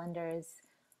their calendars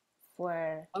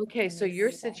for. Okay, so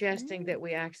you're suggesting that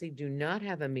we actually do not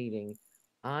have a meeting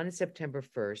on September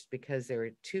 1st because there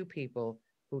are two people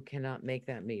who cannot make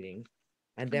that meeting,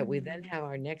 and that we then have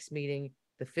our next meeting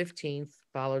the 15th,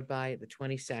 followed by the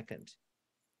 22nd.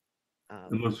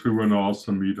 Unless we want to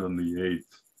also meet on the 8th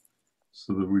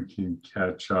so that we can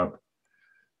catch up.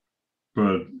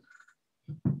 But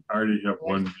I already have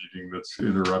one meeting that's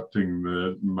interrupting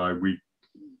my week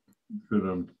that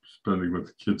I'm spending with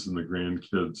the kids and the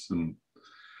grandkids and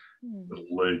the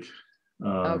lake.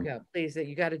 Okay, please,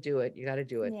 you got to do it. You got to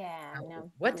do it. Yeah, no.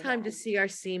 What time does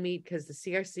CRC meet? Because the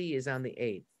CRC is on the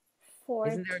 8th. 4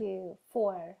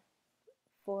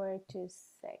 to 6.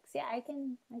 Yeah, I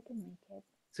can make it.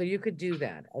 So you could do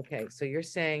that. Okay, so you're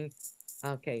saying,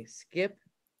 okay, skip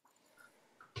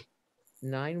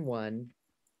 9/1,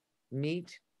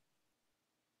 meet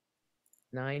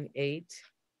 9/8.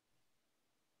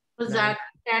 Was that,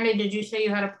 Andy, did you say you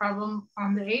had a problem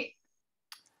on the 8th?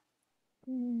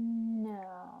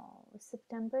 No,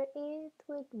 September 8th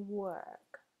would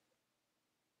work.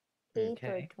 8th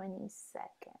or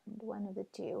 22nd, one of the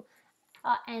two.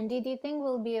 Andy, do you think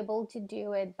we'll be able to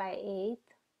do it by 8th?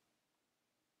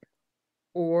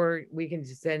 Or we can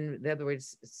just send, in other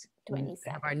words, 22nd.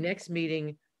 have our next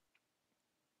meeting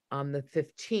on the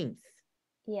 15th.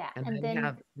 Yeah, and then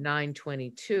have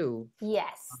 9/22.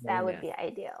 Yes, that would be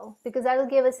ideal, because that'll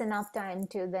give us enough time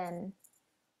to then,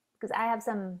 because I have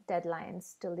some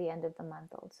deadlines till the end of the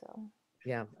month also.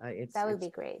 Yeah, that would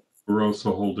be great. We're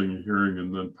also holding a hearing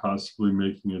and then possibly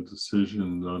making a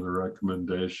decision on a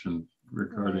recommendation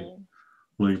regarding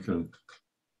Lincoln.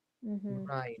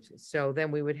 Right. So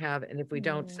then we would have, and if we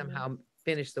don't somehow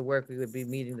finish the work, we would be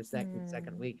meeting the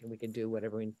second week, and we can do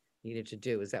whatever we needed to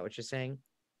do. Is that what you're saying?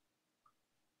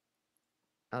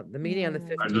 The meeting on the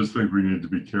 15th. I just think we need to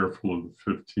be careful of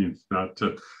the 15th, not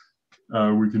to,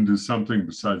 we can do something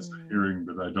besides the hearing,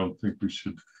 but I don't think we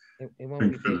should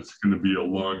think that it's going to be a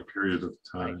long period of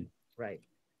time. Right.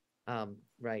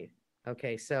 Right.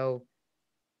 Okay. So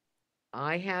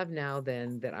I have now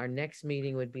then that our next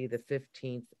meeting would be the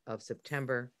 15th of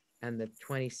September and the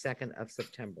 22nd of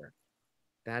September.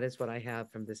 That is what I have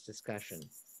from this discussion.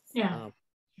 Yeah.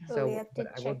 So what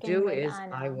I will do is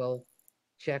I will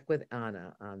check with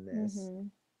Anna on this.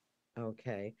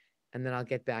 Okay. And then I'll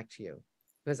get back to you.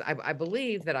 Because I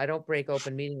believe that I don't break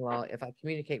open meeting law if I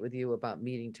communicate with you about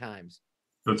meeting times.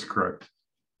 That's correct.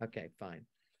 Okay, fine.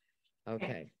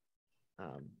 Okay.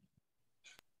 All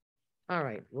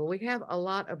right. Well, we have a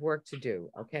lot of work to do.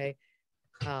 Okay.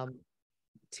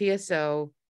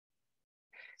 TSO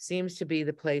seems to be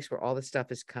the place where all the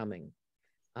stuff is coming.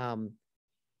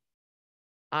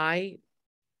 I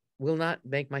will not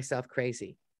make myself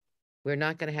crazy. We're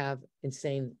not going to have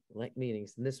insane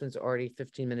meetings. And this one's already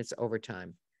 15 minutes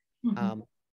overtime.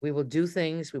 We will do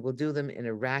things. We will do them in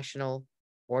a rational,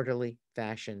 orderly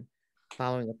fashion,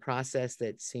 following a process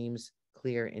that seems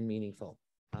clear and meaningful.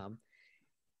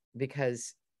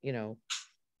 Because, you know,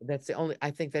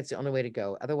 I think that's the only way to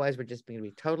go. Otherwise, we're just going to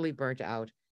be totally burnt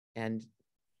out and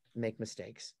make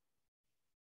mistakes.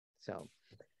 So,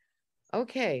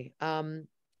 okay.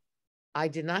 I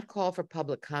did not call for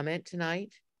public comment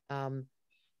tonight.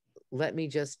 Let me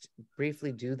just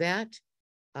briefly do that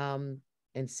and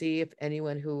see if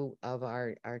anyone who of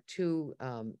our two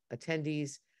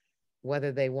attendees,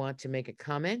 whether they want to make a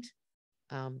comment.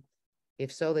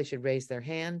 If so, they should raise their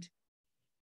hand.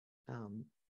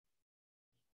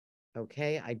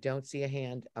 Okay, I don't see a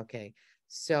hand. Okay,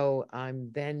 so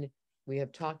then we've been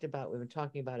talking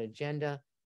about agenda.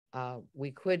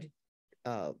 We could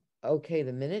okay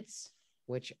the minutes,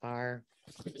 which are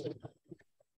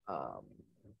the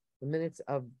minutes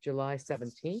of July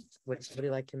 17th. Would somebody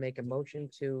like to make a motion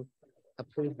to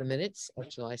approve the minutes of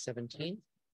July 17th?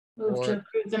 Move to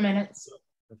approve the minutes.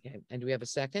 Okay, and do we have a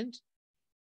second?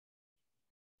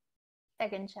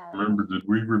 Second, Charlotte. Remember, did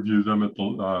we review them at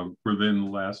the were they in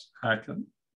the last packet?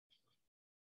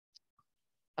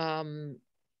 They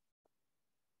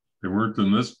weren't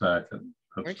in this packet.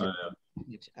 That's not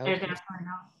it. Okay.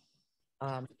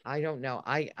 I don't know.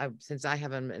 I since I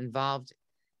haven't been involved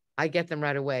I get them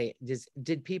right away.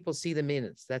 Did people see the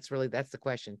minutes? That's the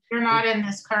question. You're not in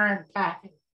this current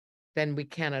packet. Then we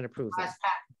cannot approve them. Last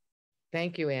packet.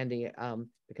 Thank you, Andy.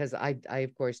 Because I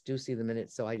of course do see the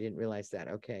minutes, so I didn't realize that.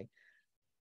 Okay.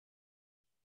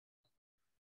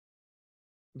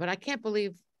 But I can't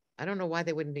believe, I don't know why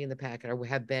they wouldn't be in the packet or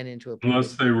have been into a.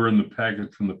 Unless they were in the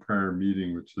packet from the prior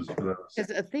meeting, which is what I was.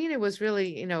 Because Athena was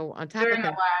really, you know, on top You're of in the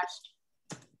it. last.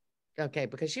 Okay,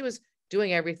 because she was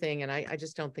doing everything and I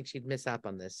just don't think she'd miss up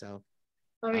on this. So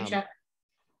Let me check.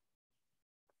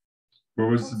 What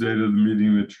was the date of the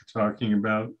meeting that you're talking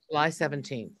about? July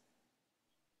 17th.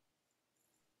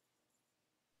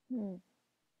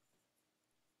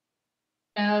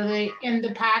 In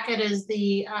the packet is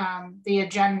the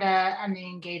agenda and the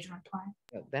engagement plan.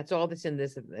 That's all that's in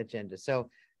this agenda. So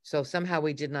somehow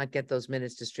we did not get those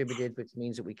minutes distributed, which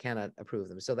means that we cannot approve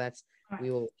them. So that's, Right.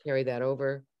 we will carry that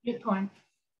over. Good point.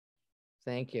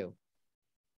 Thank you.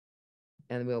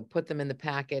 And we'll put them in the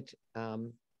packet.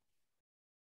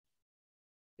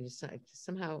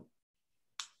 Somehow,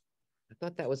 I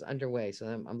thought that was underway, so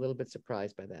I'm a little bit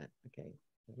surprised by that. Okay,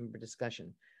 remember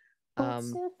discussion.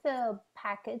 Also, the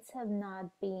packets have not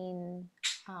been,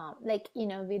 like, you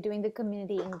know, we're doing the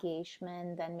community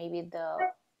engagement, then maybe the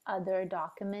other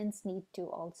documents need to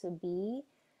also be.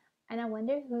 And I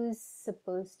wonder who's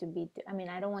supposed to be, I mean,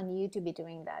 I don't want you to be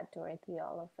doing that, Dorothy,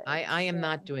 all of it. I am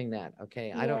not doing that,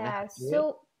 okay? I don't know how to do so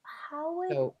it. how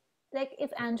would, like,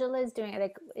 if Angela is doing it,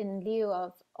 like in lieu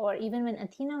of, or even when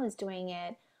Athena was doing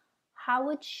it, how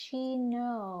would she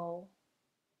know?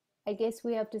 I guess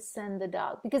we have to send the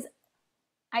doc, because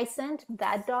I sent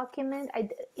that document,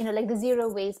 you know, like the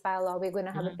zero waste bylaw, we're going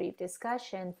to have a brief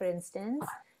discussion, for instance.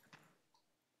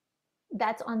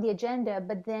 That's on the agenda,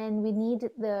 but then we need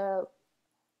the,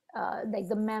 like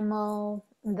the memo,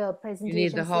 the presentation You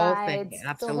need the whole slides, thing,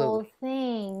 absolutely. the whole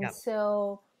thing. Yep.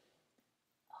 So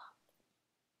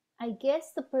I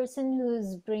guess the person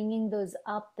who's bringing those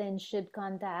up then should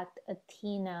contact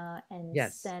Athena and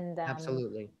send them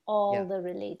absolutely. all the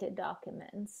related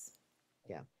documents.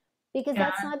 Yeah. Because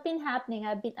that's not been happening.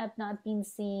 I've not been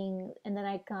seeing, and then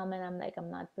I come and I'm like,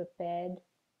 I'm not prepared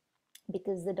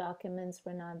because the documents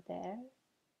were not there.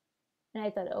 And I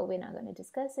thought, oh, we're not going to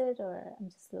discuss it, or I'm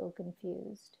just a little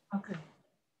confused. Okay.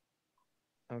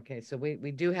 Okay, so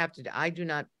we do have to, I do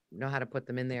not know how to put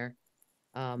them in there.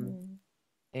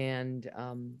 And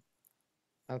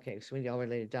okay, so we need all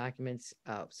related documents.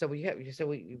 So you're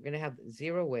going to have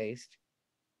zero waste.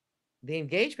 The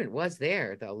engagement was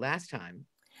there though last time.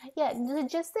 Yeah,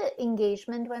 just the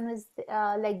engagement one was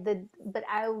like but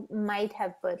I might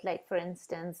have put, like, for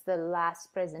instance, the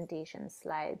last presentation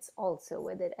slides also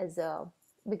with it as a,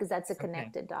 because that's a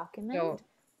connected document. So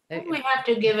we have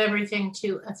to give everything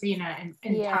to Athena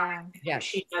in time. Yeah,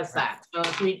 she does that. So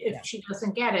if she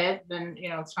doesn't get it, then, you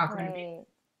know, it's not going to be.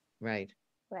 Right.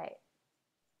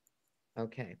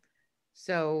 Okay.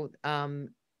 So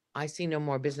I see no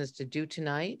more business to do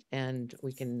tonight, and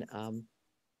we can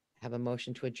have a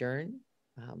motion to adjourn.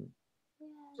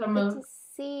 So good to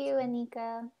see you,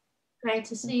 Anika. Great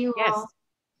to see you all.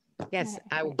 Yes,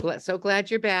 I'm so glad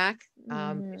you're back.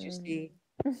 As you see,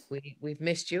 we've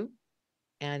missed you,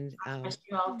 and I missed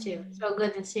you all too. So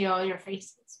good to see all your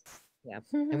faces. Yeah,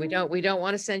 and we don't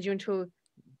want to send you into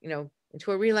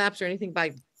a relapse or anything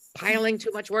by piling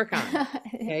too much work on.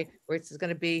 Okay, where it's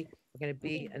going to be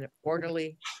an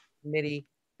orderly committee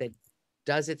that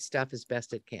does its stuff as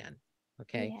best it can.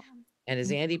 Okay. Yeah. And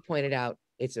as Andy pointed out,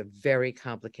 it's a very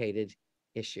complicated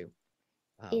issue.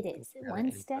 It is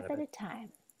one step at a time.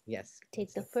 Yes.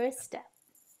 Take the first step.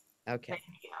 Okay.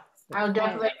 I'll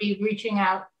definitely be reaching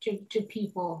out to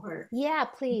people. Yeah,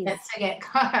 please. To get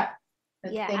caught.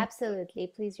 Yeah,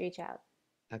 absolutely. Please reach out.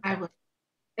 Okay. I will.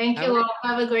 Thank you all.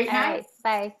 Have a great night.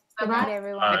 Bye. Good night,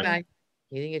 everyone. Bye-bye.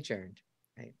 Meeting adjourned.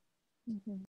 Right.